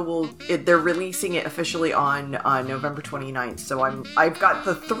also they're releasing it officially on November 29th. So I've got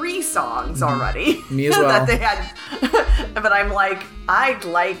the 3 songs already. Me as well. That they had, but I'm like, I'd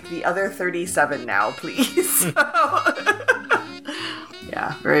like the other 37 now, please.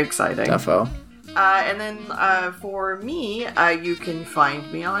 Yeah, very exciting. Defo. And then for me, you can find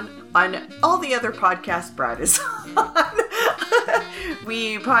me on all the other podcasts Brad is on.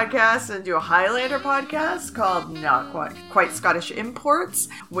 We podcast and do a Highlander podcast called Not Quite Scottish Imports,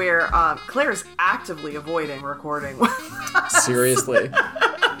 where Claire is actively avoiding recording with us. Seriously.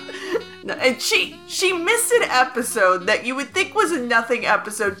 And she missed an episode that you would think was a nothing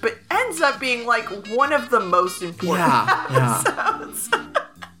episode, but ends up being like one of the most important episodes. Yeah.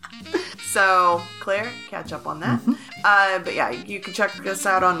 So, Claire, catch up on that. Mm-hmm. But yeah, you can check us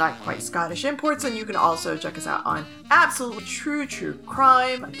out on Not Quite Scottish Imports, and you can also check us out on Absolutely True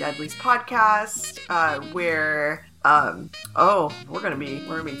Crime, Deadly's podcast, where we're gonna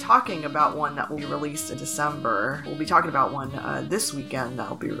be talking about one that will be released in December. We'll be talking about one this weekend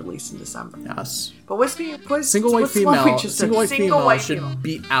that'll be released in December. Yes. But Single White Female should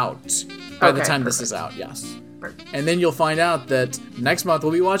be out by the time this is out. Yes. And then you'll find out that next month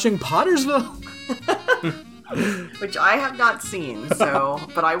we'll be watching Pottersville. Which I have not seen,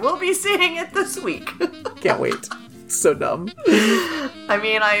 but I will be seeing it this week. Can't wait. So dumb. I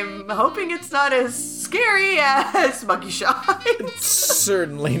mean, I'm hoping it's not as scary as Monkey Shine.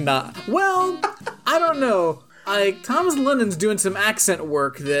 Certainly not. Well, I don't know. Like, Thomas Lennon's doing some accent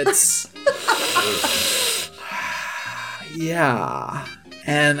work that's... yeah.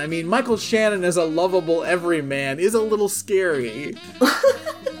 And, I mean, Michael Shannon as a lovable everyman is a little scary.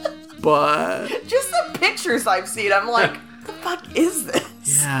 But... just the pictures I've seen, I'm like, what the fuck is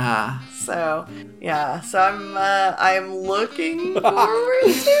this? Yeah. So I'm looking forward to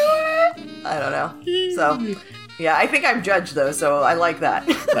it. I don't know. So, yeah, I think I'm judged, though, so I like that.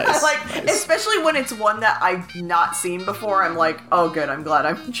 Nice. Especially when it's one that I've not seen before, I'm like, oh, good, I'm glad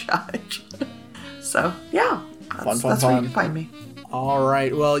I'm judged. So, yeah. That's where you can find me. All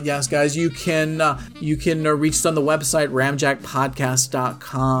right. Well, yes, guys, you can reach us on the website,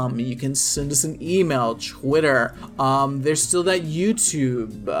 ramjackpodcast.com. You can send us an email, Twitter. There's still that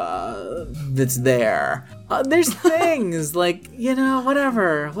YouTube that's there. There's things like,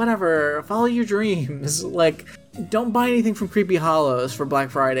 whatever. Follow your dreams. Like, don't buy anything from Creepy Hollows for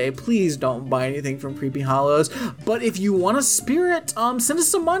Black Friday. Please don't buy anything from Creepy Hollows. But if you want a spirit, send us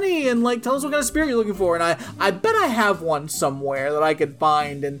some money and tell us what kind of spirit you're looking for. And I bet I have one somewhere that I could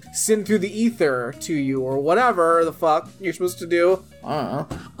find and send through the ether to you or whatever the fuck you're supposed to do. I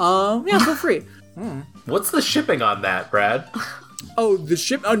don't know. Yeah, feel free. What's the shipping on that, Brad? Oh,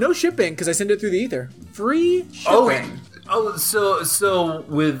 no shipping because I send it through the ether. Free shipping. So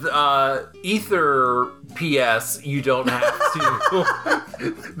with Ether PS, you don't have to.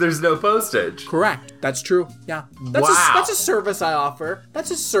 There's no postage. Correct. That's true. Yeah. That's a service I offer.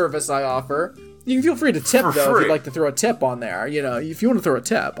 You can feel free to tip, though, if you'd like to throw a tip on there. If you want to throw a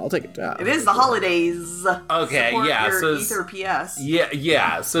tip, I'll take it. It is the holidays. Okay, Support yeah. your So Ether PS.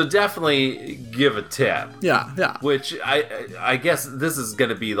 Yeah. So definitely give a tip. Yeah. Which I guess this is going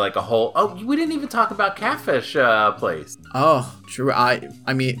to be like a whole. Oh, we didn't even talk about Catfish Place. Oh, true. I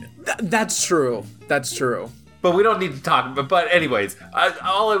mean, that's true. That's true. But we don't need to talk. But anyways,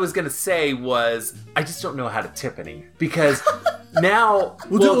 all I was going to say was I just don't know how to tip any because now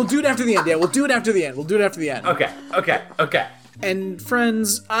we'll do it after the end. Yeah, we'll do it after the end. Okay. And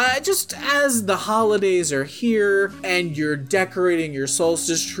friends, just as the holidays are here and you're decorating your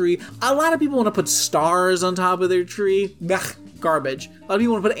solstice tree, a lot of people want to put stars on top of their tree. Ugh, garbage. A lot of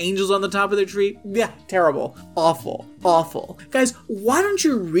people want to put angels on the top of their tree. Yeah, terrible. Awful. Guys, why don't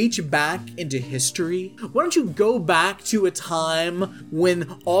you reach back into history? Why don't you go back to a time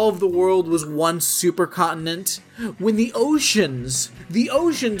when all of the world was one supercontinent? When the oceans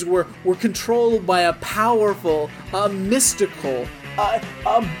were controlled by a powerful, mystical,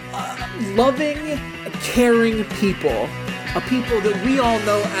 loving, caring people. A people that we all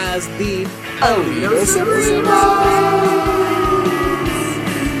know as the Alito Supremos!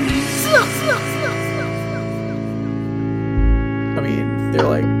 I mean,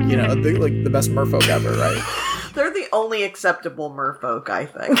 they're the best merfolk ever, right? They're the only acceptable merfolk, I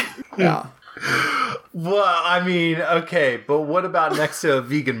think. Yeah. Well, I mean, okay, but what about next to a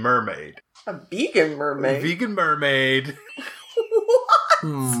vegan mermaid? A vegan mermaid? Vegan mermaid. What?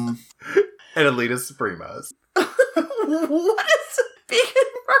 And Alita Supremos. What is a vegan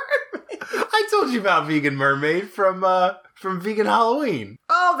mermaid? I told you about Vegan Mermaid from Vegan Halloween.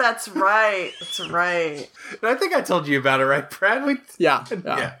 Oh, that's right. And I think I told you about it, right, Brad? Yeah,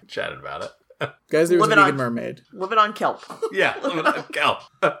 chatted about it. Guys, there was a vegan mermaid. Living on kelp. Yeah, living on kelp.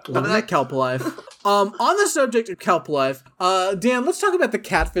 Living that kelp life. On the subject of kelp life, Dan, let's talk about the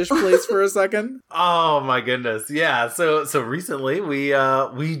Catfish Place for a second. Oh my goodness, yeah. So recently we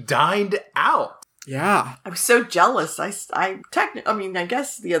dined out. Yeah. I was so jealous. I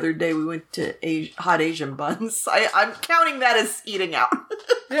guess the other day we went to Hot Asian Buns. I'm counting that as eating out.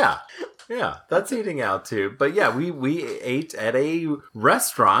 Yeah, that's eating out too. But yeah, we ate at a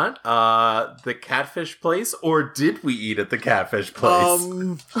restaurant, the Catfish Place, or did we eat at the Catfish Place?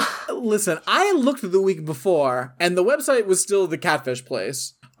 Listen, I looked the week before, and the website was still the Catfish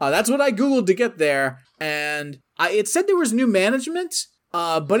Place. That's what I Googled to get there, and it said there was new management,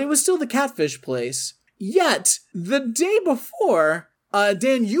 but it was still the Catfish Place. Yet, the day before,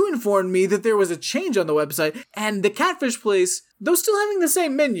 Dan, you informed me that there was a change on the website, and the Catfish Place, though still having the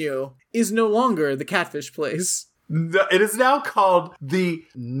same menu, is no longer the Catfish Place. It is now called the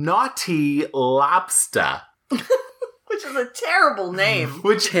Naughty Lobster. Which is a terrible name.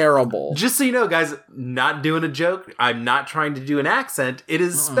 Terrible. Just so you know, guys, not doing a joke. I'm not trying to do an accent. It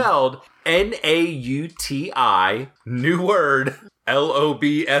is spelled Nauti, new word,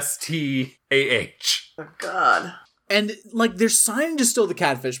 Lobstah. Oh, God. And, their signage is still the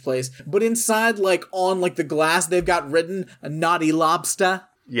Catfish Place, but inside, on, the glass, they've got written a Naughty Lobster.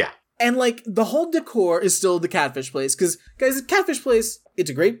 Yeah. And, the whole decor is still the Catfish Place. Because, guys, the Catfish Place, it's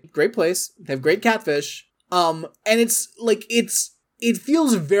a great place. They have great catfish. And it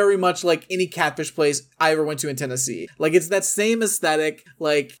feels very much like any catfish place I ever went to in Tennessee. It's that same aesthetic.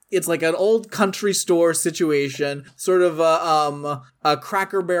 It's like an old country store situation, sort of a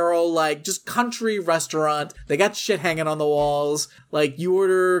Cracker Barrel, just country restaurant. They got shit hanging on the walls. You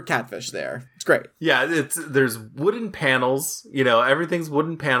order catfish there. It's great. Yeah, there's wooden panels. Everything's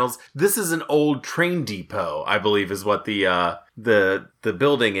wooden panels. This is an old train depot, I believe, is what the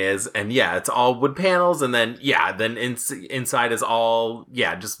building is, and yeah, it's all wood panels, and then inside is all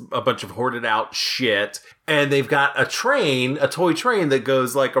just a bunch of hoarded out shit. And they've got a toy train that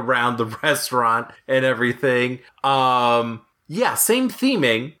goes around the restaurant and everything. Yeah, same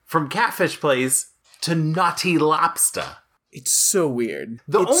theming from Catfish Place to Naughty Lobster. It's so weird.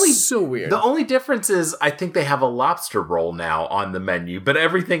 So weird. The only difference is I think they have a lobster roll now on the menu, but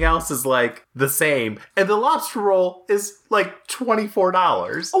everything else is like the same. And the lobster roll is like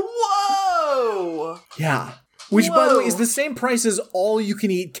 $24. Whoa! Yeah. Which, by the way, Whoa. is the same price as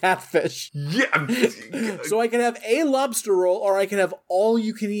all-you-can-eat catfish. Yeah. So I can have a lobster roll, or I can have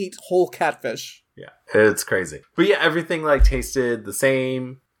all-you-can-eat whole catfish. Yeah, it's crazy. But yeah, everything like tasted the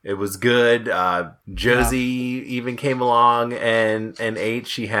same. It was good. Josie even came along and ate.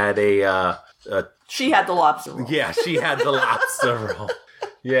 She had She had the lobster roll. yeah, she had the lobster roll.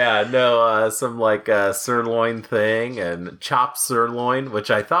 Yeah, no, some like sirloin thing and chopped sirloin,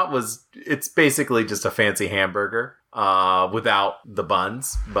 which I thought it's basically just a fancy hamburger without the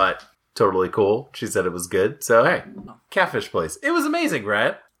buns, but totally cool. She said it was good. So hey, Catfish Place. It was amazing,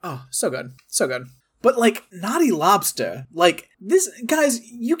 right? Oh, so good. So good. But, like, Naughty Lobster, like, this, guys,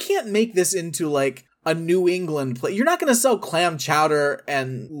 you can't make this into, like, a New England place. You're not going to sell clam chowder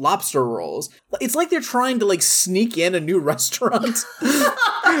and lobster rolls. It's like they're trying to, like, sneak in a new restaurant.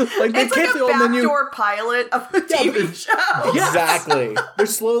 Like, they It's kept like the a old menu. backdoor pilot of a TV show. Exactly. They're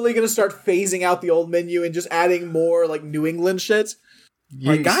slowly going to start phasing out the old menu and just adding more, like, New England shit.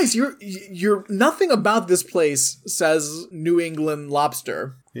 Like, guys, you're nothing about this place says New England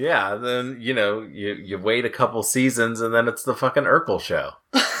lobster. Yeah, then, you wait a couple seasons and then it's the fucking Urkel show.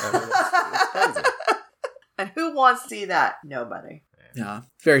 I mean, it's crazy. And who wants to see that? Nobody. Yeah.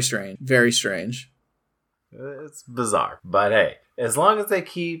 Very strange. Very strange. It's bizarre. But hey, as long as they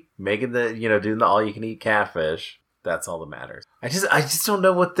keep making doing the all-you-can-eat catfish, that's all that matters. I just don't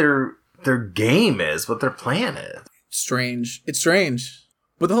know what their game is, what their plan is. Strange. It's strange.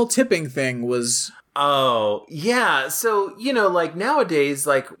 But the whole tipping thing was... Oh, yeah. So, like nowadays,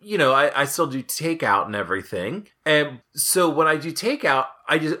 like, I still do takeout and everything. And so when I do takeout,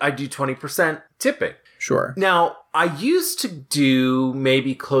 I do 20% tipping. Sure. Now, I used to do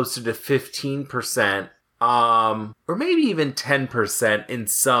maybe closer to 15%, or maybe even 10% in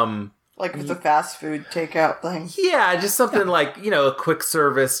some... Like it's a fast food takeout thing. Yeah, just something like, a quick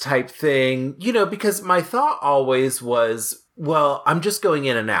service type thing, because my thought always was, well, I'm just going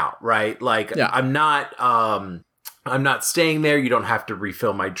in and out, right? Like, yeah. I'm not staying there. You don't have to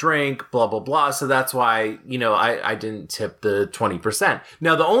refill my drink, blah, blah, blah. So that's why, I didn't tip the 20%.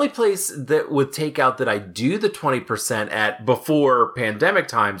 Now, the only place that with takeout that I do the 20% at before pandemic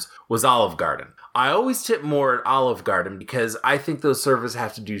times was Olive Garden. I always tip more at Olive Garden because I think those servers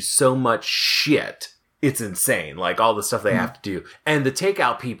have to do so much shit. It's insane. Like all the stuff they have to do. And the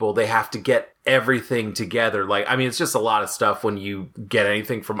takeout people, they have to get everything together. Like, I mean, it's just a lot of stuff when you get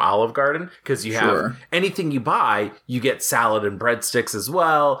anything from Olive Garden because you have anything you buy, you get salad and breadsticks as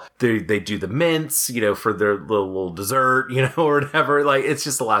well. They do the mints, for their little dessert, or whatever. Like, it's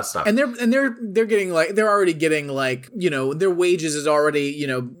just a lot of stuff. And they're getting like, they're already getting like, their wages is already,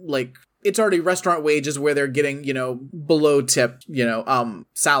 like, it's already restaurant wages where they're getting, below tip,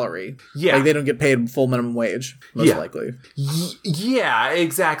 salary. Yeah. Like they don't get paid full minimum wage, most likely. Yeah,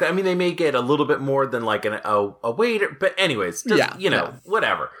 exactly. I mean, they may get a little bit more than like a waiter, but anyways,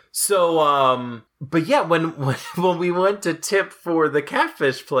 whatever. So, but yeah, when we went to tip for the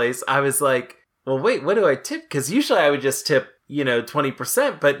Catfish Place, I was like, well, wait, what do I tip? Because usually I would just tip,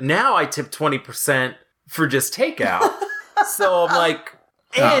 20%, but now I tip 20% for just takeout. So I'm like...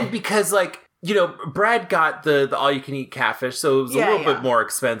 And because, like, Brad got the all-you-can-eat catfish, so it was a little bit more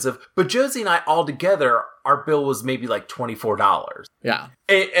expensive. But Josie and I, all together, our bill was maybe like $24. Yeah.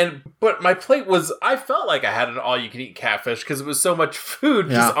 But my plate was, I felt like I had an all-you-can-eat catfish because it was so much food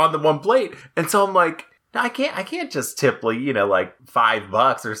just on the one plate. And so I'm like, no, I can't just tip, like, like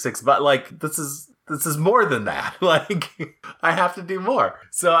 $5 or $6. Like, this is more than that. Like, I have to do more.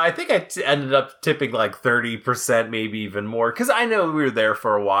 So I think I ended up tipping like 30%, maybe even more. Because I know we were there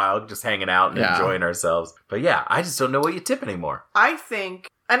for a while, just hanging out and enjoying ourselves. But yeah, I just don't know what you tip anymore. I think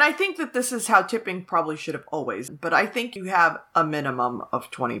that this is how tipping probably should have always. But I think you have a minimum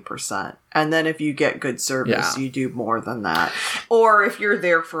of 20%. And then if you get good service, you do more than that. Or if you're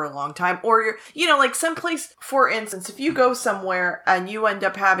there for a long time, or you're, like someplace, for instance, if you go somewhere and you end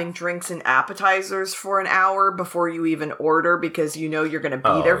up having drinks and appetizers for an hour before you even order because you're going to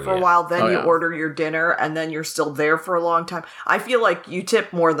be there for a while, then you order your dinner and then you're still there for a long time. I feel like you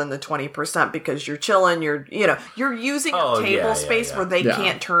tip more than the 20% because you're chilling, you're using up table space where they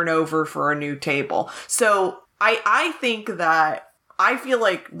can't turn over for a new table. So I think that I feel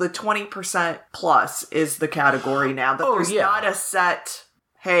like the 20% plus is the category now. That there's not a set,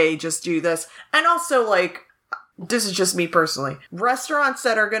 hey, just do this. And also, like, this is just me personally. Restaurants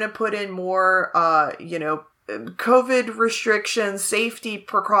that are going to put in more, COVID restrictions, safety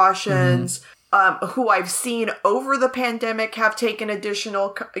precautions, who I've seen over the pandemic have taken additional,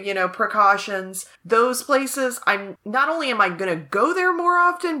 precautions. Those places, I'm not only am I going to go there more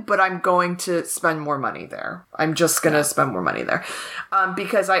often, but I'm going to spend more money there. I'm just going to spend more money there.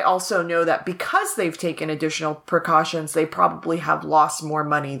 Because I also know that because they've taken additional precautions, they probably have lost more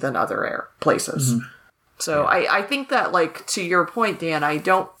money than other places. Mm-hmm. So I think that, like, to your point, Dan, I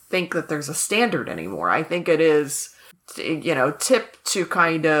don't think that there's a standard anymore. I think it is, tip to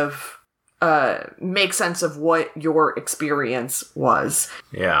kind of make sense of what your experience was.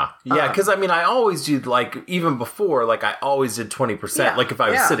 Yeah. Because I always do, like, even before, like, I always did 20%. Like, if I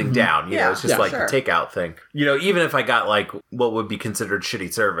was sitting down, it's just like a takeout thing. Even if I got, like, what would be considered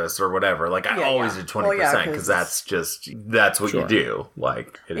shitty service or whatever, like, I always did 20% because that's what you do.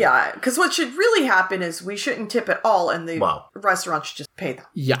 Like, because what should really happen is we shouldn't tip at all, and the restaurant should just pay them.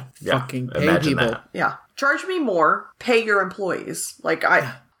 Yeah. Fucking pay people. That. Yeah. Charge me more, pay your employees. Like,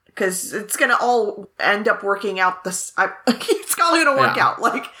 because it's going to all end up working out. It's all going to work out.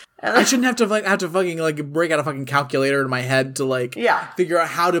 Like, I shouldn't have to fucking like break out a fucking calculator in my head to like figure out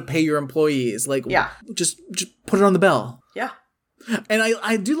how to pay your employees. Like, just put it on the bell. Yeah. And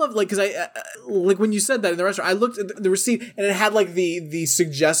I do love, like, because I like when you said that in the restaurant, I looked at the receipt and it had like the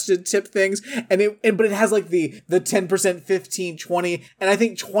suggested tip things, but it has like the 10%, 15, 20, and I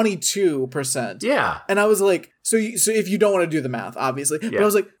think 22%. Yeah. And I was like, so if you don't want to do the math, obviously, but I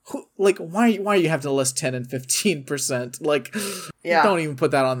was like, why you have to list 10 and 15%? Like, don't even put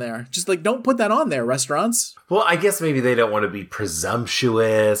that on there. Just like, don't put that on there, restaurants. Well, I guess maybe they don't want to be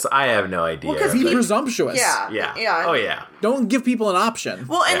presumptuous. I have no idea. Well, be presumptuous. Yeah. Oh, yeah. Don't give people an option.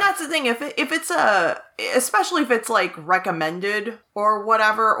 Well, and that's the thing. If it's especially if it's like recommended or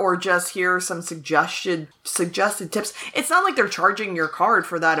whatever, or just here's some suggested tips, it's not like they're charging your card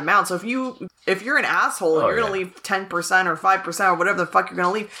for that amount. So if you're an asshole and you're going to leave 10% or 5% or whatever the fuck you're going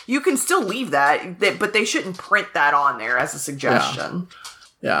to leave, you can still leave that, but they shouldn't print that on there as a suggestion.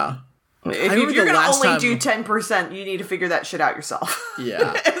 Yeah. If you're going to only do 10%, you need to figure that shit out yourself.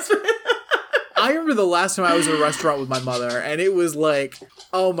 Yeah. I remember the last time I was at a restaurant with my mother, and it was like,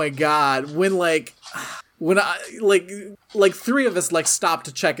 oh my God, when I like three of us like stopped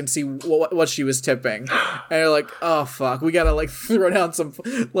to check and see what she was tipping, and they're like, oh fuck, we gotta like throw down some,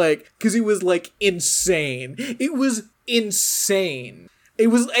 like, because it was like insane. It was insane. It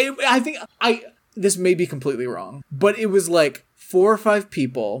was, I think this may be completely wrong, but it was like 4 or 5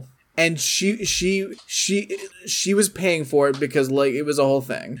 people. And she was paying for it because like it was a whole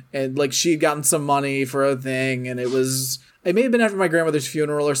thing, and like she had gotten some money for a thing, and it may have been after my grandmother's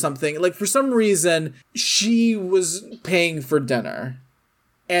funeral or something. Like for some reason she was paying for dinner,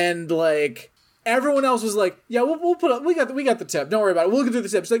 and like everyone else was like, yeah, we'll put up, we got the tip, don't worry about it, we'll do the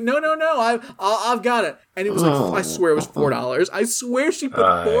tip. She's like, no, I've got it. And it was like, I swear it was $4. I swear she put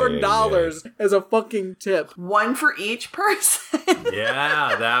 $4 as a fucking tip. One for each person.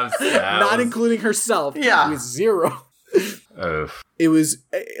 Yeah, that not including herself. Yeah. It was 0. It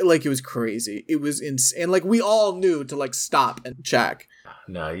was crazy. It was insane. And like we all knew to like stop and check.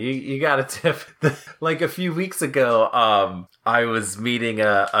 No, you got to tip. Like a few weeks ago, I was meeting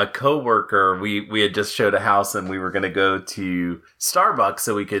a coworker. We had just showed a house, and we were going to go to Starbucks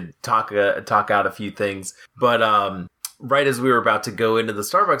so we could talk out a few things. But right as we were about to go into the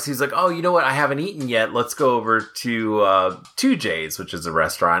Starbucks, he's like, "Oh, you know what? I haven't eaten yet. Let's go over to 2J's, which is a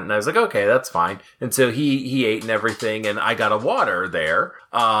restaurant." And I was like, "Okay, that's fine." And so he ate and everything, and I got a water there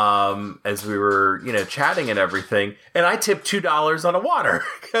as we were chatting and everything, and I tipped $2 on a water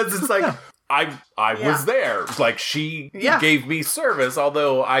because it's like. I was there. Like, she gave me service,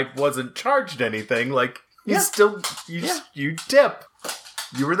 although I wasn't charged anything. Like, you tip.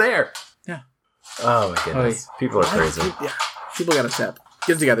 You were there. Yeah. Oh, my goodness. People are crazy. Yeah. People gotta tip.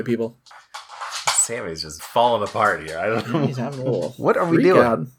 Get it together, people. Sammy's just falling apart here. I don't know. He's having a little what are we doing?